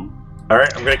thing. All right.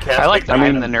 I'm gonna cast. I like big that I'm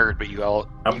venom. the nerd, but you all.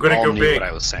 I'm you gonna all go knew big. what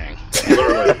I was saying.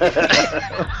 Literally.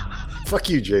 Fuck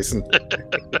you, Jason.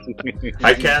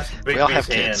 I cast Big We all B's have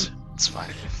hand, kids. It's fine.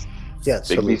 Yeah, it's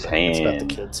Big totally B's fine. It's about the hand.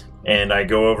 kids. and I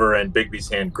go over and Bigby's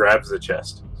hand grabs the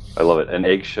chest. I love it. An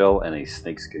eggshell and a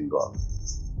snakeskin glove.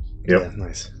 Yep. Yeah,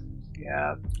 nice.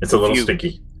 Yeah. It's a little few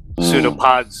stinky.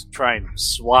 Pseudopods try and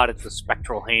swat at the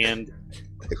spectral hand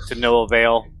to no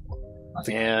avail.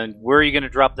 And where are you going to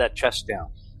drop that chest down?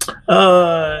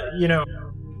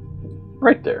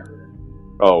 Right there.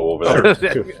 Oh, over there. Let's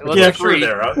Yeah, agree. sure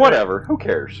there. Whatever. Who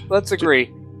cares? Let's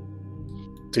agree.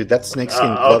 Dude, that snakeskin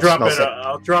I'll glove drop smells it. like...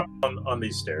 I'll drop on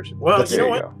these stairs. Well, That's- you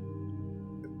know there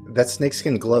what? That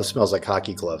snakeskin glove smells like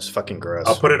hockey gloves. Fucking gross.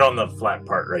 I'll put it on the flat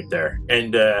part right there,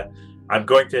 and I'm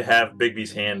going to have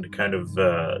Bigby's hand kind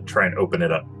of try and open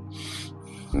it up.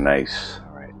 Nice.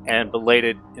 All right. And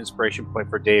belated inspiration point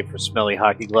for Dave for smelly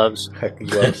hockey gloves. Hockey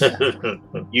gloves.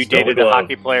 You Smelly dated a glove.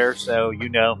 hockey player, so you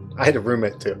know. I had a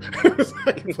roommate too.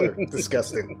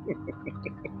 Disgusting.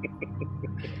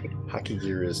 Hockey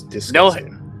gear is No,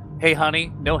 disgusting. hey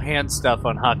honey, no hand stuff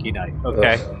on hockey night,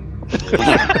 okay? That's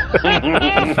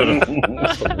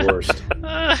the worst.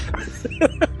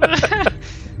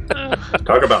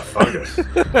 Talk about fungus.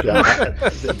 Yeah,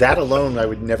 that alone, I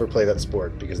would never play that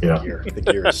sport because of the gear. The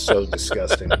gear is so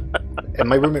disgusting. And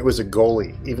my roommate was a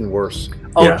goalie, even worse.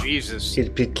 Oh, Jesus.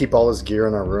 He'd keep all his gear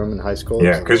in our room in high school.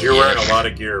 Yeah, because you're wearing a lot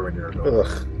of gear when you're a goalie.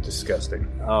 Ugh, disgusting.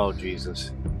 Oh,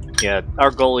 Jesus. Yeah,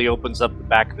 our goalie opens up the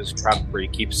back of his truck where he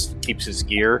keeps his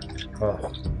gear.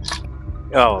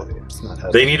 Oh, it's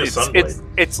not They need a sunblade.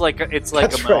 It's like a That's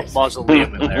right.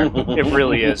 mausoleum in there. It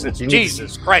really is. It's You need-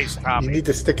 Jesus Christ, Tommy. You need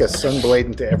to stick a sunblade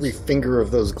into every finger of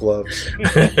those gloves.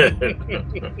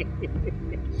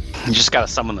 You just gotta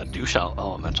summon the douche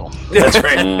elemental. That's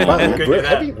right. Wow, You could we're do that.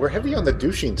 heavy. We're heavy on the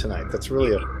douching tonight. That's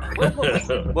really a.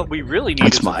 What we really need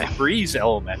That's is my- a freeze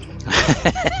elemental.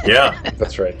 Yeah,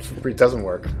 That's right. It doesn't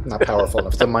work. Not powerful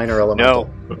enough. It's a minor elemental.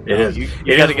 it is. you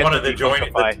It gotta is get one the of the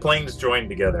debunkify. planes joined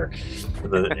together.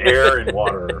 The air and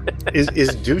water.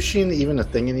 Is douching even a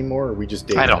thing anymore? Or are we just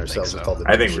dating I don't ourselves think with so. all the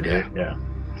I think douche? we did. Yeah.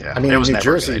 Yeah, I mean, it in was New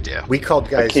never a good Jersey, idea. we called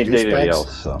guys can't date anybody douchebags.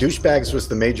 else, so. Douchebags was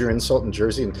the major insult in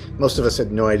Jersey, and most of us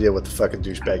had no idea what the fuck a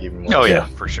douchebag even was. Oh yeah,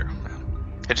 for sure.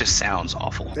 It just sounds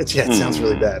awful. It sounds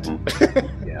really bad.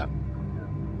 Yeah.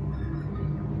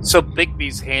 So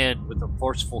Bigby's hand, with a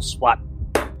forceful swat,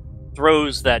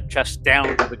 throws that chest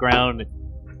down to the ground.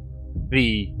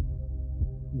 The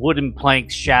wooden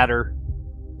planks shatter,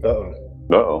 Uh-oh.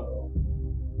 Uh-oh.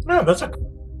 No, that's a.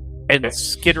 and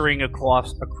skittering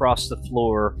across the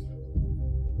floor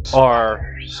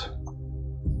are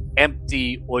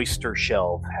empty oyster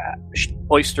shell halves.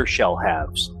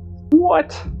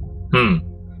 What?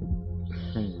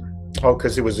 Oh,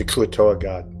 because it was a Kuatoa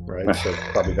god, right? So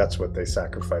probably that's what they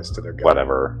sacrificed to their god.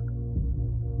 Whatever.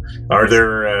 Are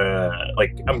there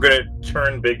I'm gonna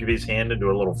turn Bigby's hand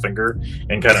into a little finger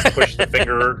and kind of push the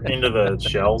finger into the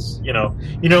shells. You know,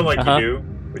 like Uh-huh. you do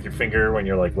with your finger when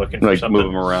you're like looking for Like something.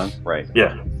 move them around, right?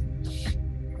 Yeah.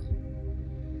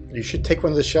 You should take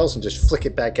one of the shells and just flick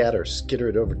it back at her, skitter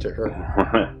it over to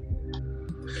her.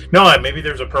 No, maybe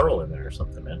there's a pearl in there or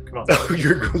something, man. Come on. Oh,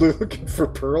 you're looking for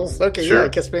pearls? Okay, Sure. yeah, I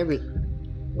guess maybe.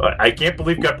 I can't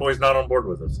believe Gutboy's not on board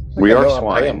with us. We I are know, I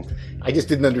swine. am. I just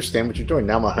didn't understand what you're doing.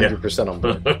 Now I'm 100% on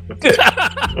board.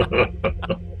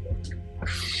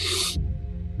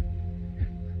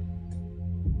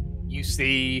 You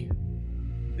see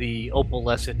the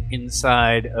opalescent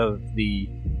inside of the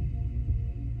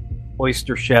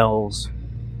oyster shells,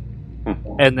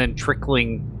 and then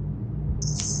trickling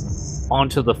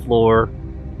onto the floor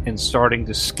and starting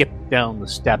to skip down the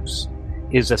steps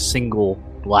is a single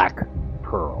black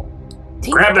pearl.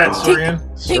 Grab that, Surian.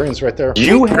 Surian's right there.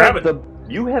 You Grab have it.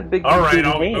 you have big All right, big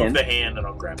I'll move hand. the hand and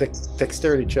I'll grab it.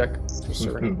 Dexterity check for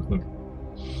Surian.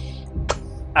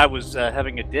 I was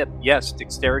having a dip. Yes,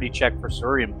 dexterity check for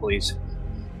Surian, please.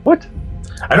 What?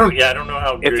 I don't know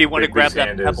how. If good you want to Bigby's grab that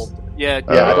hand is. pebble. Yeah,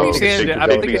 Yeah, I don't Bigby's think it's hand, super I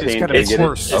big. think Bigby's it's hand kind can of get it.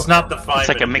 coarse. It's not the fine. It's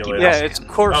like a Mickey manipulation. Yeah, it's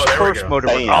coarse, Oh, there we coarse go. motor.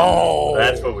 Bam. Oh,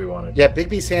 That's what we wanted. Yeah,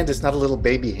 Bigby's hand is not a little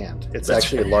baby hand. It's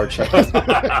actually a large hand.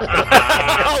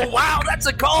 oh wow, that's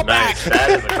a callback. Nice. That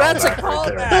is a That's a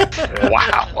callback. Right there.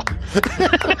 Wow.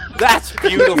 That's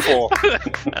beautiful.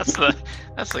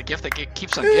 That's the gift that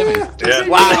keeps on giving. Yeah.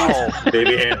 Wow.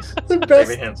 Baby hands. the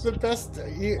Baby hands. best, the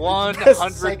best. 100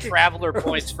 psychic- traveler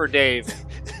points for Dave.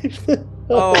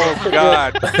 Oh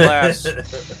God, bless.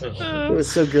 It was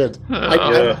so good.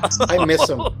 I miss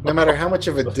him. No matter how much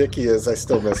of a dick he is, I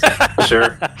still miss him.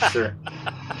 Sure.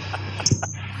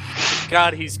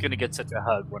 God, he's gonna get such a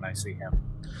hug when I see him.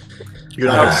 You're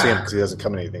not going to see him because he doesn't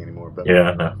come in anything anymore. But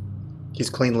Yeah, no. he's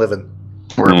clean living.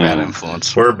 We're a bad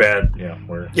influence. We're bad. Yeah,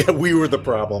 we're. Yeah, we were the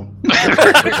problem.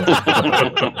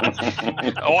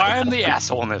 Oh, I am the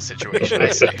asshole in this situation. I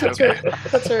see. Okay.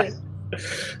 That's right.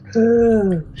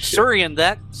 Surian,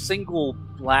 that single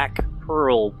black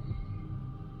pearl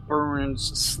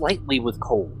burns slightly with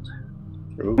cold.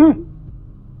 Ooh.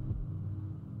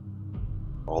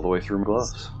 All the way through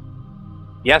gloves.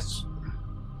 Yes.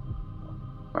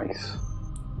 Nice.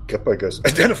 Gutboy goes,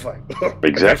 identify.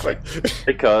 Exactly.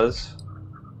 Because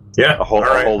Yeah. I hold,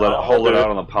 all right, hold it, I'll hold do it out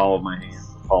on the palm of my hand,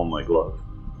 the palm of my glove.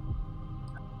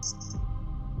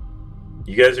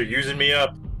 You guys are using me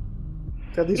up.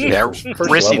 God, these are Yeah, first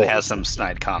Rissing level. has some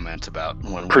snide comment about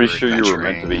when Pretty we were sure you were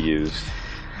meant to be adventuring. used.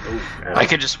 I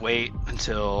could just wait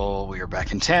until we were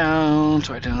back in town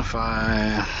to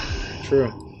identify.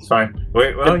 True. It's fine.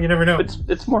 Wait, well, you never know.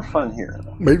 It's more fun here.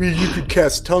 Maybe you could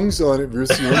cast tongues on it,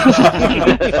 Russian.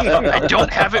 I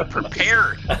don't have it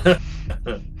prepared.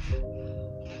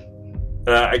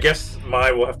 I guess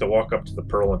Mai will have to walk up to the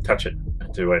pearl and touch it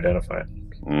to identify it.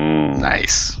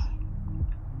 Nice.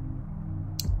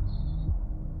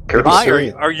 Mai,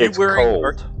 Syrian. are you It's wearing?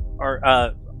 cold.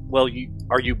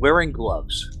 Are you wearing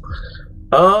gloves?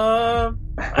 I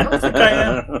don't think I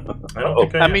am. I don't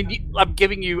think I I am. mean, I'm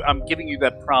giving you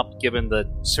that prompt, given that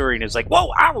Syrian is like,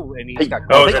 "Whoa, ow!" and he's got Oh,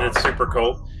 gloves. that it's super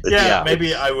cold. Yeah,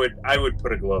 maybe I would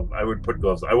put a glove. I would put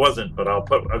gloves. I wasn't, but I'll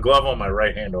put a glove on my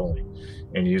right hand only,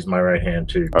 and use my right hand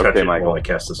to touch Okay, it Michael. while I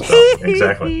cast the spell.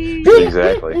 Exactly.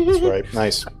 Exactly. That's right.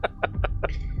 Nice.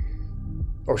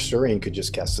 Or Syrian could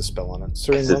just cast a spell on it.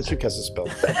 Syrian, why don't you cast a spell?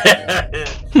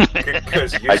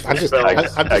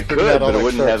 Because I'm just bringing out all but it the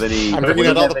wouldn't have tropes. any. I'm it bringing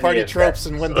out wouldn't all have the any party effect. tropes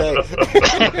in one day.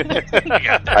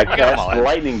 I cast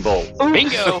lightning bolt.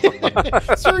 Bingo.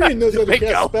 Syrian knows how to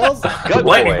cast spells. Good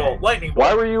lightning boy. bolt. Lightning bolt.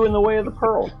 Why were you in the way of the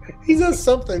pearl? He does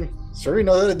something. Syrian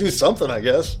knows how to do something, I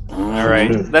guess. All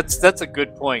right, that's a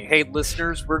good point. Hey,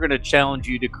 listeners, we're going to challenge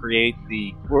you to create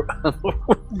the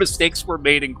mistakes were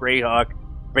made in Greyhawk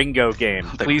bingo game.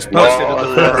 Please post it in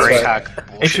the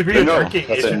forums. It should be a drinking.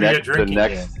 It should be a the drinking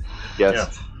next. game.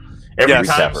 Yes. Every Yes.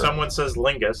 time Sever. someone says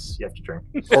lingus, you have to drink.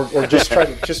 Or just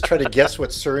try to guess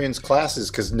what Syrian's class is,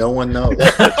 because no one knows.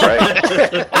 That's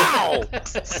right. Wow!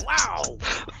 Wow!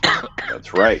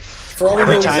 That's right. For all we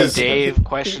Every know, time he's Dave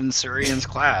questions Syrian's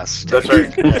class. That's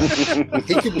right.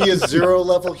 he could be a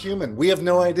 0-level human. We have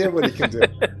no idea what he can do.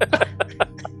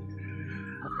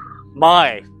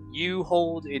 Mai, you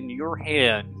hold in your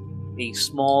hand a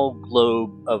small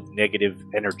globe of negative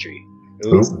energy.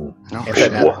 Ooh.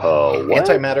 Antimatter. Whoa, what?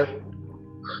 Antimatter.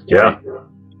 Yeah.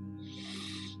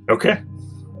 Okay.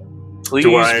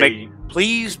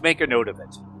 Please make a note of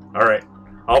it. All right.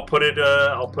 I'll put it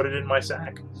in my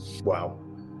sack. Wow.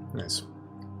 Nice.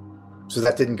 So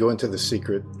that didn't go into the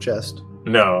secret chest?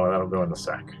 No, that'll go in the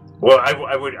sack. Well, I'm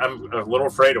a little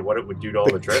afraid of what it would do to all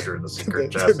the treasure in the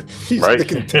secret chest. Right.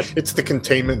 It's the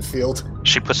containment field.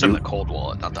 She puts it in the cold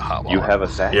wallet, not the hot wallet. You have a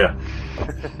sack? Yeah.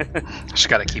 She's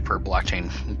got to keep her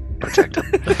blockchain protected.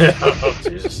 Oh,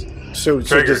 Jesus. So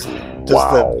Trigger. does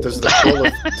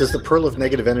the pearl of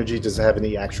negative energy, does it have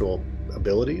any actual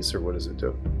abilities, or what does it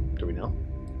do? Do we know?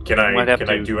 Can Might I have can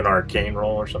I to- do an arcane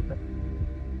roll or something?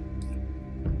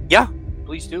 Yeah,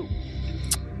 please do.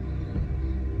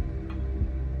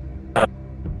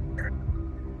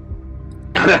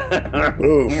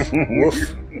 Oof.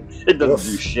 Woof. It doesn't Woof.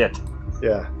 do shit.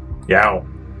 Yeah. Yow.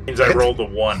 Means I rolled a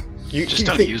 1. You Just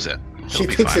don't use it. She It'll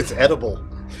be thinks fine. it's edible.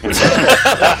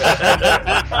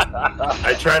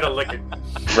 I try to lick it.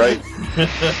 Right.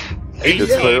 18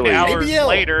 clearly- hours ABL.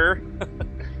 later.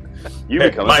 You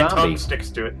become My a zombie. tongue sticks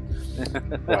to it.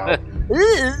 Wow.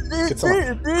 It's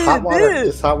on. Hot water.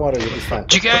 Just hot water. You'll be fine.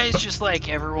 Do you guys just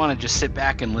ever want to just sit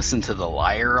back and listen to The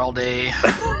Liar all day?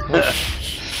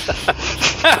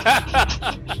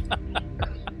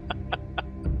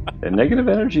 And negative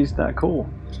energy is not cool.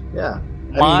 Yeah.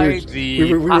 The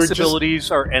we were just-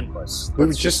 possibilities are endless. We were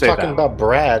Let's just say talking that. about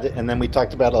Brad, and then we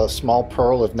talked about a small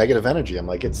pearl of negative energy. I'm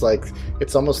like, it's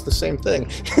almost the same thing.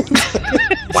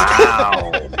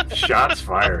 Wow. Shots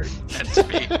fired.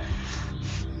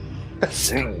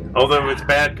 That's me. Although it's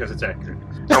bad because it's accurate.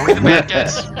 Are we the bad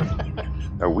guys?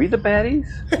 Are we the baddies?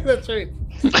 That's right.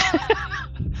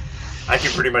 I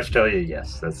can pretty much tell you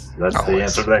yes. That's the Always.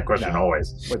 answer to that question. No.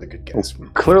 Always. We're the good guys.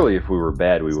 Clearly, if we were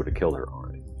bad, we would have killed her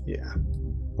already. Yeah.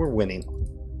 We're winning.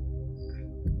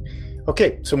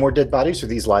 Okay, so more dead bodies, or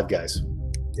these live guys?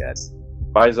 Yes.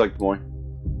 Bodies like the boy.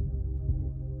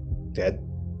 Dead?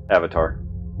 Avatar.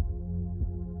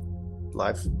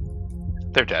 Live?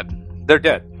 They're dead. They're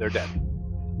dead. They're dead.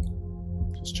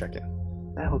 Just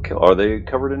checking. That'll kill. Are they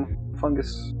covered in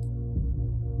fungus?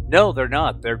 No, they're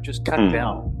not. They're just cut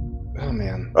down. Oh,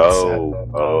 man. That's sad.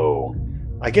 Oh.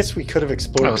 I guess we could have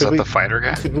explored. Oh, is that the fighter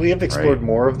guy? Could we have explored Right.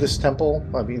 more of this temple?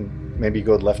 I mean, maybe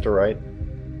go left or right.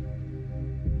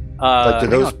 Uh, Do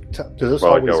those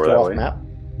Well, always go go that off way. map?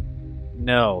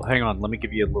 no, hang on. Let me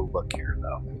give you a little look here,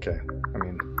 though. Okay. I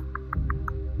mean,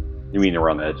 You mean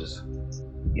around the edges?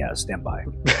 Yeah, stand by.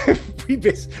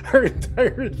 our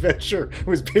entire adventure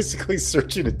was basically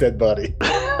searching a dead body.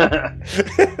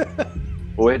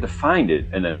 Well, we had to find it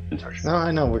and then touch it. No,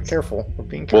 I know. We're careful. We're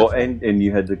being careful. Well, and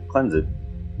you had to cleanse it.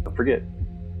 Don't forget.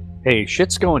 Hey,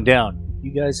 shit's going down.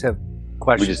 You guys have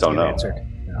questions We just don't get know. answered.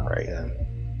 Right.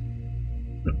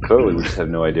 Totally, we just have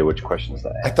no idea which questions to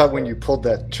I ask. thought when you pulled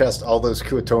that chest, all those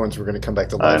Kuatoans were going to come back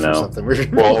to I life or know.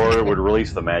 something. Well, or it would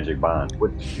release the magic bond,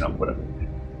 which, whatever.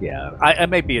 Yeah, I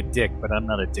may be a dick, but I'm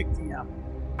not a dick DM.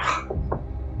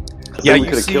 Yeah, we you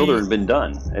could have killed see- her and been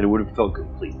done, and it would have felt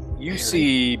complete. You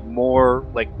see more,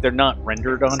 like, they're not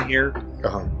rendered on here,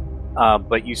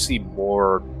 but you see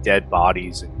more dead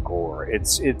bodies and gore.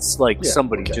 It's like Yeah,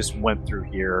 somebody okay. just went through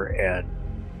here and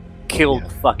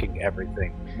killed fucking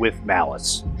everything with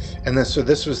malice. And then, so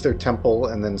this was their temple,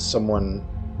 and then someone.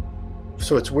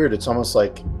 So it's weird. It's almost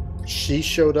like she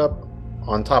showed up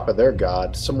on top of their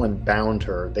god. Someone bound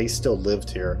her. They still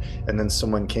lived here, and then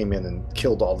someone came in and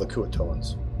killed all the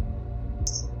Kuatoans.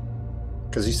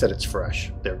 Because you said it's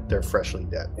fresh. They're freshly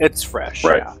dead. It's fresh,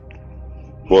 Right. yeah.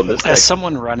 Well, this As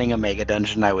someone running a mega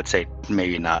dungeon, I would say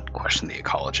maybe not question the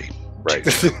ecology. Right.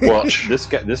 Well, this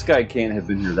guy can't have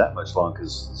been here that much long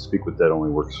because Speak with Dead only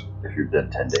works if you're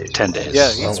dead 10 days. 10 days.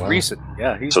 Yeah, he's recent.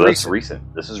 Yeah, he's so recent. that's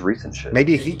recent. This is recent shit.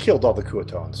 Maybe he killed all the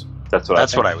Kuatoans. That's what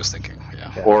That's I what think. I was thinking.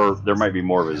 Yeah. Or there might be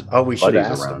more of his Oh, we should buddies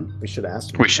have asked around. him. We should have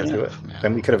asked him. We to should do have, it. yeah.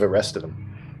 Then we could have arrested him.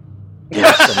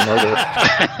 Some murder.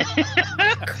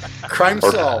 Crime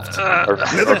solved.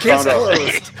 Another case found out-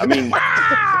 closed. I mean,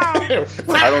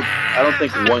 I don't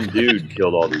think one dude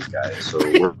killed all these guys. So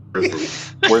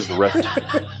where's the rest?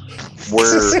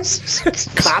 Where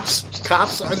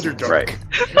cops Underdark. Right.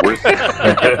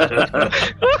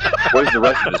 Where's the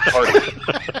rest of his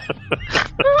party?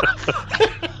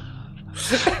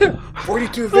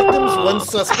 42 victims, one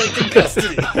suspect in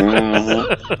custody.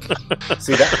 Mm-hmm.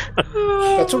 See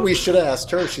that's what we should have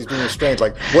asked her. She's being restrained.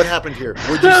 Like, what happened here?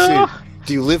 What'd you see?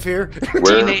 Do you live here?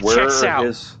 Where checks are out.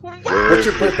 his? What's Where's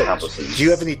your his birthday? accomplices? Do you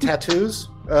have any tattoos?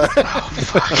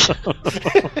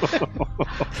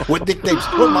 What nicknames?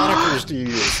 What monikers do you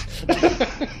use?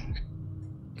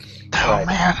 Oh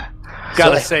man.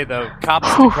 Gotta say though, Cops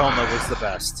Tacoma was the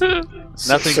best.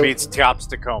 Nothing so- beats Cops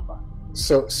Tacoma.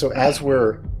 So as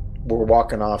we're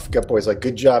walking off, Gut Boy's like,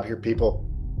 "Good job here, people.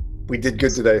 We did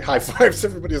good today." High fives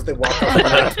everybody as they walk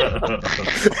off.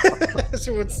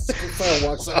 So when Fire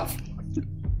walks off.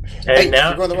 Hey, you're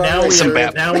now, going the wrong now, way, we sir.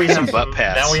 have, now we some have butt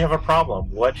pats. now we have a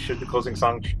problem. What should the closing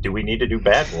song? Do we need to do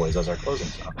Bad Boys as our closing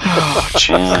song? Oh,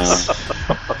 Jesus.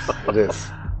 It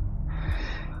is.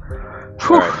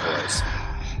 All right, boys.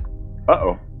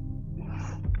 Uh-oh.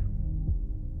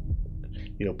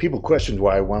 You know, people questioned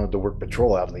why I wanted to work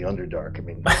patrol out in the Underdark. I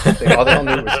mean, they all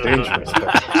knew it was dangerous.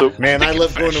 But, man, I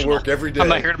love going to work every day. I'm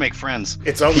not here to make friends.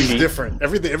 It's always different.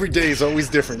 Every day is always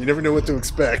different. You never know what to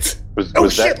expect. Was Oh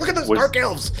that- shit! Look at those was- dark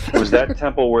elves. Was that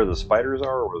temple where the spiders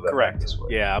are, or was that Correct. this way?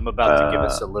 Yeah, I'm about to give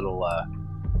us a little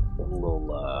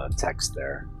text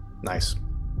there. Nice.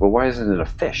 Well, why isn't it a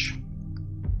fish?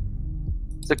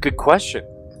 It's a good question.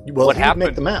 Well, What he didn't make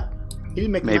happened? the map. He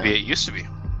didn't make the Maybe map. it used to be.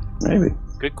 Maybe.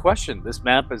 Good question. This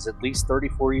map is at least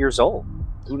 34 years old.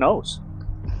 Who knows?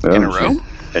 In a she's- row?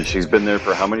 And she's been there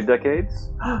for how many decades?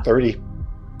 30.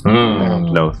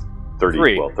 Hmm. No, 30.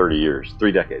 Three. Well, 30 years.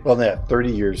 3 decades. Well, yeah,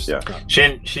 30 years. Yeah.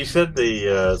 She said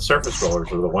the surface rollers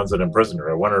were the ones that imprisoned her.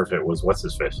 I wonder if it was what's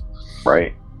his face,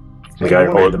 Right. the guy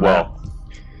who made the map. Well,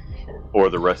 or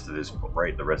the rest of his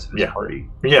party.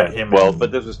 Yeah, him. Well, and-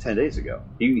 but this was 10 days ago.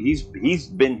 He's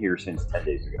been here since 10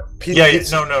 days ago. Pete, yeah,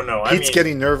 Pete's, no. I Pete's mean,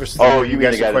 getting nervous. Oh, that you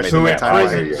mean the guy that made who the map.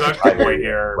 imprisoned I Zuckerboy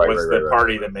here Right, was right, the right,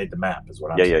 party right. that made the map. Is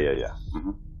what I'm Yeah. saying.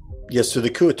 Mhm. Yes, so the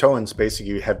Kuatoans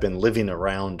basically have been living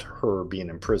around her being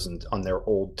imprisoned on their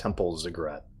old temple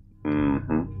ziggurat.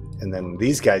 Mm-hmm. And then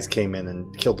these guys came in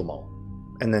and killed them all.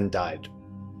 And then died.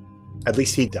 At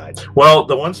least he died. Well,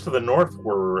 the ones to the north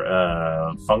were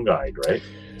fungi, right?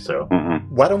 So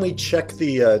Mm-hmm. Why don't we check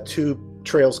the 2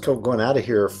 trails going out of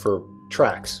here for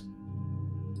tracks?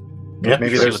 yeah,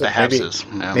 Maybe See there's what the house is.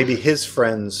 Yeah. maybe his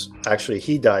friends actually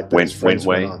he died, but his Went friends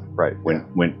way. went on. Right.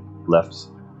 Went left.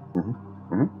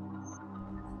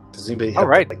 Does anybody have All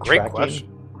right, like, great tracking question.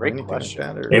 or Great anything question.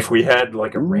 like that, or- if we had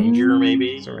like a ranger,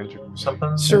 maybe something.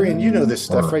 Surian, you know this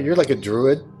stuff, right? You're like a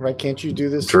druid, right? Can't you do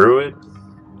this? Druid.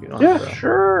 You don't Yeah, have to-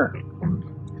 sure.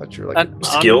 Thought you were like An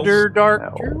Skills? Underdark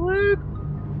No. Druid?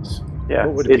 Yeah.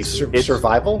 what would it be?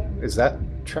 Survival? Is that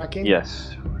tracking?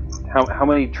 Yes. How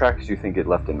many tracks do you think it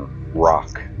left in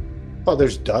rock? Oh,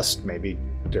 there's dust, maybe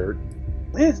dirt,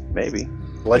 Maybe.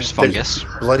 blood, There's fungus.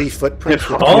 bloody footprints.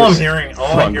 with All I'm tears. hearing,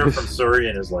 all I hear from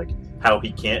Surian is like how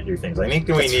he can't do things. I think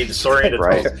we need Surian to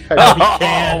Right. tell us how he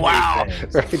can wow. do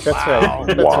things. Right, that's Wow. right.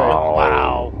 That's Wow.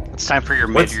 Wow. It's time for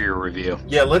your What's- mid-year review.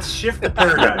 Yeah, let's shift the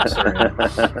paradigm, Surian.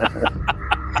 right.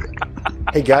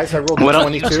 Hey guys, I rolled a Why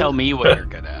don't you 22. tell me what you're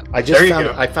good at? I just There you found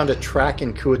go. I found a track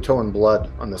in Kuatoan blood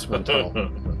on this one tunnel.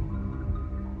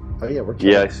 Oh yeah, we're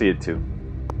Yeah, I see it too.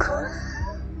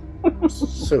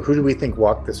 So who do we think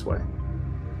walked this way?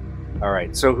 All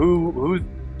right. So who?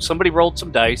 Somebody rolled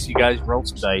some dice. You guys rolled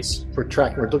some dice.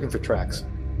 We're looking for tracks.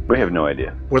 We have no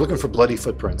idea. We're looking for bloody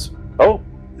footprints. Oh,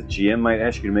 the GM might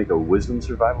ask you to make a wisdom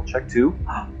survival check too.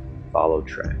 Follow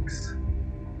tracks.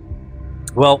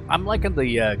 Well, I'm liking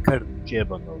the kind of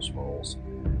jib on those rolls,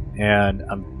 and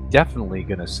I'm definitely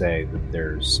going to say that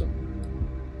there's some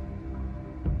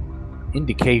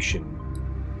indication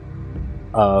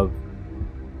of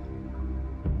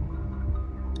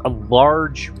a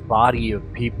large body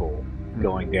of people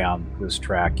going down this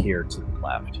track here to the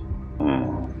left.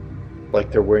 Like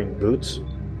they're wearing boots?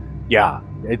 Yeah,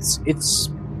 it's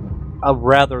a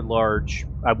rather large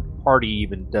party.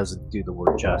 Even doesn't do the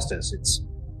word justice.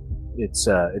 It's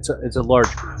a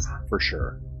large group for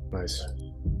sure. Nice.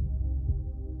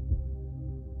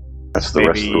 That's the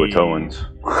rest of the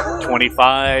Watoans.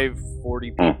 25,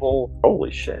 40 people.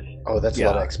 Holy shit! Oh, that's a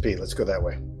lot of XP. Let's go that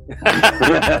way.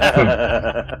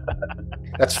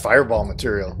 That's fireball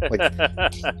material. Like,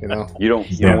 you know. You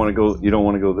don't want to go. You don't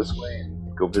want to go this way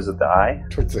and go visit the eye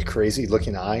towards the crazy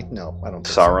looking eye. No, I don't.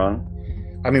 Sauron.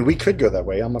 I mean, we could go that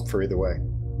way. I'm up for either way.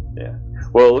 Yeah.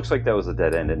 Well, it looks like that was a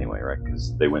dead end anyway, right?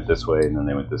 Because they went this way, and then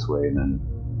they went this way, and then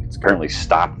it's apparently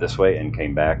stopped this way and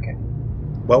came back.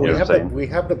 And well, we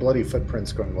have the bloody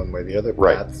footprints going one way. The other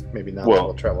paths maybe not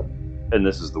well traveled. And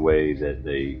this is the way that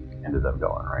they ended up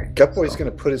going, right? Gutboy's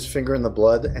going to put his finger in the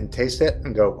blood and taste it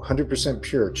and go 100%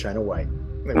 pure China white.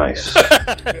 Nice.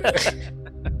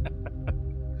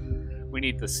 We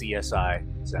need the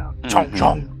CSI sound. Chong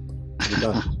chong.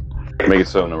 Make it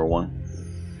so, number one.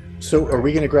 So, are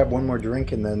we going to grab one more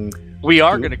drink and then we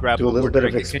are going to grab do a little bit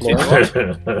of exploring?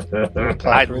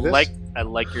 I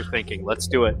like your thinking. Let's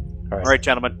do it. All right,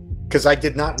 gentlemen. Because I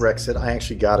did not Rex it. I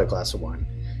actually got a glass of wine.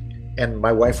 And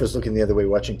my wife was looking the other way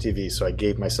watching TV, so I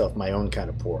gave myself my own kind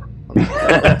of pour. Mine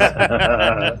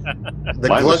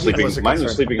was sleeping on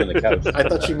the couch. I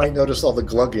thought she might notice all the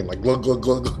glugging, like glug, glug,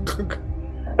 glug, glug.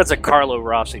 That's a Carlo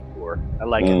Rossi pour. I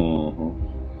like it. All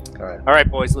right,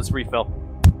 boys, let's refill.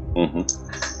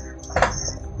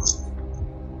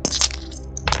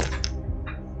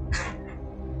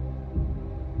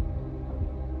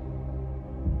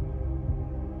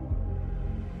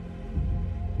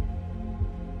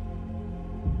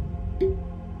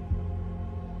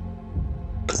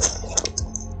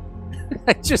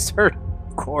 I just heard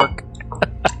cork.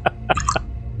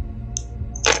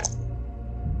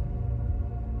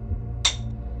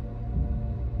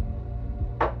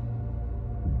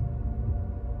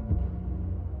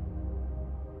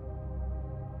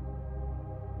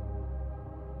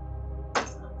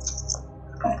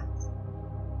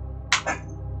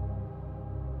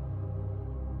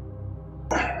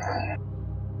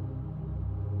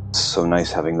 So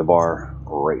nice having the bar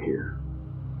right here.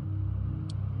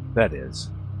 That is.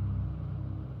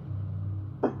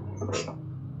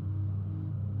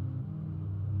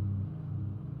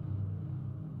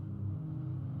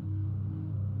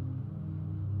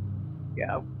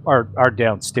 Yeah, our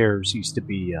downstairs used to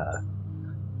be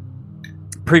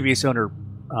previous owner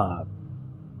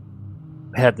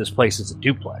had this place as a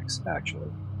duplex,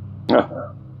 actually.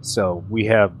 So we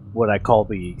have what I call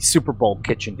the Super Bowl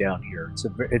kitchen down here.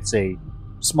 It's a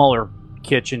smaller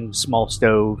kitchen, small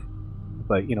stove,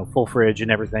 but full fridge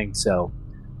and everything. So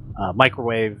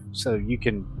microwave, so you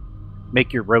can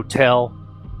make your rotel,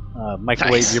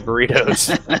 microwave your burritos,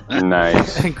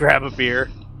 nice, and grab a beer,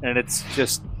 and it's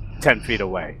just 10 feet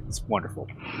away. It's wonderful.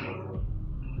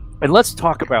 And let's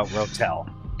talk about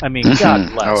rotel. I mean,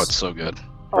 God bless. Oh, it's so good.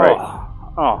 Right.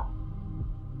 Oh.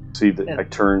 See, I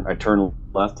turn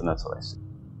left, and that's what I see.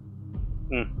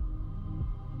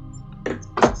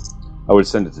 I would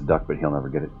send it to Duck, but he'll never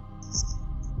get it.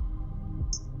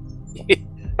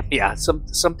 Yeah,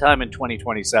 sometime in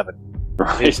 2027,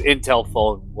 right. His Intel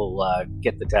phone will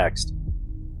get the text.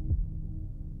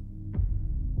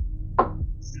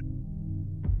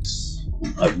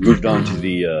 I've moved on to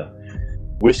the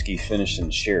whiskey finished in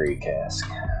sherry cask.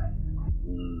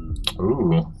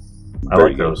 Ooh, I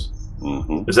like those.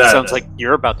 Mm-hmm. Is that sounds like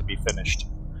you're about to be finished?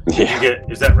 Yeah.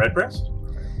 Is that Redbreast?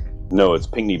 No, it's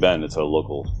Pinckney Bend. It's a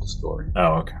local distillery.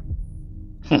 Oh, okay.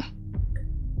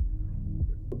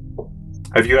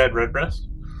 Have you had Redbreast?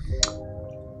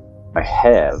 I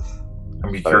have.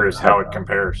 I'm curious how it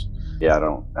compares. Yeah, I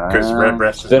don't. Because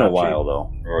Redbreast it's been a while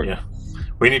though. Yeah,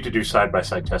 we need to do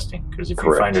side-by-side testing because if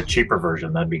you find a cheaper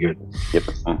version, that'd be good. Yep.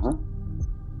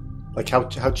 Like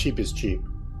how cheap is cheap?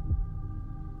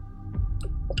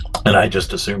 And I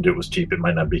just assumed it was cheap. It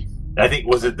might not be. I think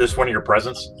was it this one of your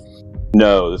presents?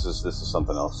 No, this is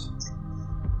something else.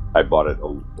 I bought it a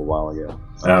while ago.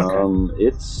 Okay.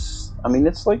 It's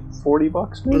like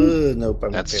 $40 maybe. Nope,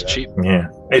 That's cheap. Yeah,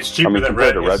 it's cheaper than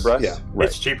compared red. to Redbreast. Yeah.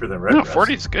 It's cheaper than red. No, Breast.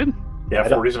 40 is good. Yeah,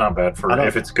 40's not bad for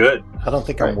if it's good. I don't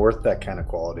think I'm worth that kind of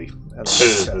quality.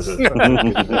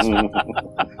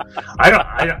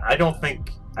 I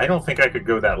don't think I could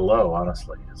go that low,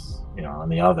 honestly. It's, on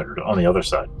the other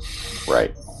side.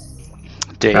 Right.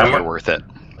 Dave, you're worth it.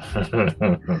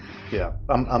 Yeah,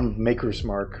 I'm Maker's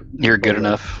Mark. You're good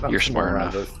enough. You're smart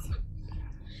enough.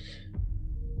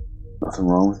 Nothing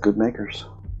wrong with good makers.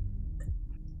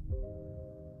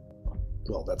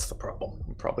 Well, that's the problem.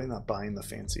 I'm probably not buying the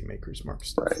fancy Maker's Mark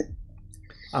stuff. Right.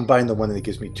 I'm buying the one that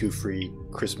gives me 2 free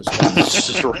Christmas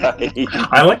glasses. Right.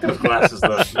 I like those glasses,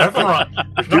 though. There's nothing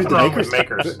wrong with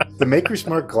Makers. The Maker's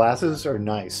Mark glasses are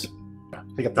nice.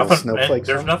 They got the snowflakes.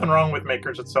 There's nothing wrong with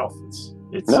Makers itself.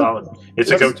 It's solid.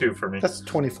 It's a go-to for me. That's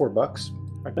 $24.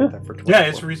 I get that for $24. Yeah,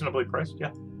 it's reasonably priced.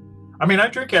 Yeah. I mean, I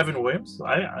drink Evan Williams.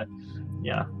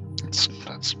 Yeah.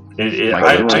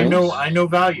 I know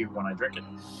value when I drink it.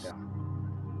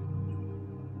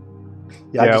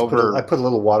 Yeah, I put a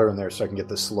little water in there so I can get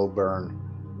the slow burn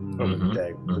over the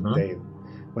day. Mm-hmm.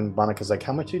 When Monica's like,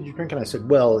 "How much did you drink?" and I said,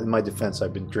 "Well, in my defense,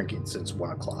 I've been drinking since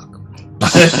 1 o'clock."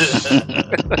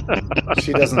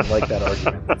 She doesn't like that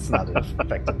argument. It's not an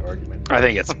effective argument. I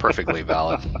think it's perfectly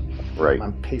valid. Right.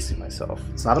 I'm pacing myself.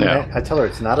 It's not I tell her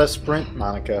it's not a sprint,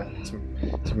 Monica. It's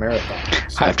a marathon.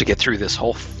 So, I have to get through this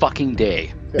whole fucking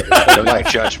day. Yeah, Don't you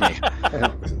judge me.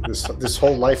 This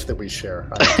whole life that we share.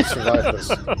 I have to survive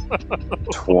this.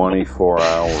 24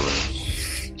 hours.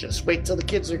 Just wait till the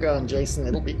kids are gone, Jason.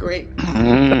 It'll be great.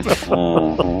 I'm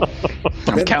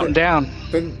counting down.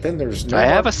 Then there's no. I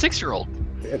have a 6-year-old.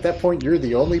 At that point, you're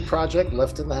the only project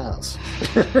left in the house.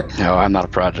 No, I'm not a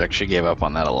project. She gave up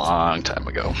on that a long time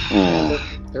ago.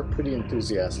 They're pretty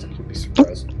enthusiastic. You'll be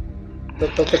surprised. They'll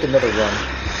take another run.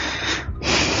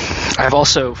 I've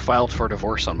also filed for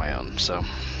divorce on my own, so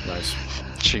nice.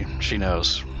 She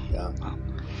knows. Yeah.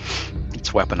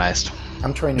 It's weaponized.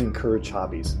 I'm trying to encourage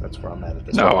hobbies. That's where I'm at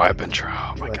this No, point. I've been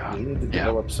trying. Oh my god. We need to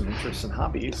develop some interest in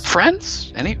hobbies.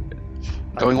 Friends?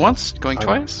 Going once? Going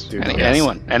twice? Dude,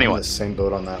 anyone? I'm in the same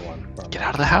boat on that one. Get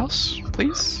out of the house,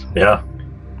 please. Yeah.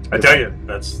 I tell you,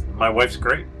 my wife's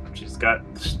great. She's got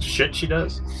shit she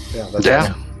does. Yeah.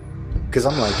 That's because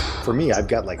I'm like, for me, I've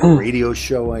got like a radio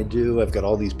show I do. I've got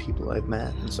all these people I've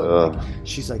met. And so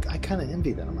she's like, I kind of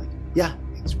envy that. I'm like, yeah,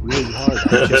 it's really hard.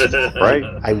 Right.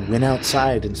 I went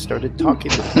outside and started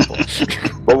talking to people.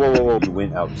 Whoa. You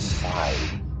went outside.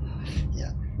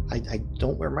 Yeah. I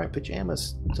don't wear my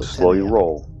pajamas until 10 Slow your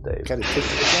roll, Dave. Gotta take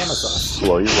the pajamas off.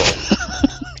 Slow your roll.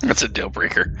 That's a deal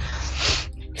breaker.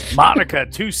 Monica,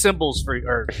 2 syllables for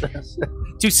you.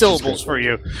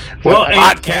 Well,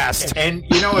 podcast. And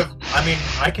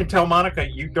I can tell Monica,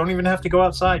 you don't even have to go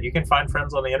outside. You can find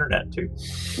friends on the internet too.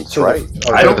 That's right.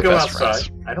 I don't go outside.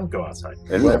 I don't go outside.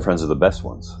 Internet friends are the best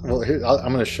ones. Well, here,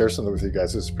 I'm going to share something with you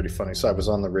guys. This is pretty funny. So I was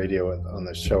on the radio on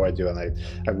the show I do, and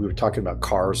we were talking about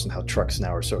cars and how trucks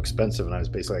now are so expensive. And I was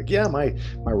basically like, yeah, my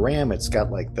Ram, it's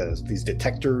got like these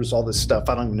detectors, all this stuff.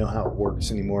 I don't even know how it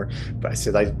works anymore. But I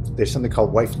said, there's something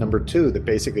called wife number 2 that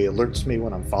basically alerts me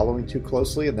when I'm following too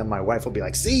closely, and then my wife will be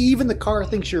like, see, even the car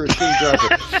thinks you're a shitty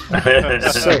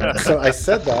driver. so I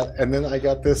said that, and then I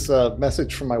got this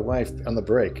message from my wife on the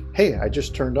break. Hey, I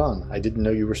just turned on. I didn't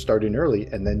know you were starting early,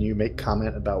 and then you make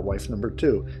comment about wife number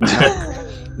 2.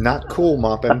 Not cool,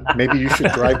 Moppin. Maybe you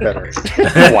should drive better.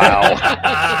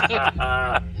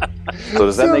 Wow. So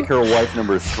does that make her wife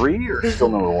number 3 or still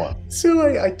number 1?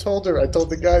 So I told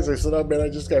the guys, I said, oh man, I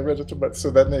just got rid of too much. So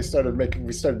then we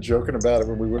started joking about it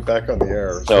when we went back on the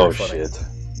air. Oh, shit.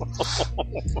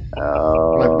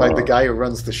 The guy who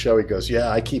runs the show, he goes, yeah,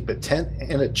 I keep a tent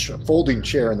and a folding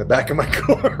chair in the back of my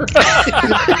car.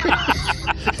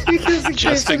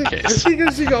 Just in case.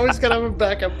 Because you always got to have a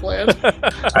backup plan.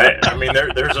 I mean,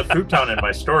 there's a futon in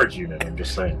my storage unit. I'm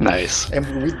just saying. Nice.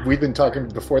 And we've been talking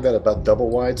before that about double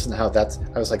wides and how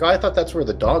I was like, oh, I thought that's where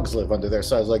the dogs live under there.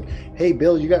 So I was like, hey,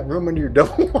 Bill, you got room under your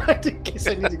double wide in case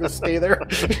I need to go stay there?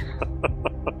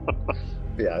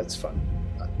 Yeah, it's fun.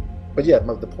 But yeah,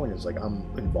 the point is, like, I'm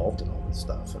involved in all this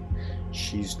stuff, and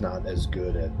she's not as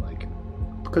good at, like,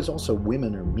 because also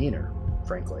women are meaner,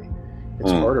 frankly.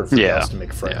 It's harder for gals to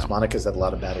make friends. Monica's had a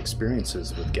lot of bad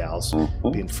experiences with gals,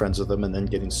 being friends with them and then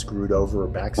getting screwed over or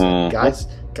backstabbed.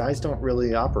 Guys don't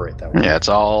really operate that way. Yeah, it's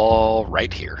all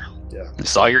right here. Yeah.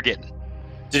 It's all you're getting.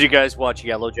 Did you guys watch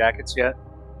Yellow Jackets yet?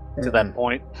 To that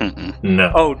point?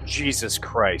 No. Oh, Jesus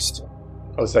Christ.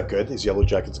 Oh, is that good? Is Yellow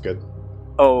Jackets good?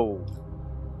 Oh,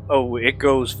 it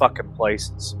goes fucking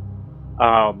places.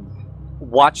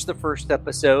 watch the first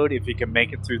episode. If you can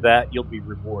make it through that, you'll be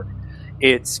rewarded.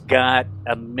 It's got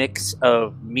a mix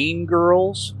of Mean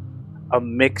Girls, a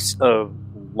mix of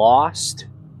Lost,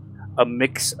 a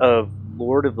mix of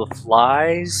Lord of the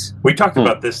Flies. We talked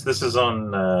about this. This is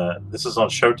on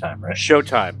Showtime, right?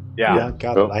 Showtime. Yeah. Yeah,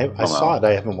 got it. I saw it.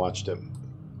 I haven't watched it.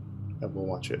 I will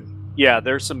watch it. Yeah,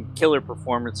 there's some killer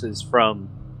performances from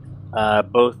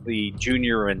both the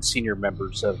junior and senior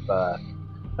members of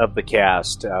the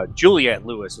cast. Juliette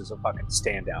Lewis is a fucking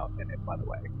standout in it, by the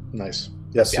way. Nice.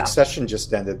 Yeah, Succession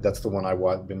just ended. That's the one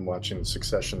I've been watching.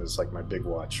 Succession is like my big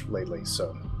watch lately,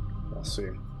 so I'll see.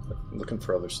 I'm looking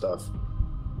for other stuff.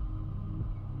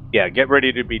 Yeah, get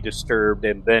ready to be disturbed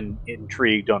and then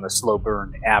intrigued on a slow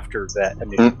burn after that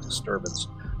initial disturbance.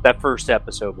 That first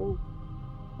episode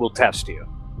will test you,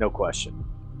 no question.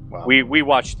 Wow. We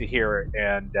watched it here,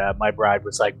 and my bride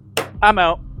was like, "I'm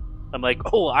out." I'm like,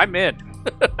 "Oh, I'm in.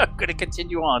 I'm gonna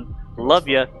continue on. Love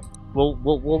you."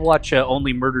 We'll watch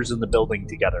Only Murders in the Building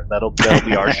together. That'll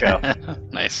be our show.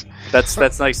 Nice. That's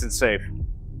nice and safe.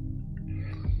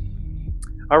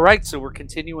 All right, so we're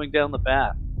continuing down the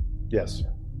path. Yes.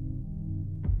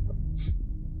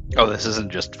 Oh, this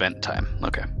isn't just vent time.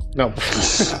 Okay. No.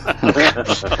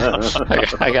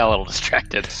 I got a little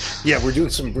distracted. Yeah, we are doing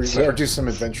some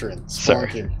adventuring.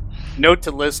 Sorry. Note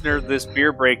to listener, this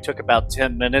beer break took about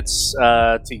 10 minutes.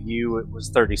 To you, it was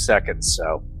 30 seconds.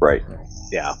 So right.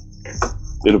 Yeah.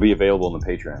 It'll be available on the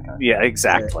Patreon account. Yeah,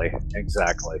 exactly.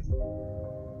 Exactly.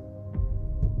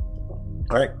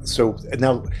 All right. So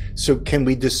can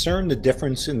we discern the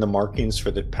difference in the markings for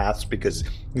the paths, because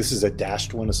this is a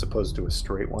dashed one as opposed to a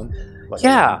straight one?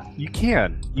 You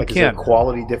can. Is there a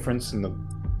quality difference in the?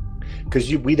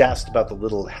 Because we'd asked about the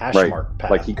little hash mark path.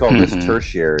 Like he called this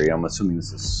tertiary. I'm assuming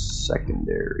this is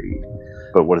secondary.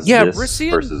 But what is this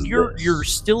Rissian, versus you're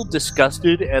still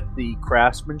disgusted at the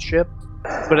craftsmanship,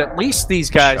 but at least these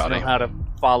guys know how to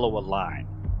follow a line,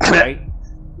 right?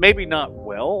 Maybe not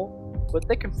well, but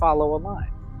they can follow a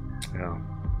line. Yeah.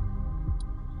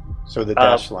 So the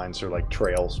dash lines are like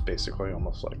trails, basically,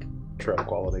 almost like trail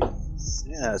quality.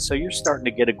 Yeah, so you're starting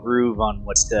to get a groove on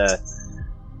what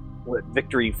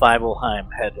Victory Feivelheim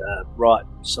had wrought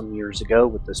some years ago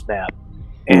with this map.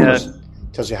 And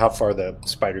tells you how far the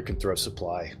spider can throw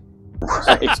supply.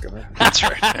 That's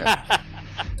right. Yeah.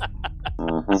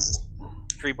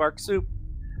 Tree bark soup.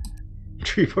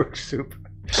 Tree bark soup.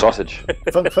 Sausage.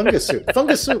 Fungus soup.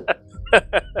 Fungus soup.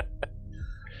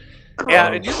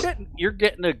 Yeah, and you're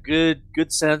getting a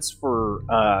good sense for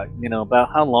about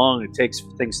how long it takes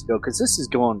for things to go, because this is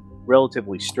going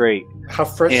relatively straight. How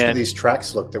fresh do these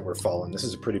tracks look that we're following? This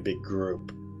is a pretty big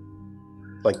group.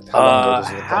 Like how long does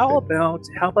it look?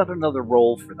 How about another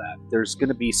roll for that? There's going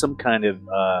to be some kind of.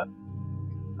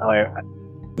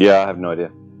 Yeah, I have no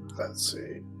idea. Let's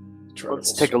see.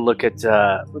 Let's take a look at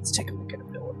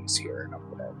abilities here.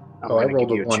 I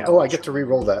rolled a 1. Oh, I get to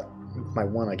re-roll that. My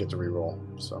 1, I get to re-roll.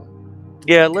 So.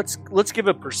 Yeah, let's give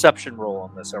a perception roll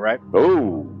on this. All right.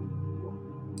 Oh.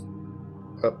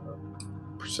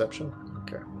 Perception.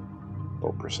 Okay.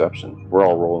 Oh, perception. We're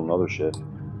all rolling other shit.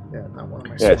 Yeah, not one of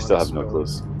my. Yeah, I still have no clue.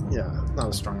 Yeah, not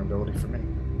a strong ability for me.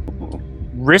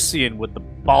 Rissian with the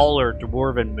baller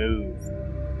dwarven move,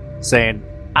 saying,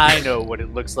 "I know what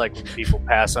it looks like when people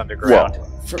pass underground." Well,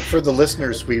 for the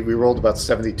listeners, we rolled about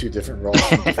 72 different rolls.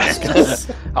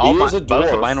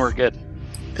 Both of mine were good.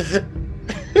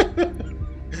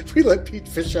 We let Pete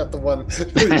fish out the one.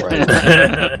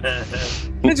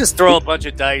 We just throw a bunch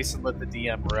of dice and let the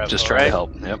DM rev. Just try to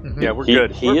help. Yep. Mm-hmm. Yeah, we're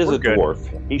good. He is a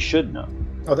dwarf. He should know.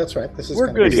 Oh, that's right. This is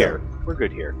we're good here. We're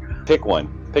good here. Pick one.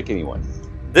 Pick anyone.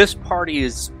 This party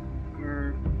is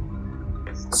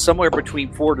somewhere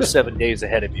between 4 to 7 days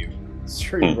ahead of you.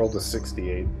 Sure, you rolled a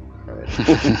 68. Right.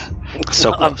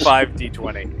 So on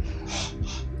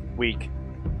 5d20. Weak.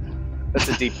 That's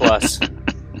a D+.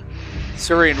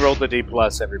 Surian rolled the D+,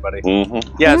 everybody.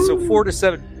 Mm-hmm. Yeah, so 4 to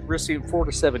 7. Rissian 4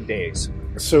 to 7 days.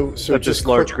 So just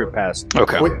large group passed.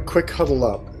 Okay. Quick huddle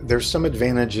up. There's some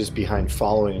advantages behind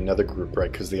following another group,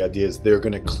 right? Because the idea is they're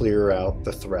going to clear out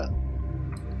the threat,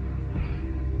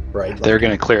 right? They're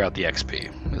going to clear out the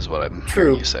XP, is what I'm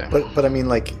hearing you say. But I mean,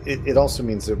 like, it also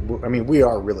means that we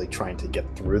are really trying to get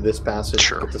through this passage.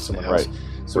 Sure. Get to someone else. Right.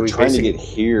 So we're trying to get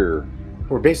here.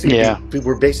 We're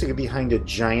basically behind a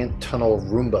giant tunnel of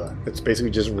Roomba that's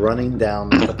basically just running down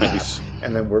the path,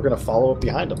 and then we're going to follow up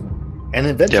behind them, and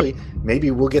eventually maybe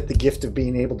we'll get the gift of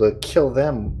being able to kill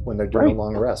them when they're doing a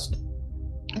long rest.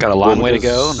 Got a long way to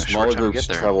go, and a smaller short time to groups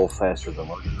get there. travel faster than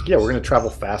larger groups. Yeah, we're going to travel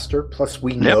faster. Plus,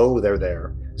 we know they're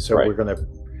there, so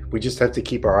we just have to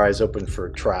keep our eyes open for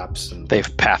traps. And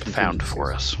they've path found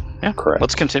for us. Yeah, correct.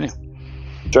 Let's continue.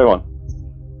 Try one.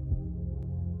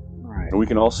 And we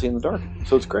can all see in the dark,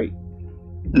 so it's great.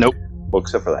 Nope. Well,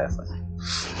 except for the halfling.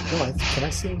 Can I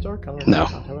see in the dark? I don't No.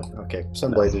 know. Okay,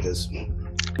 Sunblade it is.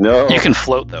 No. You can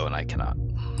float though, and I cannot.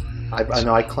 I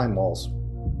know. I climb walls.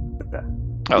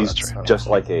 Oh, He's that's true. just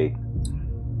like a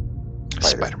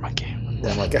Spider monkey.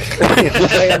 I'm like I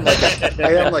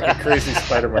am like a crazy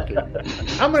spider monkey.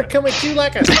 I'm gonna come at you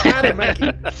like a spider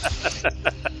monkey.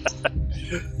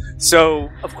 So,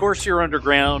 of course, you're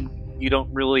underground. You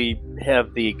don't really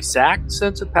have the exact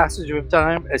sense of passage of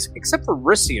time, except for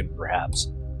Rissian, perhaps.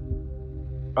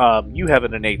 You have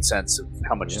an innate sense of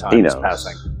how much time is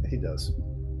passing. He does.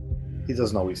 He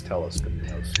doesn't always tell us, but he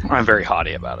knows. I'm very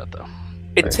haughty about it, though.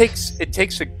 It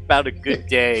takes about a good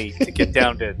day to get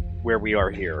down to where we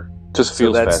are here. Just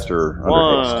feels faster.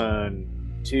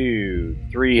 1, 2,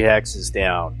 3 hexes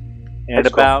down, and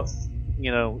That's about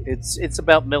it's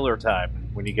about Miller time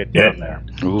when you get down there.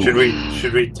 Ooh. Should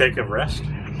we take a rest?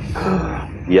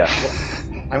 Yeah.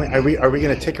 I mean, are we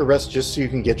going to take a rest just so you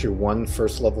can get your one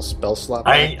first level spell slot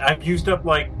back? I've used up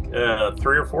like 3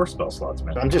 or 4 spell slots,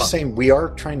 man. I'm just saying we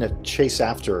are trying to chase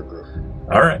after a group.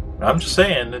 All right, I'm just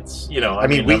saying it's I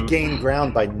mean we gain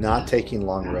ground by not taking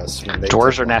long rests. When they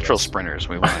Dwarves take are long natural rests. sprinters.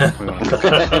 We want. You're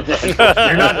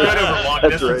not good over long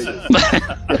distances.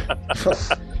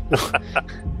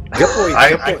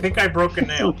 I think I broke a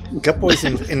nail. Gutboy's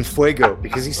in fuego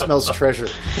because he smells treasure.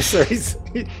 So he's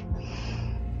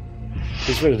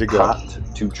ready to go. Hot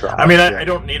to try. I mean, I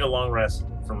don't need a long rest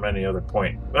from any other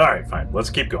point. All right, fine. Let's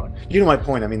keep going. You know my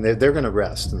point. I mean, they're going to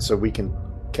rest, and so we can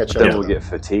catch up. Then to we'll them. get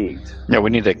fatigued. Yeah, we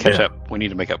need to catch up. We need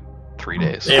to make up 3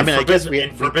 days. In I guess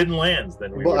in Forbidden Lands,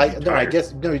 then we Well, would be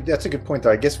tired. that's a good point,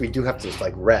 though. I guess we do have to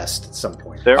like rest at some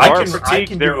point. There I are can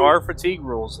fatigue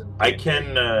rules. I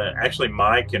can actually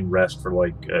Mai can rest for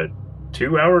like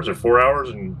 2 hours or 4 hours,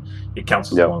 and it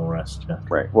counts as a long rest. Yeah.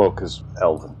 Right. Well, because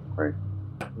Elven, right?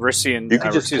 Rissian, You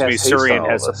could just excuse me, cast haste on Surian all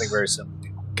has of us. something very similar.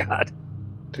 God.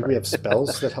 Do we have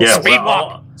spells that help? Yeah, us?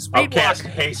 well, I'll cast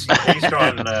haste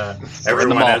on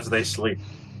everyone as they sleep.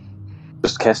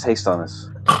 Just cast haste on us.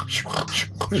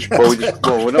 we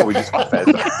just got fed.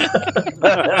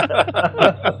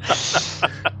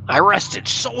 I rested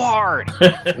so hard.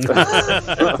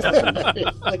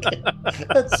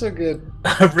 That's so good.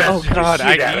 Oh God,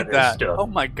 I need that. Oh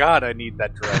my God, I need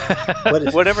that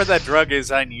drug. Whatever that drug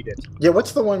is, I need it. Yeah,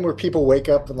 what's the one where people wake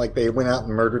up and like they went out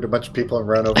and murdered a bunch of people and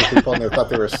ran over people and they thought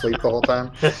they were asleep the whole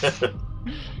time?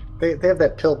 They have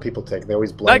that pill people take. They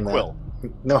always blame NyQuil.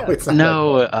 that. No, it's not.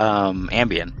 No,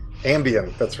 Ambien.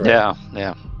 Ambien, that's right.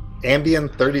 Yeah. Ambien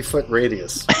 30-foot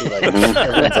radius. Like, everyone's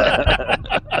out.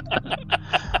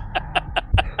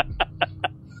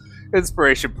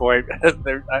 Inspiration point.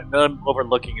 I'm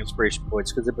overlooking inspiration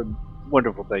points because they've been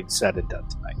wonderful things said and done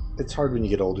tonight. It's hard when you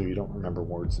get older. You don't remember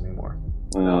words anymore.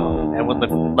 And when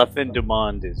La Fin du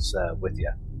Monde is with you.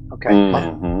 Okay.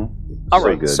 Mm-hmm. All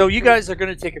right. good. So you guys are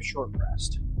going to take a short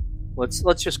rest. Let's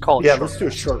just call it. Yeah, short let's do a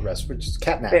rest. short rest. We're just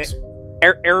cat naps.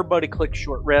 Everybody, click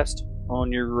short rest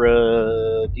on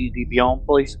your D&D Beyond,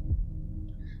 please.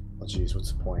 Oh, jeez,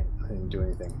 what's the point? I didn't do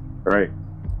anything. All right.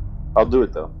 I'll do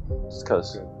it though, just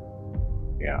cause.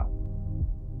 Yeah.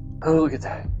 Oh, look at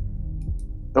that.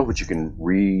 Oh, but you can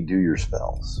redo your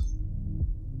spells.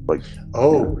 Like.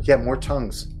 Oh, yeah, more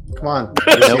tongues. Come on.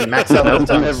 Max out those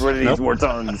tongues. Everybody needs more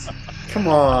tongues. Come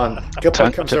on.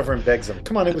 Gutboy comes over and begs him.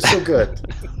 Come on, it was so good.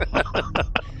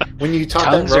 When you taught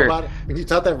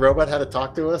that robot how to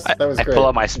talk to us, that was I great. pull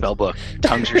out my spell book.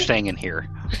 Tongues are staying in here.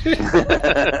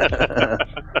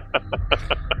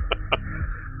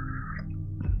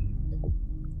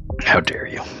 How dare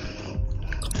you?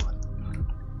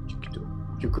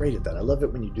 You're great at that. I love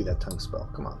it when you do that tongue spell.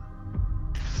 Come on.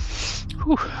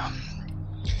 Whew.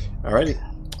 Alrighty.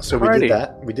 So we did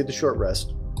that. We did the short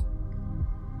rest.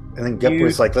 And then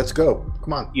Gutboy's like, let's go.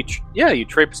 Come on. You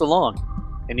traipse along.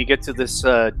 And you get to this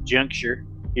juncture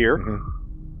here.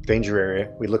 Mm-hmm. Danger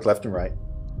area. We look left and right.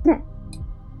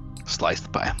 Slice the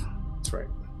pie. That's right.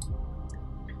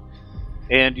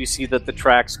 And you see that the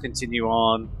tracks continue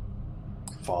on.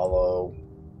 Follow.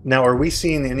 Now, are we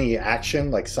seeing any action,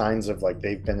 like signs of like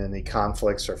they've been in any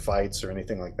conflicts or fights or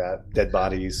anything like that? Dead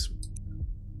bodies?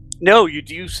 No, you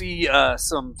do see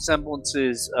some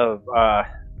semblances of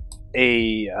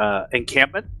a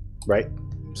encampment. Right.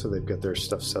 So they've got their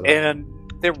stuff set up. And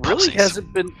there really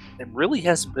hasn't been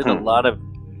a lot of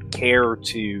care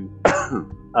to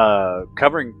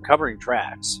covering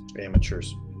tracks.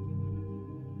 Amateurs.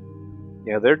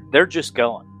 Yeah, they're just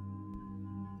going.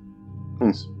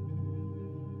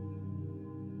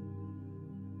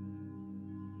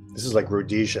 This is like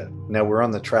Rhodesia. Now we're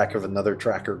on the track of another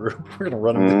tracker group. We're going to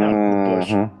run them down in the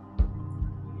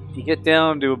bush. you get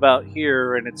down to about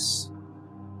here, and it's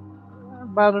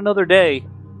about another day.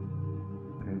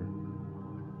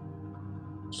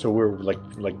 So we're like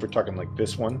we're talking like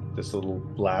this one, this little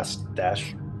last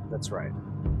dash. That's right.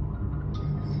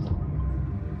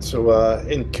 So,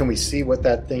 and can we see what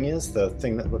that thing is? The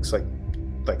thing that looks like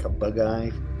a bug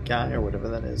eye guy or whatever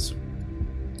that is.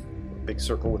 Big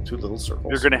circle with two little circles.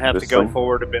 You're going to have to go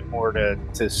forward a bit more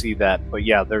to see that. But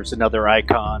yeah, there's another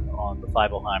icon on the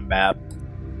Fibelheim map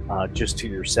just to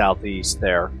your southeast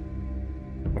there.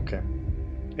 Okay.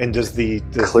 And does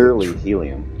clearly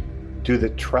helium? Do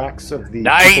the tracks of the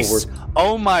nice?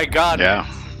 Oh my God! Yeah.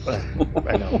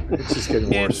 I know. It's just getting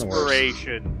worse and worse.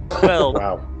 Inspiration. Well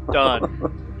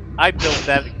done. I built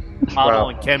that model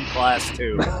in chem class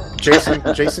too.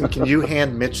 Jason, can you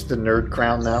hand Mitch the nerd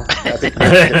crown now? I think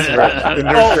Mitch gets the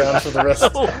nerd crown for the rest.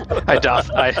 I doff.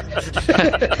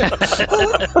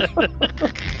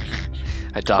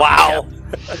 Wow.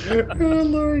 Oh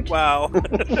Lord. Wow.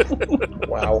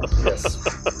 Wow. Yes.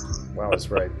 Wow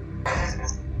is right.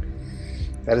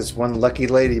 That is one lucky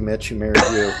lady, Mitch, who married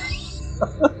you.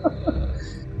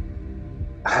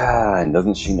 And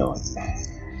doesn't she know it?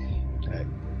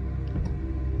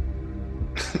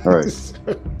 All right.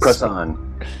 Press on.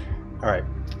 All right.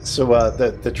 So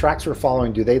the tracks we're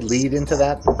following, do they lead into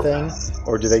that thing,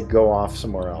 or do they go off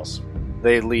somewhere else?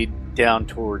 They lead down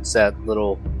towards that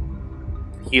little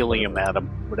helium atom,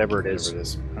 whatever it is.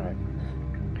 All right.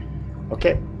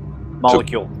 Okay.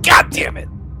 Molecule. God damn it.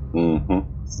 Mm-hmm.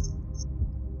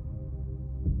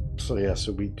 So yeah,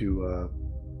 so we do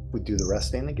the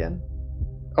resting again.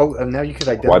 Oh, and now you could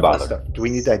identify stuff. Do we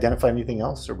need to identify anything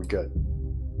else, or are we good?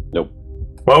 Nope.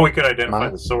 Well, we could identify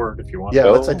the sword if you want. Yeah,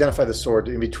 let's identify the sword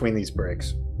in between these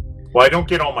breaks. Well, I don't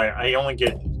get all my. I only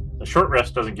get the short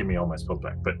rest. Doesn't give me all my spell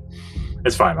back, but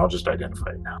it's fine. I'll just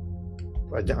identify it now.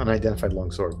 Unidentified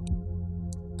longsword.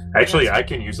 Actually, I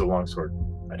can use the longsword.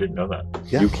 I didn't know that.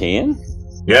 Yeah. You can?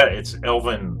 Yeah, it's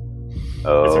elven.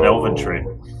 Oh, it's an elven trait.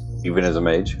 Even as a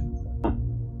mage?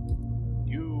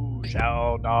 You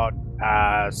shall not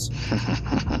pass.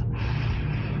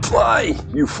 Fly,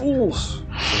 you fools!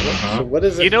 So what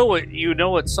is it? You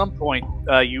know, at some point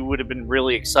you would have been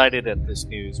really excited at this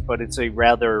news, but it's a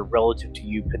rather relative to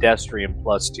you pedestrian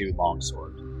 +2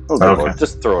 longsword. Okay.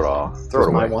 Just throw it off. Throw it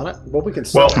away. I want it. Well, we can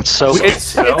sell it. So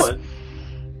it's it.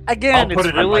 Again, I'll put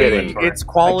it's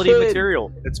quality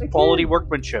material. It's quality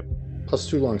workmanship.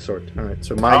 +2 longsword. All right.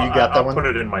 So Maya, you got that one. I'll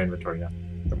put it in my inventory. Yeah.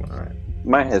 All right.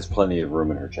 Mine has plenty of room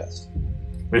in her chest.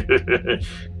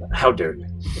 How dare you?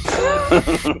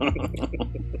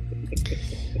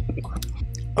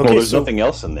 Well, there's nothing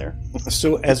else in there.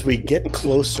 So as we get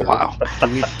closer,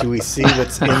 do we see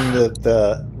what's in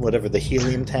the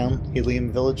helium town,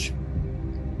 helium village?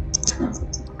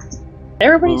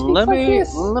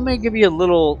 Everybody's let me give you a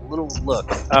little look.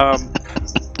 I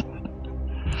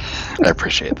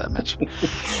appreciate that, Mitch.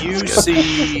 You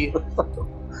see.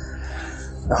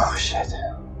 Oh shit.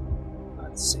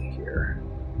 Let's see here.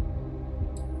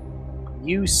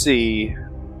 You see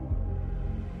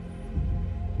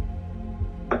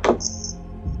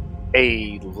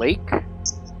a lake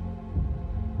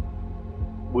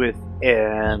with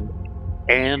an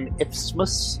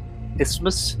isthmus.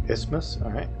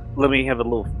 All right. Let me have a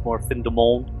little more fin de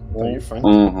monde. Oh, you're fine.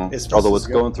 Mm-hmm. Although what's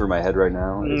going through my head right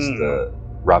now is the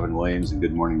Robin Williams in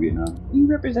Good Morning Vietnam. You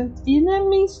represent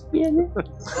Vietnamese.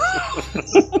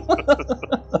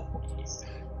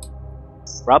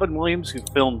 Robin Williams, who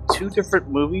filmed 2 different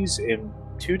movies in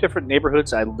 2 different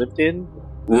neighborhoods I lived in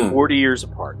 40 years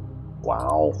apart.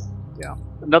 Wow. Yeah.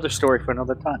 Another story for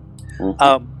another time.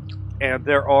 And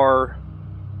there are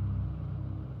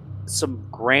some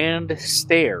grand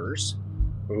stairs.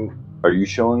 Ooh. Are you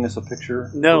showing us a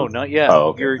picture? No, not yet. Oh,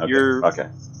 okay. You're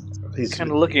okay.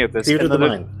 kind of looking at this. Theater of the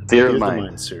Mind. Theater of the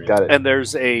Mind series. Got it. And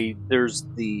there's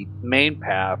the main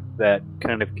path that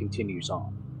kind of continues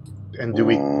on. And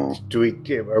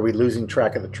are we losing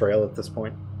track of the trail at this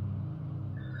point?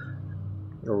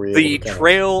 The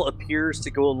trail appears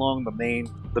to go along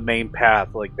the main path,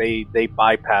 like they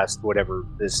bypassed whatever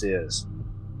this is.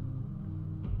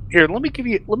 Here, let me give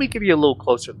you a little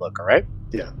closer look. All right?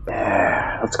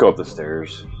 Yeah. Let's go up the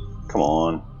stairs. Come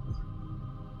on.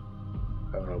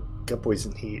 I don't know. Got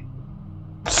poison heat.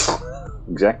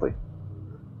 Exactly.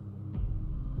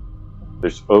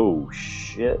 There's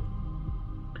shit.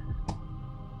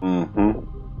 Mm-hmm.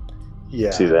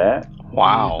 Yeah. See that?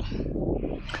 Wow.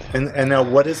 And now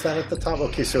what is that at the top?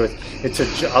 Okay, so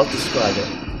I'll describe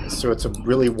it. So it's a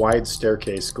really wide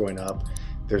staircase going up.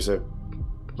 There's a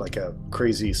like a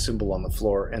crazy symbol on the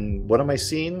floor. And what am I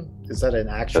seeing? Is that an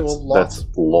actual Lolth? That's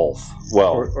Lolth.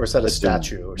 Well, or is that a it's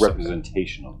statue? Or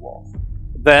representation of Lolth.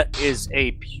 That is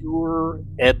a pure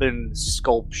ebon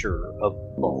sculpture of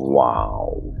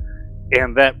Wow.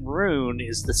 And that rune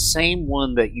is the same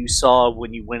one that you saw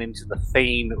when you went into the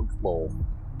Fane of Lolth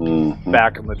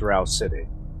back in the Drow City.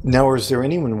 Now, is there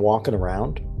anyone walking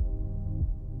around?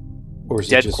 Or is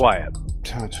Dead it just quiet.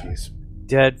 Oh, jeez.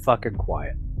 Dead fucking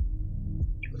quiet.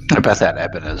 I bet that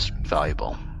ebon is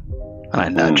valuable. And I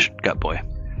nudged Gut Boy.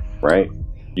 Right?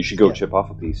 You should go chip off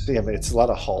a piece. Yeah, but it's a lot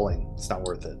of hauling. It's not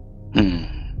worth it.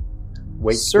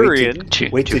 Wait,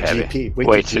 Surian, wait to GP.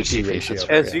 Wait to GP ratio.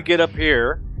 As you get up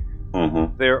here,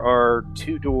 there are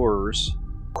 2 doors.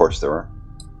 Of course there are.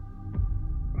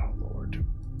 Oh Lord!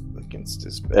 Against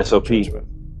his better SOP. judgment.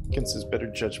 Against his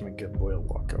better judgment, get Boyle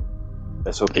walk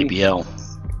up. SOP. ABL.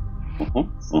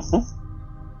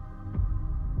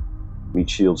 Meat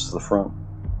shields to the front.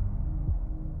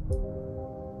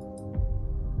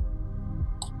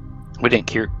 We didn't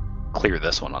clear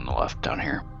this one on the left down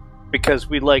here. Because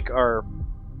we like our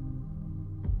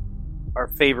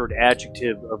favored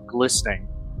adjective of glistening.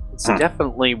 It's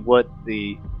definitely what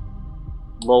the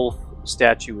Lolth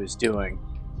statue is doing.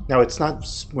 No, it's not.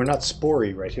 We're not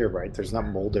spory right here, right? There's not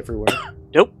mold everywhere.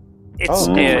 Nope.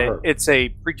 It's a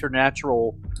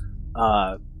preternatural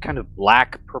kind of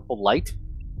black purple light.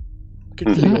 Good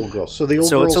for the old girl. So the old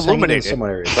So it's girl's hanging in illuminated. some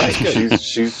areas.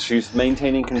 She's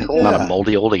maintaining control. Not a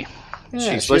moldy oldie.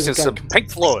 Yeah, She's she listening to hasn't some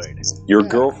Pink Floyd. Your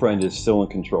girlfriend is still in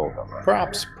control.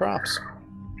 Props.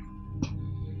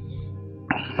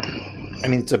 I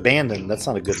mean, it's abandoned. That's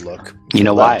not a good look. You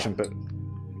know why? But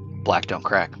Black don't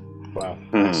crack. wow.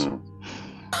 Wow.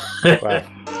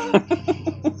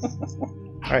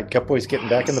 All right, Cutboy's getting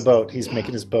back in the boat. He's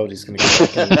making his boat. He's going to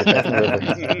get back in the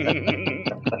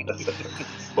river.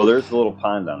 Well, there's a little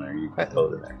pond down there. You can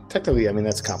float in there. Technically, I mean,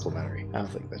 that's complimentary. I don't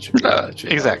think that should be. That should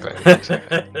be Exactly.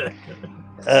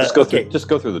 Just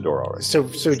go through the door already. So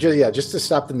yeah, just to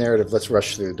stop the narrative, let's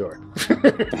rush through the door.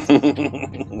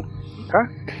 Okay.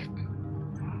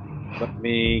 Let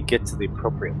me get to the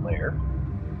appropriate layer.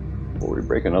 Before we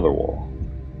break another wall.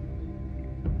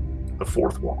 The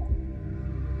 4th wall.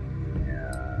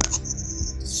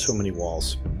 So many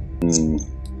walls.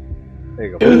 There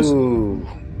you go. Ooh,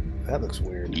 that looks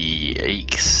weird.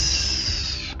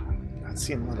 Yikes. Not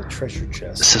seeing a lot of treasure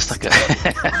chests. This is like a...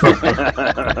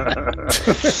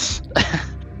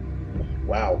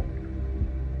 Wow.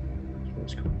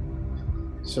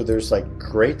 So there's like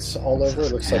grates all over.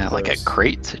 It looks like a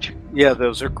crate. Yeah,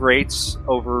 those are grates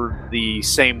over the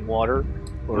same water,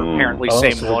 or apparently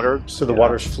same water. So the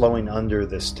water's flowing under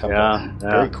this temple. Yeah.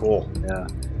 Very cool. Yeah.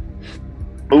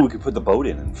 Oh, we could put the boat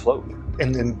in and float.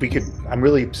 And then we could. I'm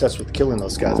really obsessed with killing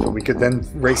those guys, but we could then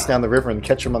race down the river and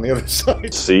catch them on the other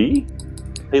side. See?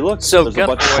 Hey, look. So there's a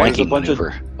bunch flanking of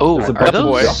maneuver. Oh, there's a are bunch of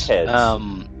those heads.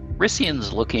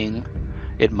 Rissian's looking,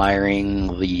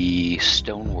 admiring the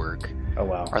stonework. Oh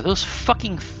wow! Are those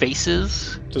fucking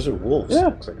faces? Those are wolves. Yeah.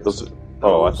 Looks like Those I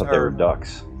thought they were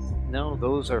ducks. No,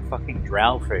 those are fucking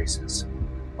drow faces.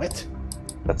 What?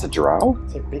 That's a drow?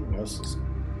 It's like big noses.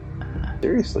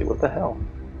 Seriously, what the hell?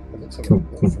 It looks like a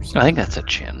wolf or something. I think that's a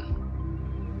chin.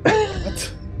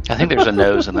 What? I think there's a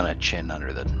nose and then a chin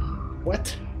under the.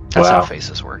 What? That's how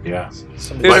faces work. Yeah.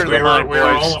 Like we were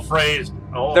all afraid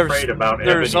about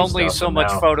There's ebony only stuff, so and much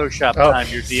now- Photoshop time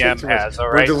your DM has, all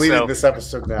right? We're deleting So- this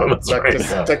episode now. That's Duck right. just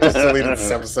deleted this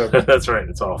episode. That's right.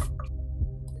 It's off.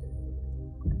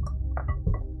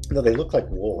 No, they look like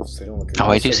wolves. They don't look. Oh,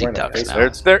 I do they're see wearing a ducks face now.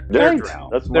 mask. They're Right. drow.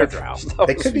 That's They're my drow. stuff.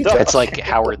 They could be Ducks. It's like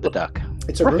Howard the Duck.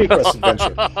 It's a RuneQuest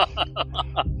adventure.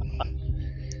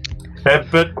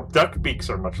 But duck beaks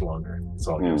are much longer. That's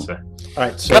all I'm going to say. All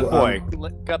right, so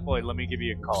Gut boy, let me give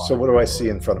you a call. so what do I see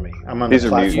in front of me? I'm on These the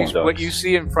are platform. mutant ducks. What you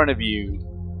see in front of you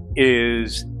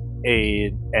is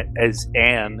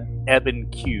an ebon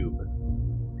cube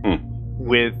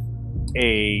with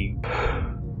a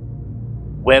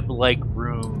web-like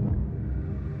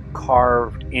rune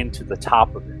carved into the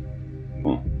top of it.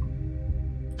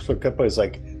 So Cutboy is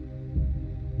like,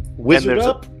 wizard there's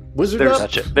up, wizard There's,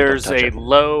 up. there's Don't touch a it.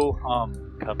 low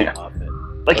hum coming off it.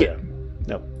 Like it.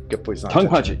 No, Cutboy's not Tongue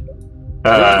touching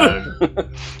punch it.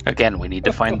 Again, we need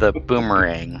to find the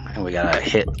boomerang, and we gotta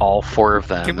hit all 4 of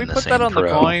them. Can we in the put same that on the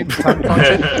throw. coin?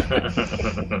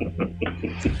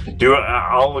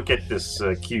 I'll look at this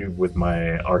cube with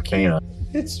my arcana.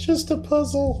 It's just a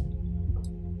puzzle.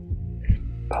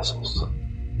 Puzzles.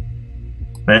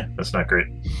 That's not great.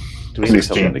 Do we, Give me have to,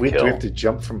 something to do we kill. have to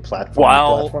jump from platform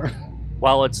While- to platform?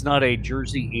 While it's not a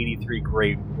Jersey 83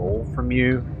 grade roll from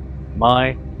you,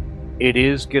 it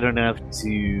is good enough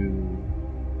to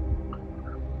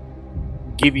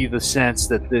give you the sense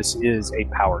that this is a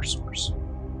power source.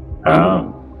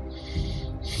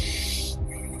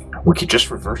 We could just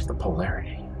reverse the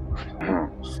polarity.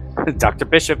 Dr.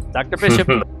 Bishop.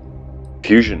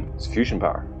 Fusion. It's fusion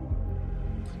power.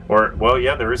 Or, well,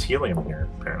 yeah, there is helium here,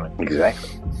 apparently. Exactly.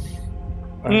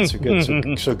 So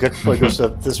good. So Gut Boy goes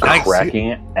up this one.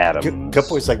 Cracking atoms. Gut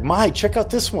Boy's like, "My, check out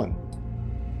this one.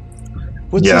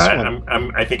 What's this one?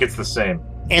 I think it's the same.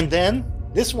 And then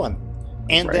this one.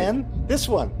 And then this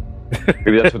one."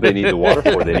 Maybe that's what they need the water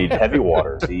for. They need heavy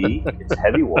water. See? It's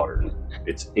heavy water.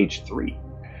 It's H3.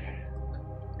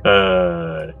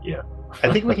 Yeah.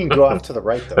 I think we can go off to the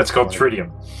right, though. That's called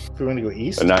tritium. If we want to go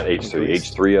east? Not H3.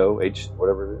 H3O,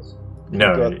 whatever it is.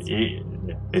 No,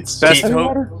 it's best T-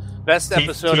 Best T-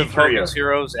 episode of T3O. Hogan's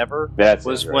Heroes ever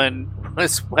was when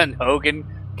Hogan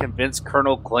convinced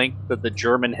Colonel Klink that the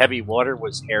German heavy water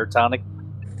was hair tonic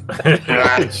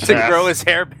to grow his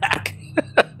hair back.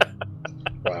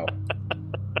 Wow.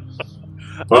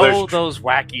 Well, those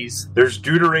wackies. There's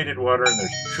deuterated water and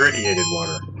there's tritiated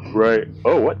water. Right.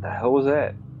 Oh, what the hell was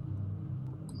that?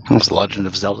 It was the Legend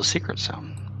of Zelda Secret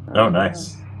Zone. Oh,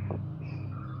 nice.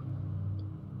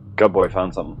 Gut Boy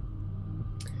found something.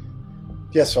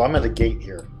 Yeah, so I'm at a gate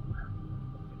here.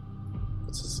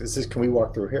 Is this? Can we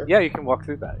walk through here? Yeah, you can walk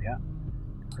through that, yeah.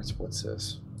 What's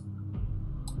this?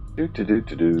 We're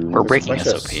breaking There's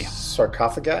a bunch SOP. of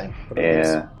sarcophagi? What are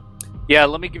these? Yeah. Yeah,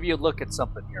 let me give you a look at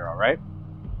something here, all right?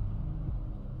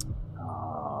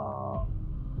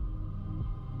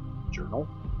 Journal.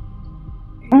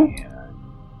 And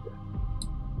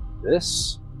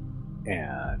this.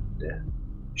 And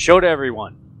show to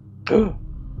everyone. Oh.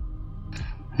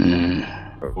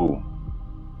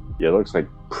 Yeah, it looks like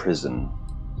prison.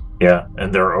 Yeah,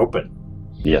 and they're open.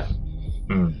 Yeah.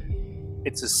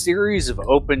 It's a series of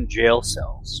open jail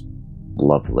cells.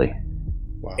 Lovely.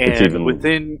 Wow. And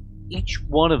within each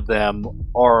one of them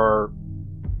are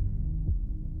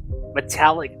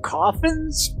metallic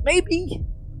coffins, maybe?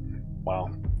 Wow.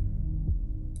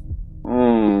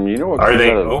 You know what? Are comes they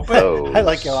out of open? those? I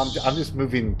like how I'm just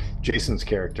moving Jason's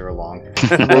character along.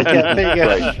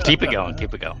 Right. Keep it going.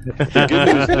 Keep it going.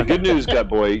 The good news, Gut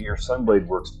Boy, your Sunblade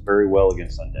works very well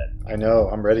against undead. I know.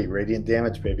 I'm ready. Radiant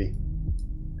damage, baby.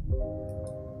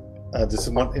 Does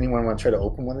anyone want to try to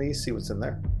open one of these? See what's in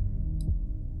there?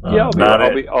 Yeah,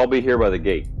 I'll be here by the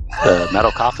gate. The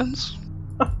metal coffins?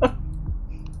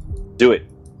 Do it.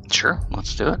 Sure,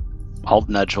 let's do it. I'll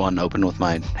nudge one open with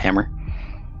my hammer.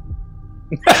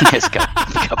 It's got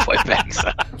boy bags.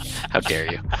 How dare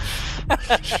you?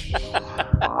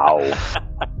 Wow.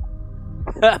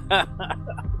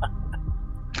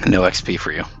 No XP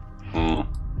for you.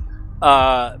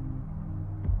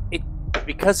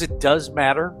 Because it does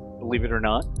matter, believe it or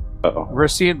not. We're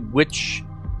seeing which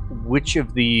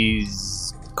of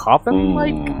these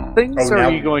coffin-like things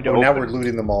are you going to open? Now we're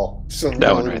looting them all. So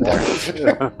That one right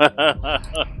there.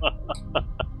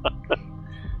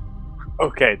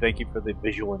 Okay, thank you for the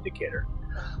visual indicator.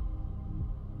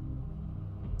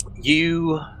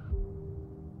 You're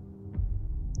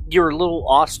a little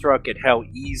awestruck at how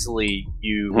easily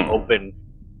you open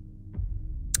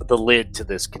the lid to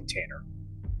this container.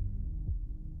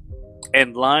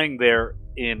 And lying there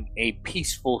in a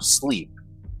peaceful sleep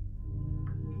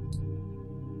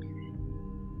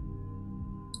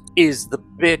is the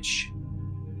bitch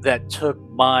that took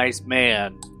Mai's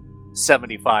man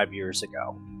 75 years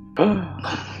ago.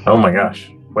 Oh my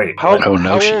gosh. Wait. How what?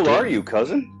 old are you,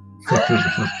 cousin?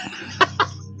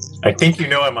 I think you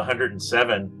know I'm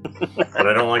 107, but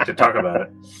I don't like to talk about it.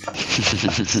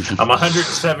 I'm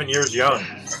 107 years young.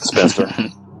 Spencer.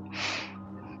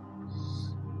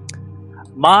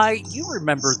 You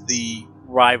remember the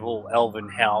rival elven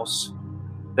house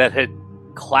that had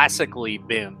classically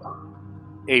been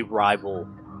a rival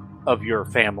of your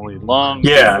family long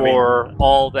before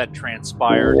all that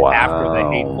transpired after the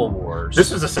Hateful Wars.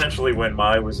 This is essentially when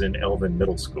Mai was in Elven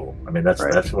middle school. I mean, that's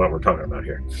what we're talking about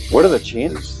here. What are the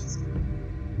chances?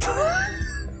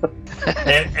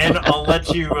 and I'll let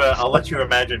you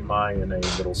imagine Mai in a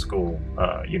middle school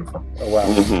uniform. Oh wow!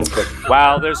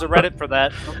 Wow, there's a Reddit for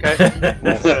that.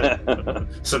 Okay,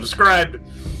 subscribe.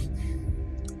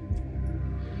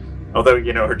 Although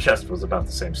her chest was about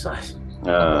the same size.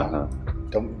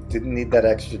 Didn't need that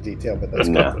extra detail, but that's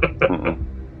no.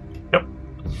 Yep.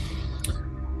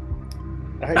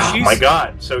 Oh my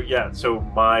god! So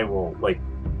Mai will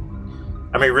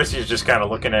Rissi is just kind of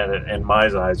looking at it, and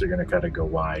Mai's eyes are going to kind of go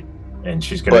wide, and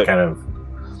she's going to kind of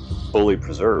fully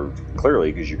preserved,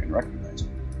 clearly, because you can recognize it.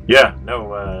 Yeah.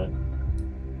 No.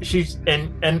 she's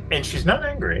not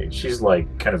angry. She's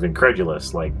like kind of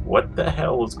incredulous. Like, what the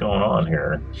hell is going on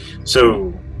here?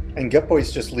 So. And Get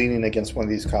Boy's just leaning against one of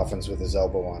these coffins with his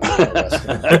elbow on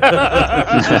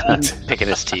it. Picking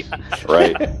his teeth.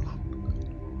 Right.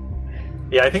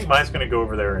 Yeah, I think Mai's going to go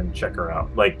over there and check her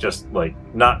out. Like, just, like,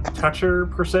 not touch her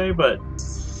per se, but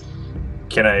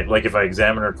can I, like, if I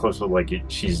examine her closely, like,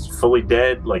 she's fully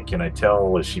dead, like, can I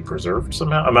tell, is she preserved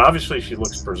somehow? I mean, obviously she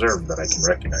looks preserved, but I can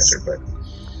recognize her, but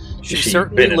She has she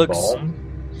certainly been looks.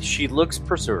 embalmed? She looks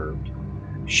preserved.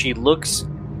 She looks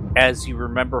as you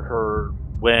remember her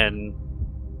when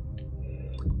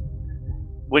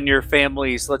your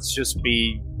family's let's just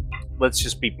be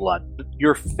blunt.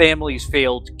 Your family's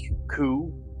failed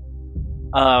coup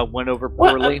went over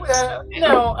poorly.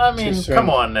 No, I mean, come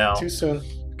on now. Too soon.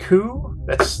 Coup?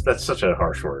 That's such a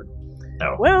harsh word.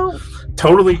 No. Well,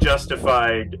 totally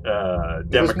justified,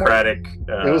 democratic.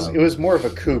 It was more of a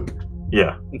coup.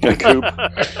 Yeah. A coup.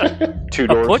 2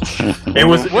 doors. Putsch? It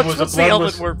was What's a the Elven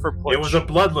bloodless word for putsch? It was a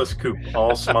bloodless coup,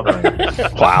 all smothering.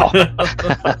 Wow.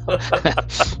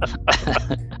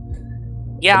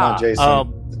 Yeah. Come on,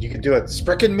 Jason. You can do it.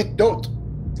 Sprechen mit Dot.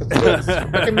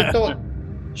 Sprechen mit Dot.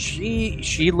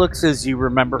 She looks as you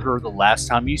remember her the last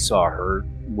time you saw her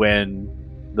when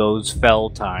those fell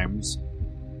times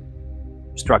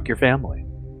struck your family.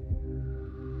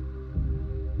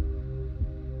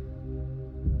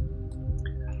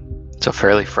 So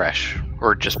fairly fresh,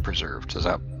 or just preserved? Is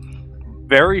that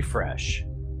very fresh?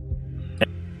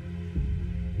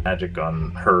 Magic on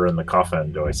her in the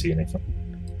coffin. Do I see anything?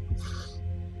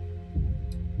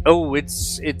 Oh,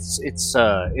 it's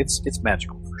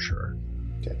magical for sure.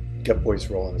 Okay. Get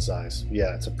Boy's rolling his eyes.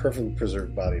 Yeah, it's a perfectly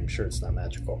preserved body. I'm sure it's not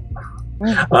magical.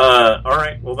 All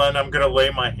right. Well, then I'm going to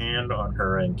lay my hand on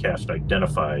her and cast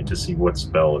Identify to see what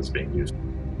spell is being used.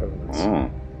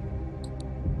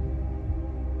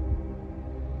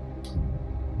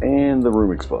 And the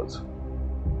room explodes.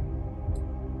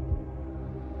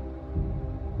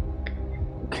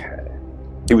 Okay.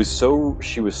 She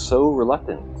was so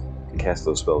reluctant to cast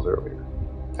those spells earlier.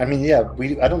 I mean, yeah,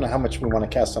 I don't know how much we want to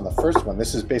cast on the first one.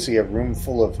 This is basically a room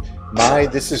full of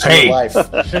this is your life. Why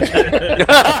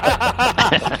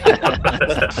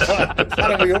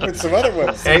don't we open some other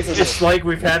ones? It's just like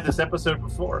we've had this episode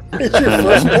before. It's your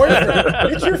first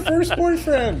boyfriend. It's your first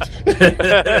boyfriend.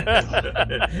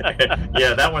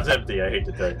 Yeah, that one's empty. I hate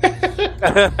to tell you.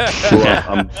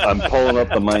 Well, I'm pulling up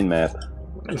the mind map.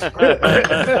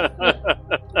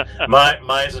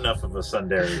 Mai's enough of a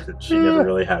tsundere that she never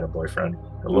really had a boyfriend.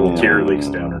 A little tear leaks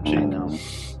down her cheek.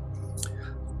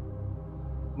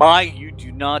 Mai, you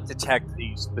do not detect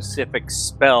the specific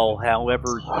spell.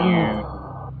 However, you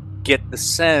get the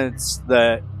sense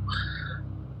that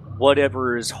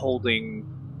whatever is holding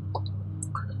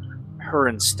her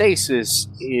in stasis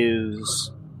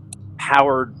is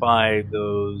powered by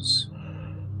those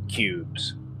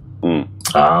cubes.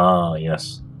 Ah,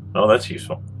 yes. Oh, that's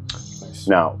useful. Nice.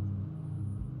 Now,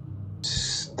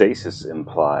 stasis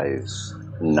implies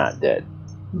not dead.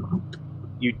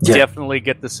 You definitely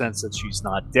get the sense that she's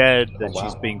not dead, that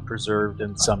she's being preserved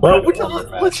in some Well, kind of form or let's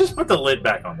fashion. just put the lid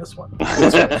back on this one.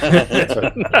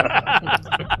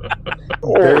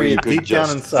 Or Bury you it could deep down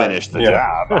just inside. finish the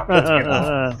job.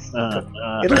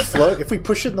 It'll float. If we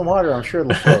push it in the water, I'm sure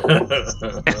it'll float.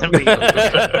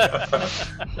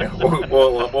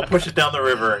 We'll push it down the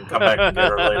river and come back and get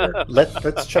her later.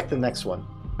 Let's check the next one.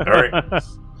 All right.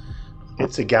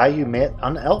 It's a guy you met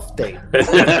on Elf Date.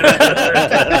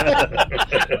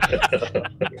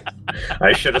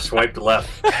 I should have swiped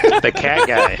left. the cat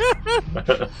guy?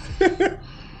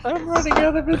 I'm running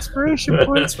out of inspiration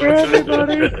points for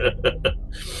everybody.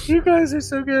 You guys are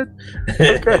so good.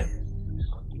 Okay.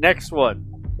 Next one.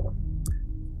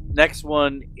 Next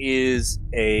one is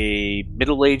a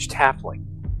middle-aged halfling.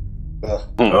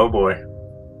 Oh boy.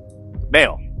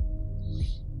 Male.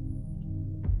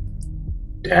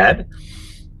 Dad?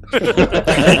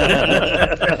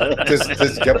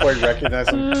 Does Get Boy recognize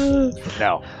him?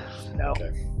 No.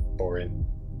 Okay. Boring.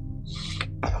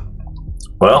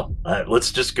 Well,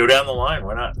 let's just go down the line.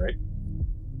 Why not, right?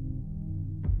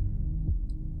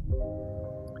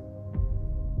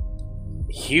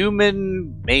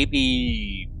 Human,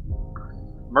 maybe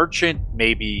merchant,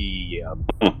 maybe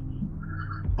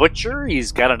butcher.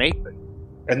 He's got an apron.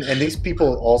 And these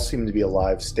people all seem to be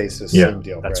alive. Stasis, Yeah. same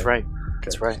deal. That's right.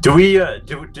 That's right. Do we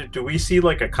do we see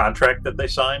like a contract that they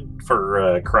signed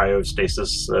for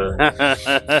cryostasis?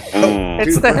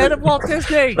 It's the head of Walt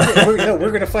Disney.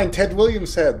 We're gonna find Ted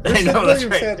Williams' head. I know, Where's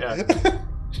that's Ted right, Williams' head?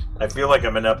 I feel like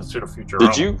I'm in an episode of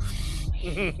Futurama. Did you?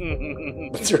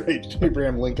 That's right,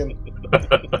 Abraham Lincoln.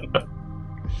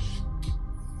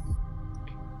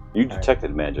 You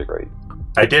detected magic, right?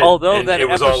 I did. Although and that it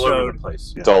was all over episode- the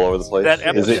place. It's all over the place.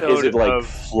 That Is it episode like of-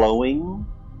 flowing?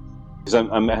 Because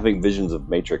I'm having visions of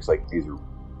Matrix, like these are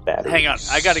batteries. Hang on,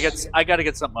 I gotta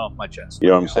get something off my chest. You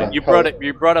know what I'm saying? You brought up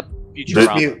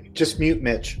Futurama. Just mute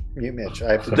Mitch. Mute Mitch.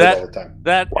 I have to do it all the time.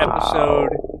 That episode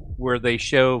where they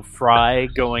show Fry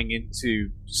going into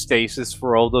stasis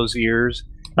for all those years,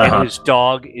 and his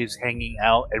dog is hanging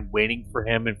out and waiting for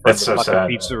him in front That's of the so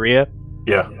fucking sad. pizzeria,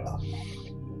 Yeah.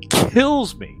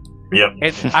 kills me. Yep.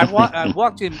 And I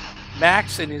walked in.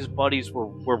 Max and his buddies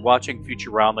were watching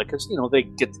Futurama because they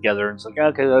get together and it's like,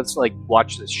 okay, let's like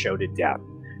watch this show to death,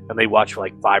 and they watch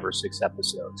like 5 or 6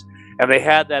 episodes, and they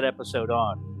had that episode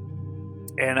on,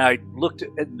 and I looked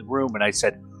in the room and I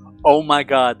said, "Oh my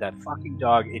god, that fucking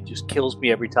dog! It just kills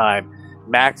me every time."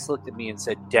 Max looked at me and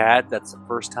said, "Dad, that's the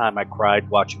first time I cried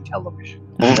watching television."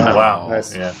 Wow.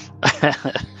 Nice. Yeah.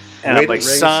 And Way I'm to like,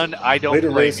 raise- son, I don't way to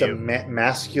blame raise you. a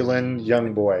masculine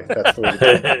young boy. That's the way to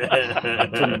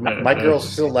do it. My girls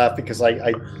still laugh because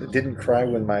I didn't cry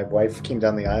when my wife came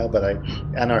down the aisle, but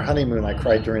on our honeymoon I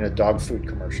cried during a dog food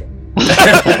commercial.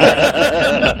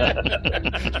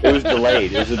 It was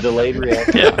delayed. It was a delayed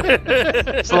reaction.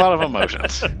 It's a lot of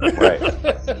emotions. Right.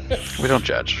 We don't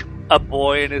judge. A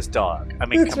boy and his dog. I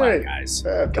mean, That's come right. on, guys.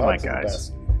 Come Come on, dogs are the guys.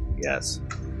 best. Yes.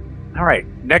 All right.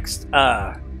 Next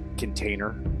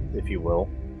container, if you will.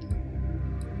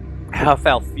 Half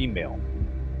elf female.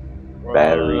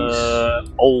 Batteries.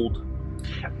 Old.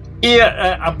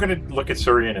 Yeah, I'm going to look at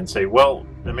Surian and say, well,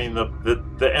 I mean,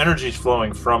 the energy's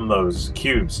flowing from those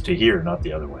cubes to here, not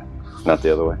the other way. Not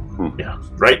the other way. Yeah.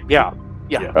 Right? Yeah.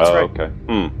 Yeah. That's right. Okay.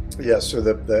 Yeah, so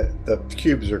the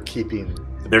cubes are keeping.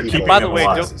 They're people keeping By the them way,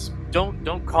 alive.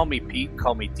 don't call me Pete.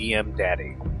 Call me DM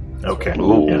Daddy. Okay.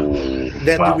 Ooh. Yeah.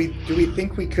 Then Wow. do we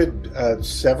think we could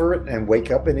sever it and wake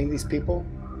up any of these people?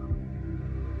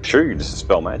 Sure, you just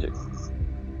dispel magic.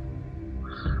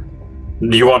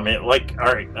 Do you want me, like,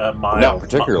 all right, Not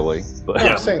particularly, but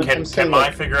Yeah, I'm saying can I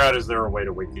like- figure out, is there a way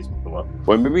to wake these people up?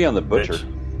 well, maybe on the butcher. Mitch?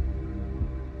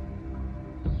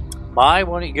 Why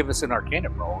don't you give us an Arcana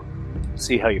roll?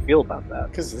 See how you feel about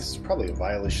that. Because this is probably a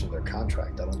violation of their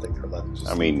contract. I don't think they're allowed to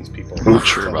just I mean, leave these people. I'm not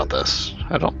sure about this.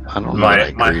 I don't know that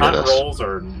I My agree to hot this. rolls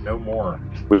are no more.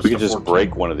 We could a just 14.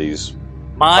 break one of these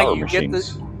My, power you get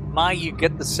machines.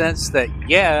 the sense that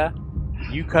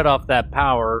You cut off that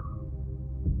power.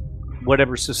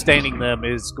 Whatever sustaining them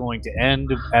is going to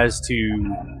end. As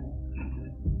to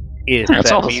if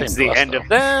That's all that the means same the to us, end though. of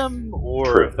them, or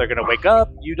True. if they're going to wake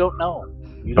up, you don't know.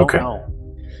 You don't Okay. know.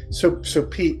 So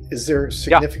Pete, is there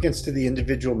significance to the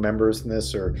individual members in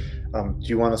this, or do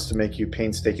you want us to make you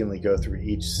painstakingly go through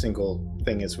each single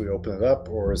thing as we open it up,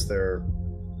 or is there,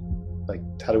 like,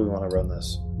 how do we want to run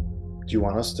this? Do you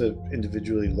want us to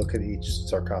individually look at each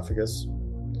sarcophagus,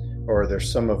 or are there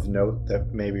some of note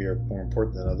that maybe are more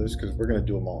important than others? Because we're going to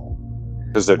do them all.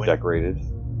 Because they're decorated.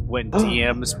 when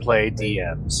DMs play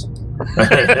DMs.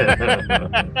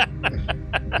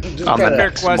 Just On the kinda-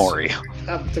 next Maury.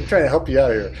 I'm trying to help you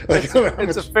out here. Like,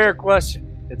 It's a fair question.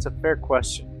 It's a fair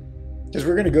question. Because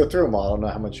we're going to go through them all. I don't know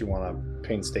how much you want to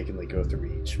painstakingly go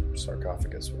through each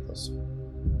sarcophagus with us.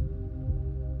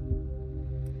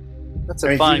 That's I a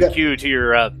mean, if fine you got- cue to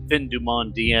your Fin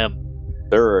Dumont DM.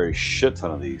 There are a shit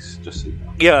ton of these. Just so you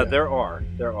know. Yeah, there are.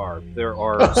 There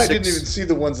are I six. didn't even see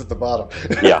the ones at the bottom.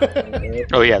 Yeah.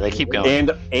 Oh yeah, they keep going.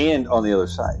 And on the other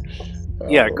side.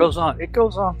 Yeah, it goes on. It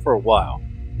goes on for a while.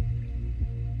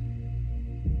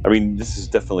 I mean, this is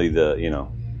definitely the,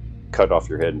 cut off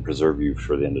your head and preserve you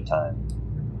for the end of time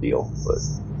deal. But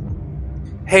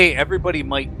Hey, everybody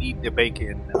might need to make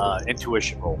an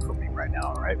intuition roll for me right now,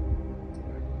 all right?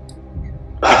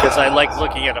 Because I like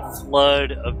looking at a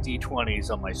flood of d20s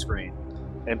on my screen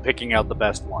and picking out the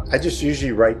best one. I just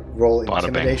usually roll Bada bing.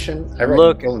 intimidation. I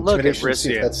Look at roll intimidation to see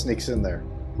Rissian. if that sneaks in there.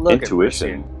 Look at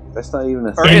intuition. That's not even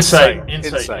a Or thing.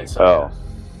 insight. Oh.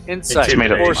 Insight.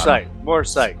 Intimidation. More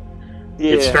sight.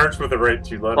 Yeah. It starts with the right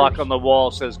two letters. Clock on the wall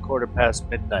says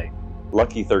midnight.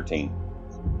 Lucky 13.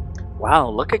 Wow,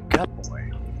 look at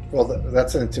Cutboy. Well,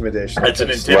 that's an intimidation. That's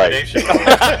an intimidation.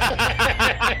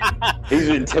 He's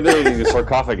intimidating the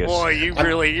sarcophagus. Boy, you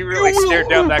really stared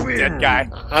down that dead guy.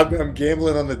 I'm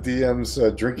gambling on the DM's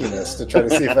drinking this to try to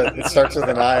see if it starts with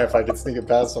an I, if I can sneak it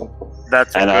past him.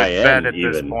 That's a And good I am bet at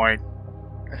this even. point.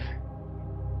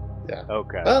 Yeah.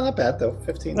 Okay. Oh, not bad, though.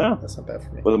 15. No. That's not bad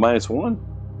for me. With a -1.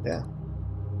 Yeah.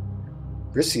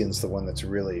 Rissian's the one that's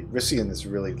really... Rissian is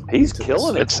really... He's into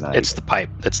killing it this. tonight. It's the pipe.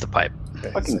 It's the pipe.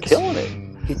 Yeah, Fucking he's- killing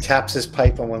it. He taps his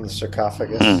pipe on one of the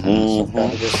sarcophagus. Mhm.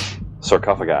 sarcophagus.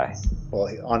 Sarcophagi. Well,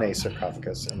 on a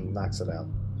sarcophagus and knocks it out.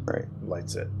 Right.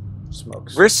 Lights it.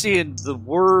 Smokes. Rissian, the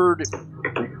word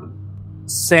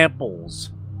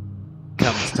samples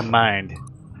comes to mind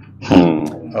Oh,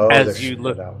 they're as you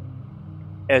spread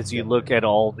look out. at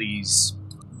all these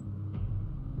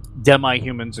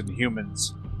demi-humans and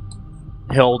humans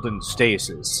held in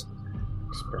stasis.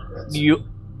 Experiments.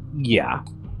 Yeah.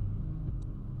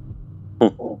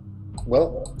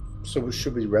 Well, so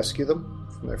should we rescue them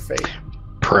from their fate?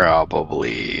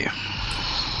 Probably.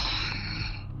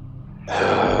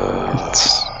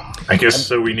 I guess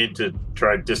so. We need to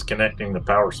try disconnecting the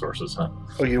power sources, huh?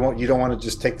 Oh, you don't want to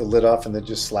just take the lid off and then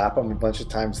just slap them a bunch of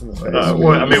times in the face?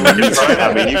 Well, I mean, we can try.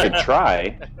 I mean, you could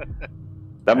try.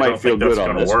 That might feel good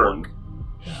on this work. one.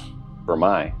 For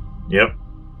my. Yep.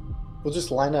 We'll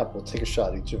just line up. We'll take a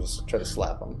shot. Each of us try to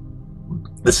slap them.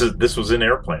 This was in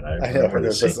airplane. I know.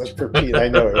 That's for Pete. I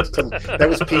know. That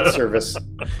was Pete's service.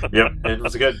 Yep, it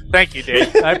was good. Thank you,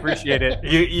 Dave. I appreciate it.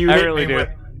 You I hit really me do.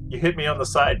 You hit me on the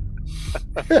side.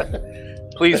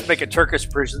 Please make a Turkish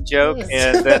prison joke,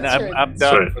 and then I'm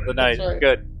done right. for the night. That's right.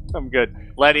 Good. I'm good.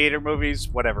 Gladiator movies,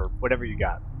 whatever you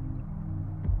got.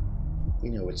 We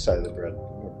know which side of the bread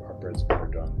our bread's better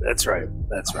done. That's right.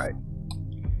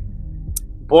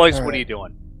 Boys, All what right. are you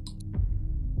doing?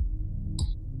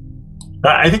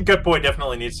 I think Gut Boy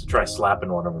definitely needs to try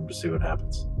slapping one of them to see what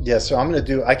happens. Yeah, so I'm gonna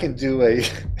do. I can do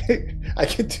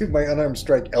my unarmed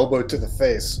strike elbow to the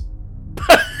face.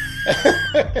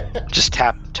 Just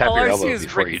tap All your I elbow see is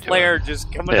before you Ric do Flair it.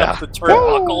 just coming Yeah. up the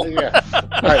turnbuckle. Yeah.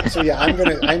 All right. So yeah, I'm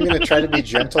gonna try to be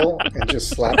gentle and just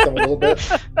slap them a little bit.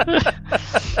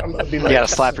 I'm gonna be You gotta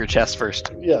slap your chest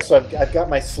first. Yeah. So I've got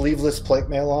my sleeveless plate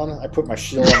mail on. I put my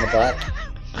shield on the back,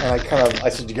 and I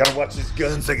said, you gotta watch these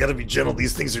guns. I gotta be gentle.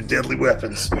 These things are deadly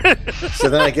weapons. So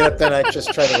then I get up there and I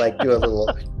just try to do a little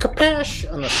kapash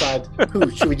on the side.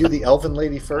 Should we do the elven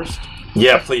lady first?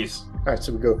 Yeah, please. All right.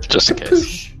 So we go Just in case.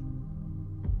 kapoosh.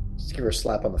 Just give her a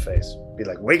slap on the face. Be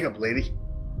like, wake up, lady.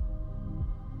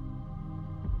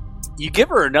 You give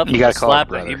her enough You of gotta a call her slap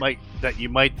brother. that you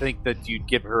might think that you'd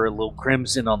give her a little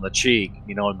crimson on the cheek,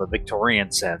 in the Victorian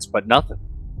sense, but nothing.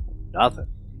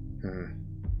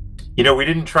 You know, we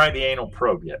didn't try the anal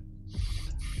probe yet.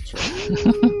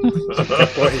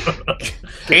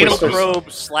 Anal starts- probe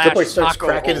Good boy / starts taco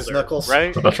cracking his holder, knuckles.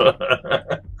 right?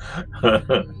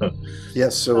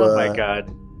 Yes. So. Oh my god.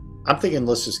 I'm thinking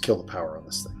let's just kill the power on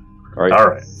this thing. All right. All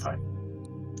right, fine.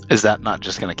 Is that not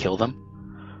just gonna kill them?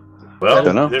 Well,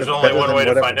 don't know. there's only Better one than way to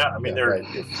whatever- find out. I mean, yeah, they're right.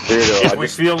 Here you go. if we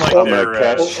feel like I'm they're gonna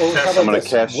cast, how about I'm gonna this?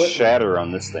 cast What- shatter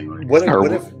on this thing. Right What Or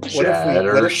if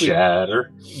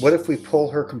shatter. what if we pull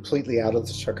her completely out of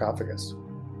the sarcophagus?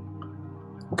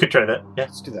 We could try that. Yeah.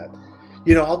 Let's do that.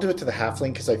 I'll do it to the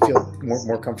halfling because I feel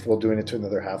more comfortable doing it to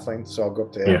another halfling. So I'll go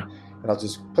up to him and I'll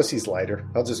just, plus he's lighter.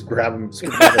 I'll just grab him,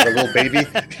 scoop him out like a little baby.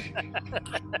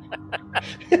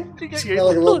 Scoop him out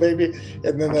like a little baby,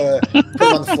 and then put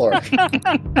him on the floor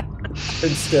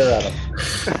and stare at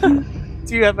him.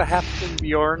 Do you have a halfling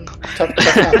Bjorn? Tough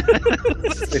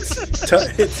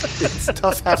it's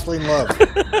tough halfling love.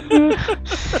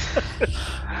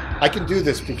 I can do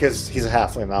this because he's a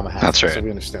halfling and I'm a halfling. That's right. So we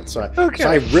understand. So Okay.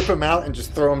 I rip him out and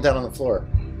just throw him down on the floor.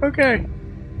 Okay.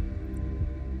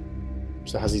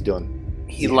 So how's he doing?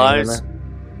 He hanging in lies. there?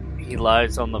 He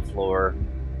lies on the floor,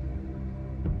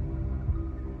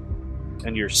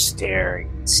 and you're staring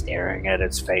at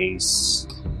his face,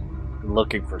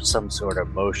 looking for some sort of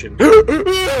motion.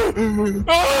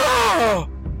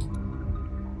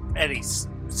 And he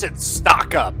sits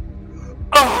stock up.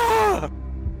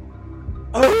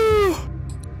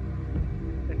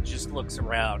 And just looks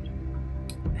around,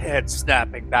 head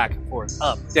snapping back and forth,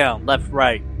 up, down, left,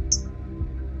 right.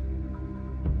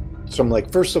 So I'm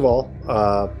like, first of all,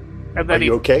 And then are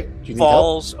you he okay? Do you need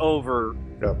falls over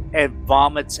Yep. and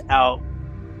vomits out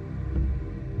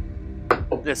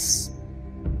this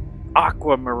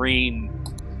aquamarine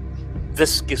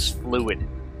viscous fluid.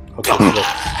 help?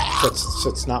 Okay, so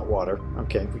it's not water.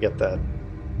 Okay, we get that.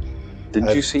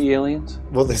 Didn't you see aliens?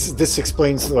 Well, this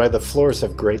explains why the floors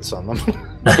have grates on them.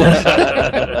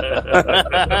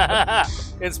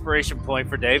 Inspiration point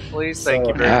for Dave, please. Thank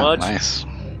you very Yeah, much. nice.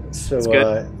 So That's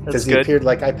good. That's because he good. appeared,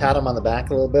 like I pat him on the back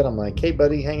a little bit. I'm like, hey,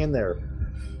 buddy, hang in there.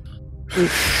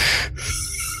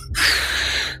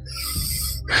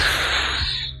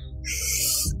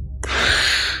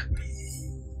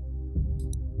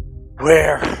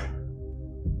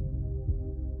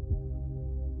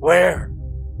 Where?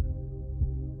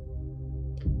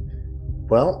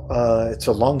 Well, it's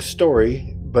a long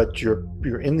story, but you're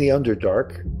in the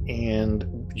Underdark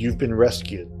and you've been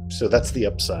rescued. So that's the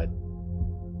upside.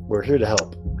 We're here to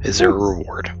help. Is there a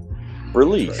reward?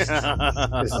 Release. This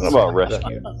What is- about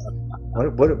rescue?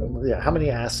 What? Yeah. How many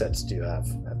assets do you have?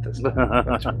 at this point. I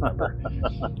have to remember.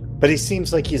 But he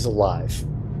seems like he's alive.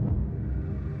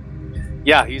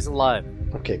 Yeah, he's alive.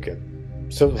 Okay, good.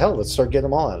 So, hell, let's start getting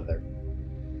them all out of there.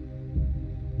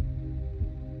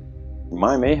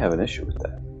 I may have an issue with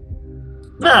that.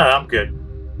 No, I'm good.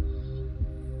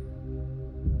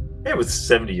 It was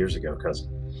 70 years ago, cousin.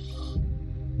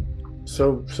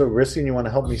 So Rissian, you want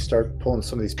to help me start pulling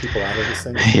some of these people out of this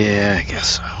thing? Yeah, I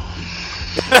guess so.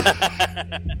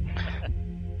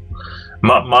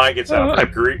 Ma gets out a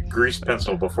grease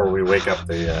pencil before we wake up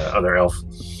the other elf.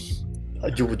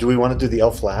 Do we want to do the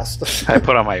elf last? I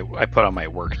put on my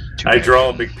work. I draw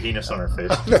a big penis on her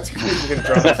face. That's cool. You're gonna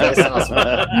draw her face.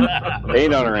 Awesome.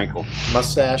 8 on her ankle.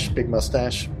 Mustache, big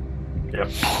mustache. Yep.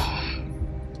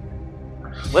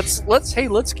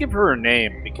 Let's give her a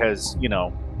name because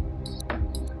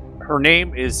her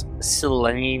name is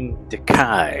Selene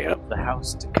Dekai of the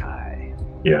House Dekai.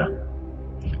 Yeah.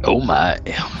 Oh my.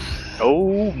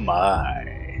 Oh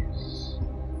my.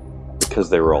 Because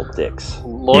they were all dicks.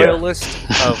 Loyalist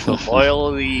of the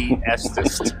loyalty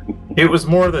estest. It was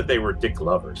more that they were dick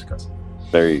lovers, cousin.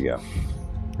 There you go.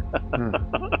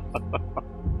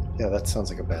 Yeah, that sounds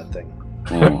like a bad thing.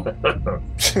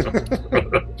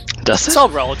 Does It's all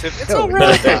relative. It's all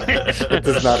relative. It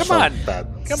does not Come on. sound bad.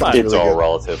 Come on. It's all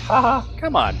relative.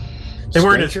 Come on. They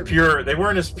weren't as pure. They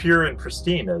weren't as pure and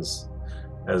pristine as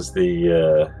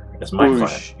my Ooh,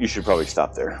 client. you should probably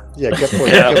stop there. Yeah, get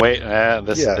Yeah, wait.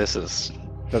 This is.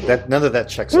 None of that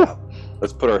checks out.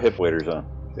 Let's put our hip waders on.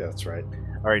 Yeah, that's right.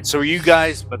 All right. So are you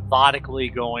guys methodically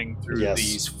going through Yes.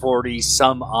 these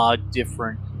 40-some odd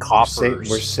different coffers?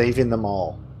 We're saving them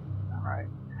all.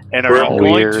 And are you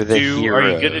going to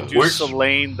heroes. do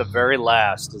Selene the very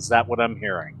last? Is that what I'm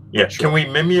hearing? Yeah. Can we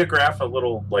mimeograph a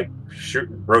little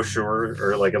brochure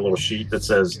or like a little sheet that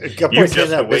says you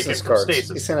just awakened from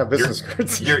stasis? He sent out business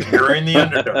cards. You're in the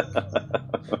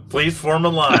Underdark. Please form a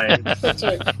line. That's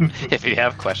right. If you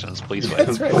have questions, please wait.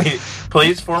 That's right.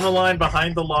 Please form a line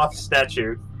behind the Loth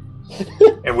statue,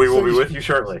 and we will be with you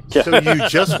shortly. So you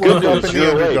just woke up in the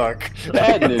You're right. Underdark.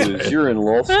 Bad news, you're in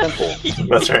Loth's Temple.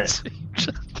 That's right.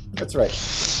 That's right.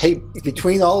 Hey,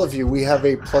 between all of you, we have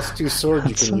a +2 sword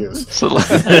you can use.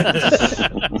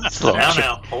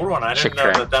 Now, hold on. I didn't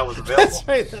know that was available. That's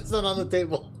right. That's not on the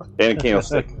table. And a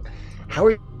candlestick. How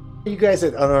are you guys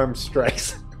at unarmed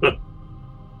strikes?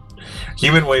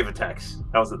 Human wave attacks.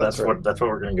 That's right. what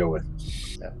we're going to go with.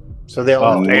 Yeah. So they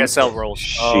all ASL rolls.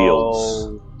 Shields.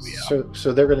 Oh, yeah.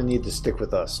 So they're going to need to stick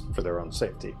with us for their own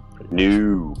safety.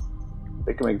 No.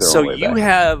 They can make their So own way you back.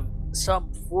 have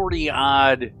some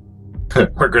 40-odd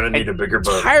We're going to need a bigger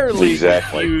boat. entirely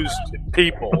Exactly. confused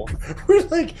people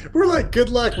We're like, good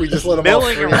luck. We just let them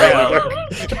milling all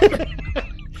around.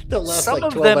 They'll last Some like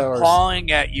of 12 them hours.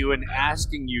 pawing at you and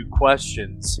asking you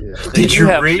questions that Did you you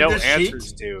have read no the sheet?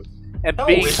 answers to, and No,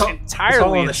 being it's all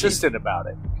entirely on the sheet. insistent about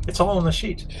it. It's all on the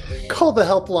sheet. Call the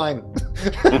helpline.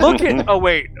 Look at. Oh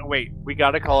wait. We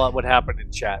got to call out what happened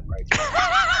in chat right now.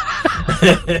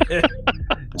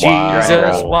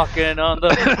 Jesus Wow. walking on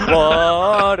the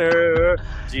water.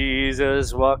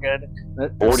 Jesus walking. So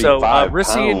 45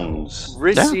 Rissian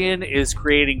pounds. is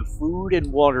creating food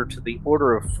and water to the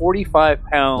order of 45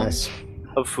 pounds Nice.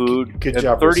 of food Good and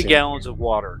job, 30 Rissian. gallons of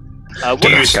water. What Do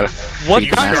you kind start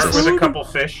of with a food? couple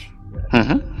fish?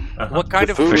 What kind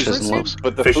The of food food? Fishes is and loaves.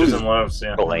 But the Fishes food and loaves,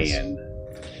 yeah. bland.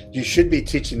 You should be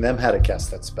teaching them how to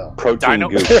cast that spell. Protein Dino-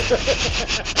 goop.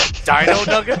 Dino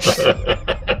nuggets?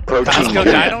 Protein Costco goop.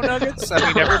 Dino nuggets? I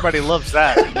mean, everybody loves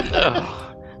that.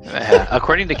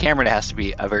 According to Cameron, it has to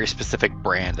be a very specific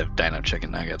brand of Dino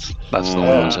chicken nuggets. That's the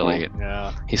Yeah. ones he'll eat.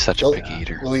 Yeah. He's such a picky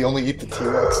eater. Will he only eat the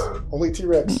T-Rex? Only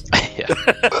T-Rex. Yeah.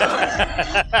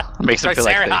 Makes him feel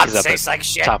like he's at tastes the like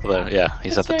shit. top of the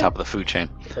he's at the top of the food chain.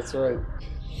 That's right.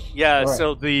 Yeah, All right.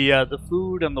 so the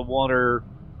food and the water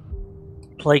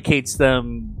placates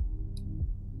them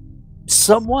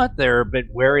somewhat. They're a bit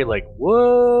wary, like,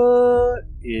 what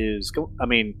is going... I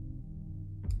mean,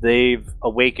 they've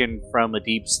awakened from a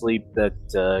deep sleep that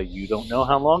you don't know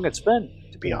how long it's been,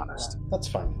 to be honest. That's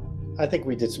fine. I think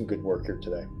we did some good work here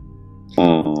today.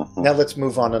 Mhm. Now let's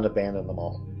move on and abandon them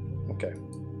all. Okay.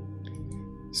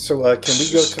 So can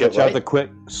we go to sketch the out right?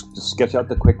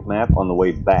 the quick map on the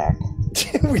way back.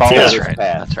 We Follow did. this That's right.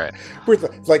 path. That's right. We're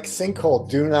like sinkhole.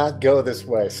 Do not go this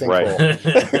way. Sinkhole.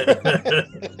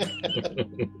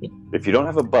 If you don't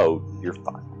have a boat, you're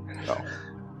fine.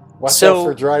 Watch So- out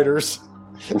for driders.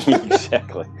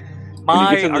 Exactly.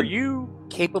 Mai, to the- are you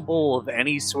capable of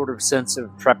any sort of sense of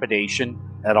trepidation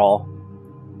at all?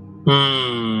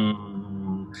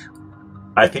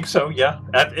 I I think so. Yeah,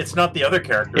 it's not the other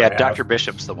character. Yeah, I have. Dr.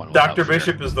 Bishop's the one. Dr.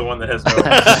 Bishop is the one that has no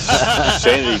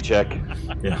sanity check.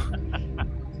 Yeah.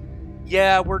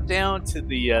 Yeah, we're down to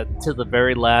the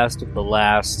very last of the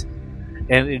last,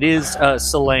 and it is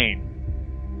Selene.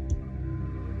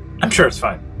 I'm sure it's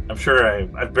fine. I'm sure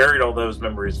I've buried all those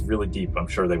memories really deep. I'm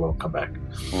sure they won't come back.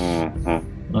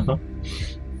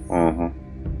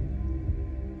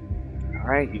 All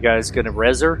right, you guys gonna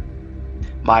res her?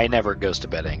 My never goes to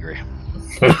bed angry.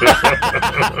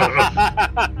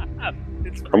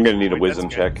 I'm gonna need a wisdom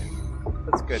check.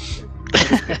 That's good.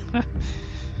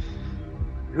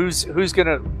 Who's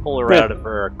gonna pull her out of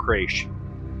her creche?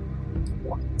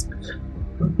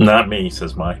 Not me,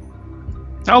 says Mai.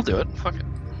 I'll do it. Fuck it.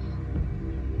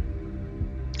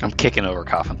 I'm kicking over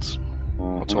coffins.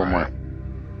 What's one more?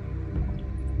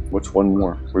 What's one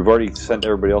more? We've already sent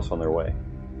everybody else on their way.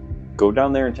 Go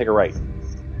down there and take a right.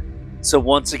 So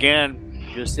once again,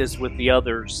 just as with the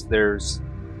others, there's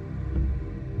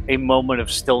a moment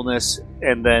of stillness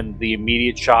and then the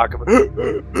immediate shock of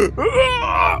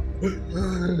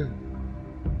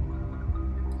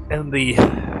and the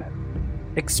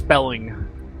expelling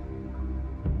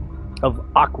of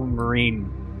aquamarine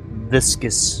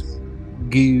viscous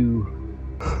goo.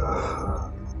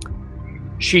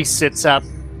 She sits up.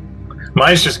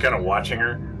 Mai's just kind of watching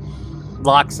her.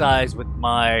 Locks eyes with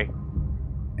Mai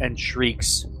and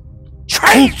shrieks,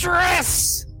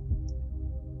 "Traitress!"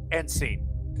 And scene.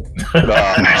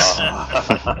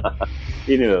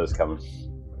 You knew that was coming.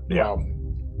 Yeah.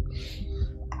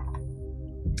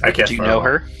 I can't. Do you know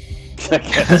her? I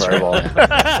can't fireball.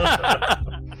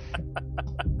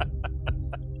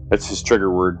 That's his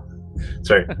trigger word.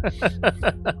 Sorry.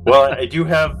 Well, I do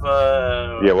have.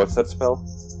 Yeah, what's that spell?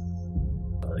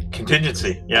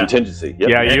 Contingency. Yeah. Contingency. Yep.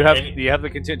 Yeah, you have the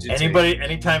contingency.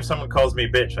 Anytime someone calls me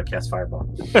bitch, I cast fireball.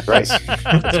 Right.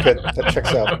 That's good. That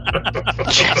checks out.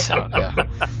 Checks out.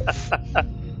 Yeah.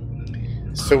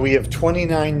 So we have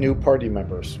 29 new party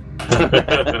members.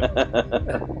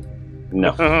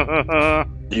 No.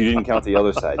 You didn't count the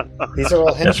other side. These are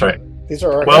all henchmen. That's right. These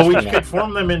are our well, we henchmen could now.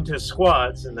 form them into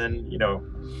squads, and then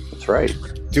That's right.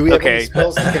 Do we have any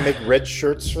spells that can make red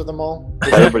shirts for them all?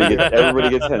 Everybody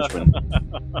gets henchmen.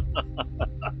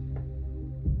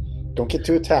 Don't get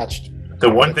too attached. The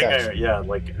one thing,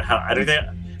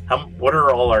 what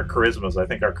are all our charismas? I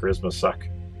think our charismas suck.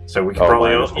 So we could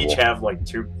probably each have like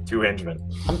two henchmen.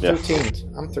 I'm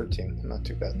 13. I'm 13. I'm not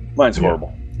too bad. Mine's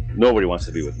horrible. Nobody wants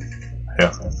to be with me.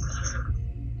 Yeah.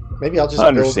 Maybe I'll just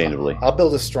Understandably. I'll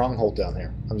build a stronghold down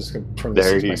here. I'm just going to turn this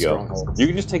There into my you go. stronghold. You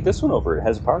can just take this one over. It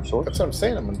has a power sword. That's what I'm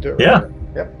saying. I'm going to do it. Yeah. Right here.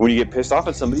 Yep. When you get pissed off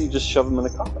at somebody, you just shove them in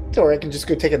the coffin. Or I can just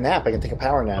go take a nap. I can take a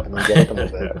power nap and then get up a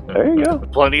little bit. There you go.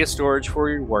 Plenty of storage for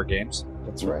your war games.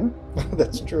 That's right.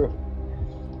 That's true.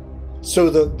 So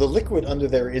the liquid under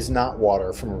there is not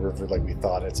water from a river like we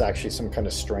thought. It's actually some kind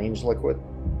of strange liquid.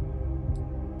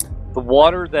 The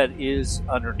water that is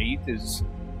underneath is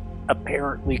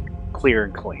apparently clear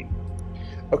and clean.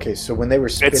 Okay, so when they were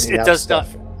spitting out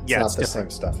stuff, it's not the same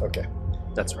stuff. Okay.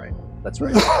 That's right. That's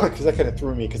right. Because that kind of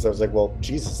threw me because I was like, well,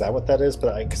 geez, is that what that is?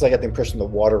 But because I got the impression the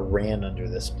water ran under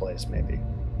this place, maybe.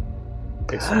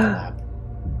 Based on the map.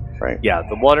 Right. Yeah,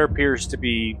 the water appears to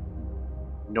be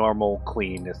normal,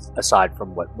 clean, aside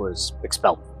from what was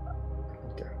expelled.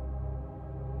 Okay.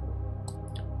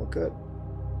 Well, good.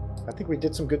 I think we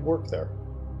did some good work there.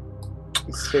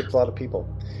 We saved a lot of people.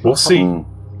 We'll see.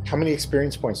 How many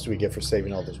experience points do we get for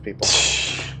saving all those people?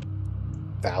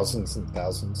 Thousands and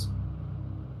thousands.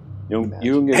 You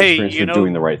can get experience for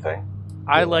doing the right thing.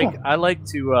 I like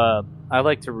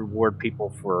to reward people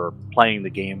for playing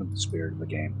the game in the spirit of the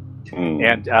game.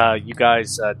 And you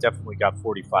guys definitely got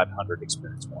 4,500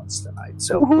 experience points tonight.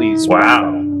 So please. Wow.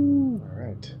 All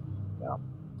right. Yeah.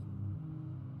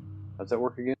 How's that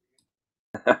work again?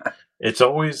 It's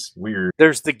always weird.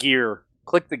 There's the gear.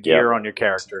 Click the gear on your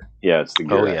character. Yeah, it's the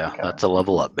gear. Oh yeah, that's a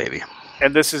level up, baby.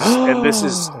 And this is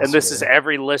is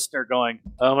every listener going,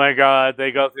 "Oh my god,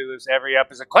 they go through this every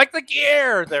episode. Click the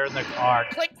gear." They're in the car.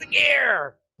 Click the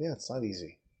gear. Yeah, it's not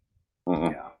easy.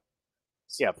 Yeah.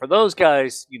 So yeah, for those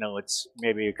guys, it's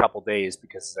maybe a couple days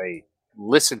because they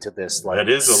listen to this like That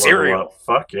is a serial. level up.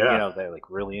 Fuck yeah. They're like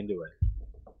really into it.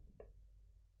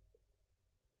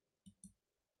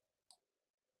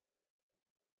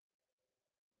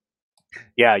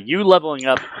 Yeah, you leveling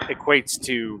up equates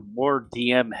to more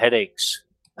DM headaches.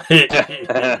 I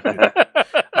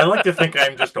like to think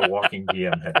I'm just a walking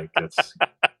DM headache. That's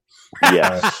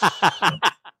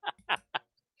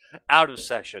Out of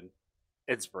session.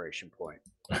 Inspiration point.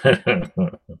 It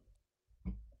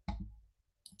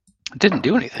didn't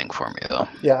do anything for me though.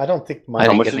 Yeah, I don't think I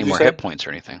didn't get any more hit points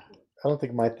or anything. I don't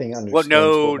think my thing Well, understands.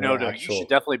 no. what my You actual should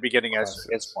definitely be getting class is.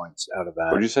 S points out of that.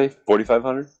 What did you say?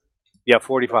 4,500? Yeah,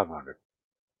 4,500.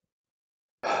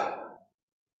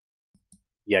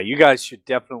 Yeah, you guys should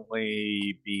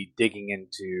definitely be digging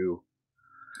into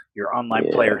your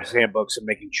online players handbooks and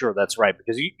making sure that's right,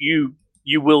 because you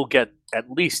will get at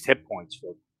least hit points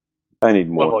for I need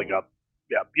more. leveling up.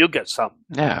 Yeah, you'll get some.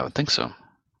 Yeah, I would think so.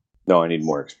 No, I need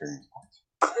more experience points.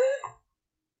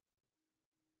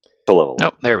 To level up.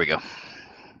 Nope, there we go.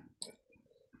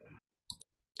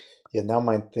 Yeah, now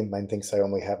mine thinks I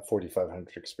only have 4,500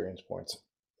 experience points.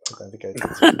 I think I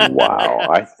Wow.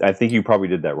 I think you probably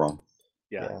did that wrong.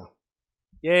 Yeah.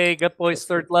 Yay, Gut Boy's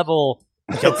third level.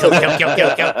 It says I'm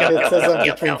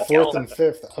between 4th and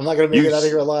 5th. I'm not going to make it out of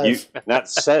here alive. Not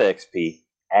set XP,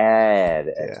 add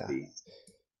XP. Let's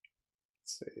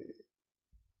see.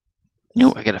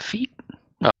 No, I got a feat.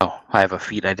 Oh, I have a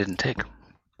feat I didn't take.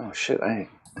 Oh shit! I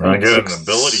get an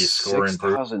ability score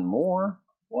improved. 6,000 more.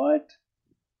 What?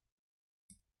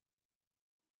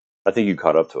 I think you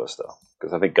caught up to us though,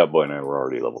 because I think Gutboy and I were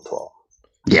already level 12.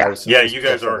 Yeah, you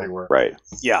guys already were. Right.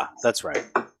 Yeah, that's right.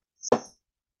 You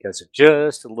guys are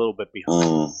just a little bit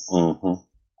behind. Mm-hmm.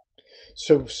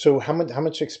 So how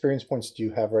much experience points do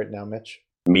you have right now, Mitch?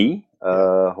 Me?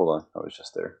 Hold on. I was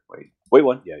just there. Wait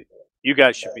one. Yeah, you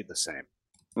guys should be the same.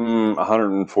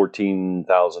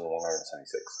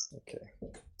 114,176. Okay.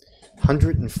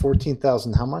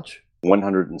 114,000. How much?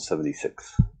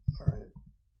 176.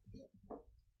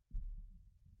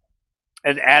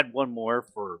 And add one more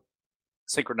for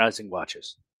synchronizing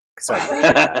watches. 'Cause I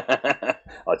appreciate that.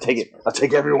 I'll take it. I'll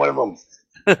take every one of them. So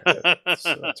that's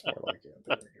more like it.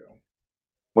 There we go.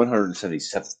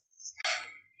 177.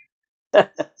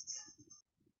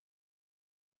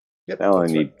 Yep, Now I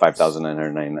that's need right.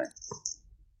 5,999.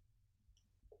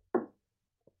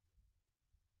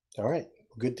 All right.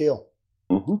 Good deal.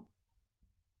 Mm-hmm.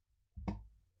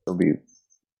 It'll be.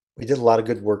 We did a lot of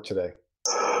good work today.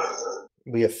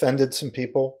 We offended some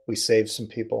people. We saved some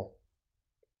people.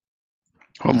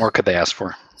 What more could they ask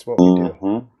for? That's what we do.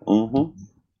 Mm-hmm. Mm-hmm.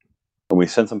 And we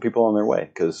sent some people on their way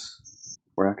because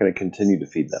we're not going to continue to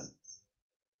feed them.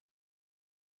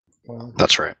 Well,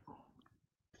 That's right.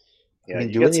 I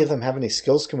mean, do any of them have any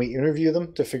skills? Can we interview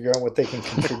them to figure out what they can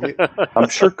contribute? I'm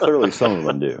sure clearly some of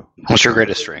them do. What's your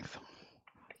greatest strength?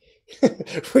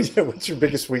 What's your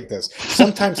biggest weakness?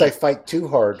 Sometimes I fight too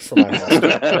hard for my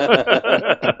master.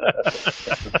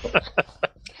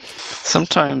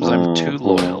 Sometimes I'm too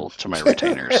loyal to my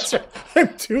retainers. That's right.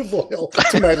 I'm too loyal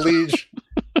to my liege.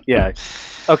 Yeah.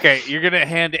 Okay, you're going to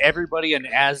hand everybody an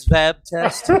ASVAB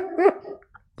test?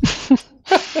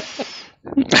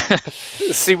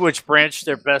 See which branch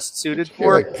they're best suited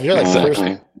for? You're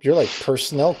like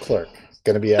personnel clerk. It's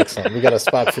going to be excellent. We got a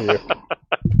spot for you.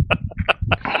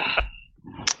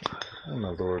 Oh, my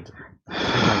Lord. Oh,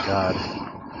 my God.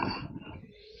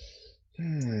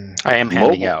 I am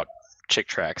handing out chick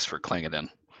tracks for Klingadin.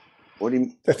 What do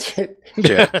you? That's right.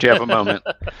 Do you have a moment?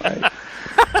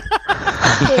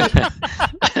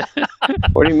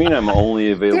 What do you mean I'm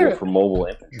only available for mobile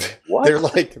infantry? What? They're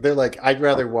like, I'd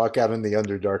rather walk out in the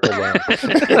Underdark alone.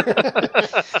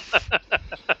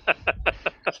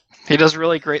 He does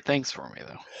really great things for me,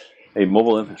 though. Hey,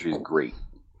 mobile infantry is great.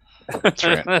 That's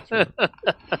right.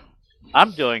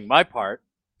 I'm doing my part.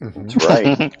 That's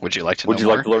right. Would you like to? Would you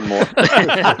like to learn more?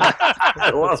 I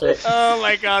love it. Oh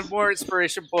my God! More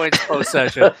inspiration points post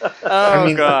session.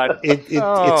 Oh God!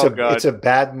 It's a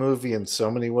bad movie in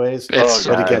so many ways. It's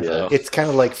but again, yeah. it's kind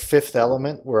of like Fifth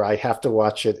Element, where I have to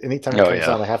watch it anytime it comes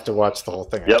on. I have to watch the whole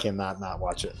thing. Yep. I cannot not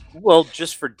watch it. Well,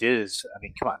 just for Diz. I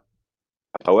mean, come on.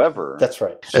 However, that's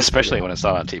right. Especially when it's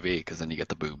not on TV, because then you get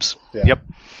the boobs. Yeah. Yep.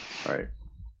 All right.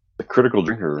 The Critical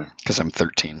Drinker. Because I'm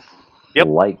 13. Yep.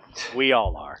 Liked. We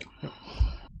all are.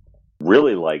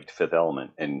 Really liked Fifth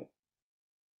Element and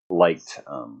liked.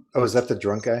 Oh, is that the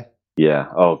drunk guy? Yeah.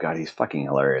 Oh God, he's fucking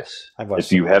hilarious.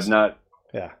 If you have not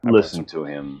listened to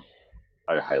him,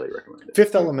 I highly recommend it.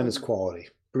 Fifth Element is quality.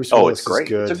 Bruce Willis it's great. is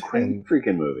good. It's a great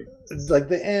freaking movie. Like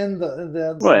the end,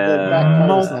 the back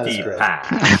part is not as great.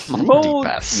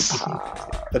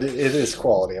 But it is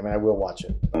quality. I mean, I will watch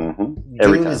it. Mm-hmm.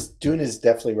 Dune is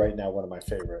definitely right now one of my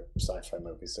favorite sci-fi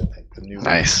movies. I think the new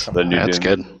nice. One the new That's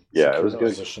Dune. good. Yeah, it was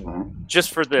good.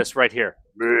 Just for this right here.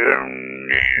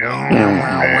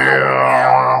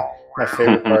 My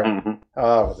favorite part.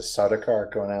 Oh, with the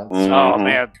Sardaukar going out. Oh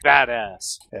man,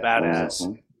 badass. Yeah. Badass.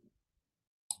 Mm-hmm.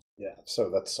 Yeah, so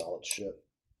that's solid shit.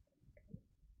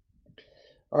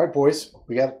 All right, boys,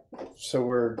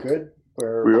 we're good.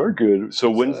 We are good.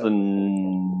 So when's the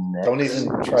next? Don't even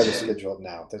try to schedule it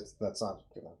now. That's not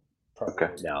probably.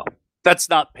 No. That's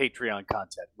not Patreon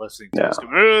content. Listening to us.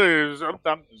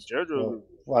 Sometimes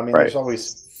well, I mean, there's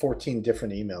always 14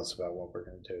 different emails about what we're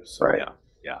going to do. So. Right.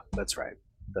 Yeah, that's right.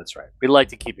 That's right. We like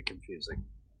to keep it confusing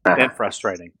and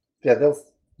frustrating. Yeah,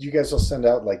 you guys will send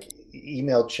out like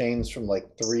email chains from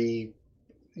like 3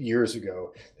 years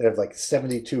ago that have like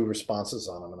 72 responses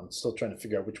on them, and I'm still trying to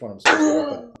figure out which one I'm supposed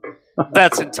to open.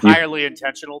 That's entirely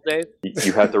intentional, Dave.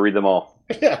 You have to read them all.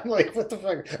 Yeah, I'm like, what the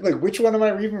fuck? I'm like, which one am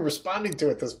I even responding to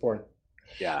at this point?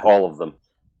 Yeah, all of them.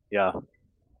 Yeah. All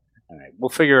right, we'll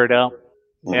figure it out.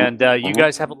 And you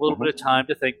guys have a little bit of time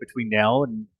to think between now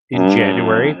and in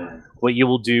January what you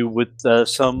will do with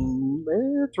some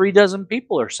 36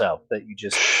 people or so that you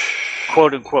just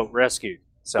quote unquote rescued.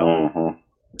 So,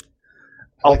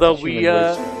 although we do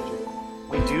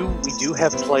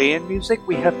have play-in music,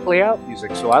 we have play-out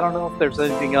music. So I don't know if there's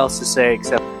anything else to say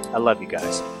except I love you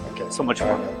guys. Okay, so much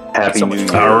fun. Happy New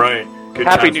Year. All right. Good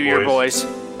Happy times, New Year, boys.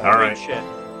 All right. Good shit.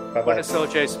 Bye-bye. Buenas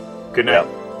noches. Good night.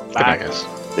 Bye. Good night, guys.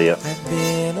 See ya. I've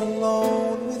been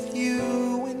alone with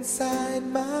you inside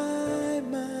my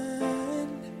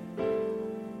mind,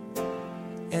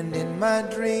 and in my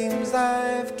dreams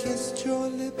I've kissed your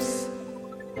lips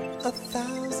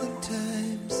 1,000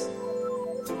 times.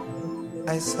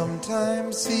 I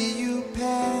sometimes see you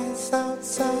pass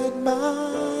outside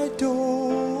my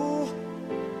door.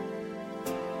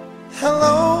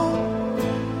 Hello,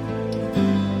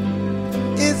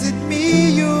 is it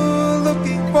me you're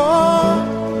looking for?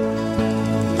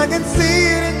 I can see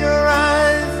it in your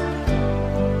eyes,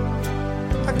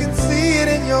 I can see it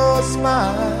in your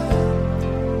smile.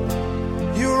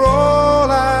 You're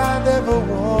all I've ever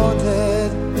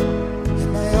wanted,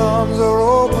 and my arms are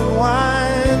open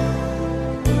wide.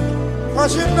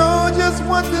 'Cause you know just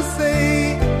what to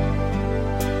say,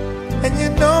 and you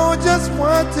know just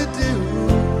what to do.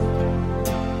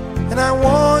 And I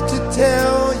want to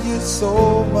tell you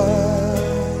so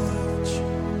much.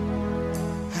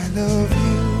 I love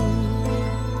you.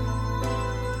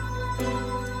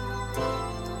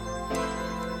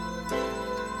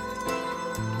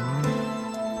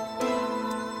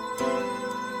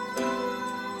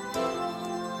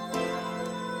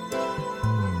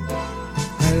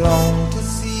 I long to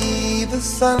see the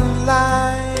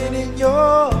sunlight in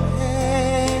your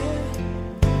hair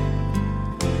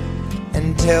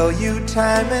and tell you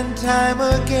time and time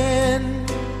again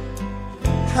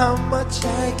how much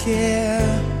I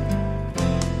care.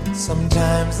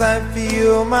 Sometimes I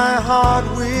feel my heart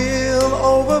will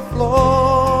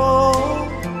overflow.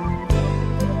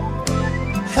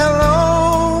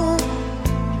 Hello,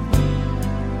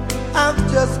 I've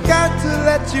just got to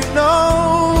let you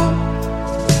know,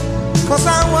 'cause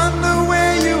I wonder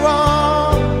where you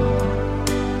are,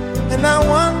 and I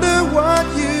wonder what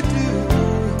you do.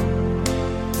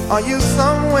 Are you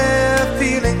somewhere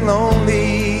feeling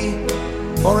lonely,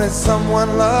 or is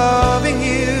someone loving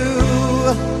you?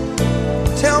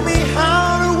 Tell me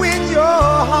how to win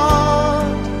your heart,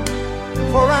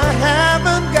 for I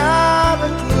haven't got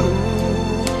a clue.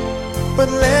 But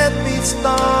let me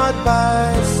start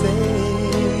by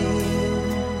saying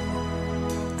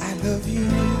I love you.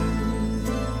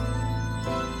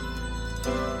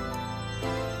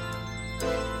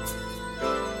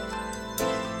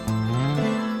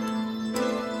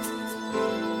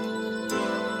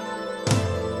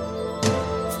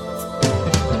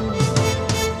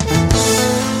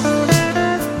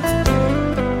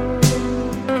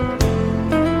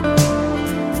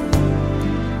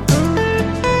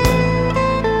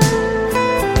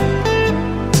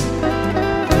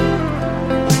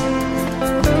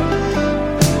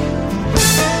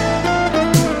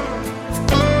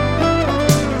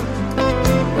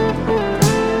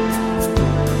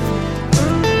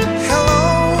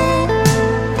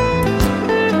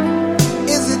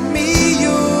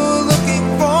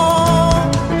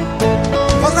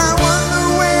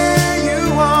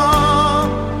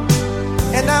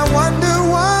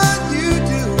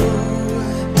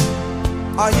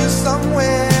 Are you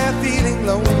somewhere feeling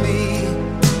lonely?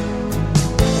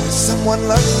 Someone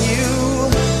loving you?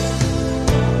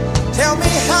 Tell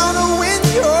me how to win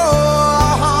your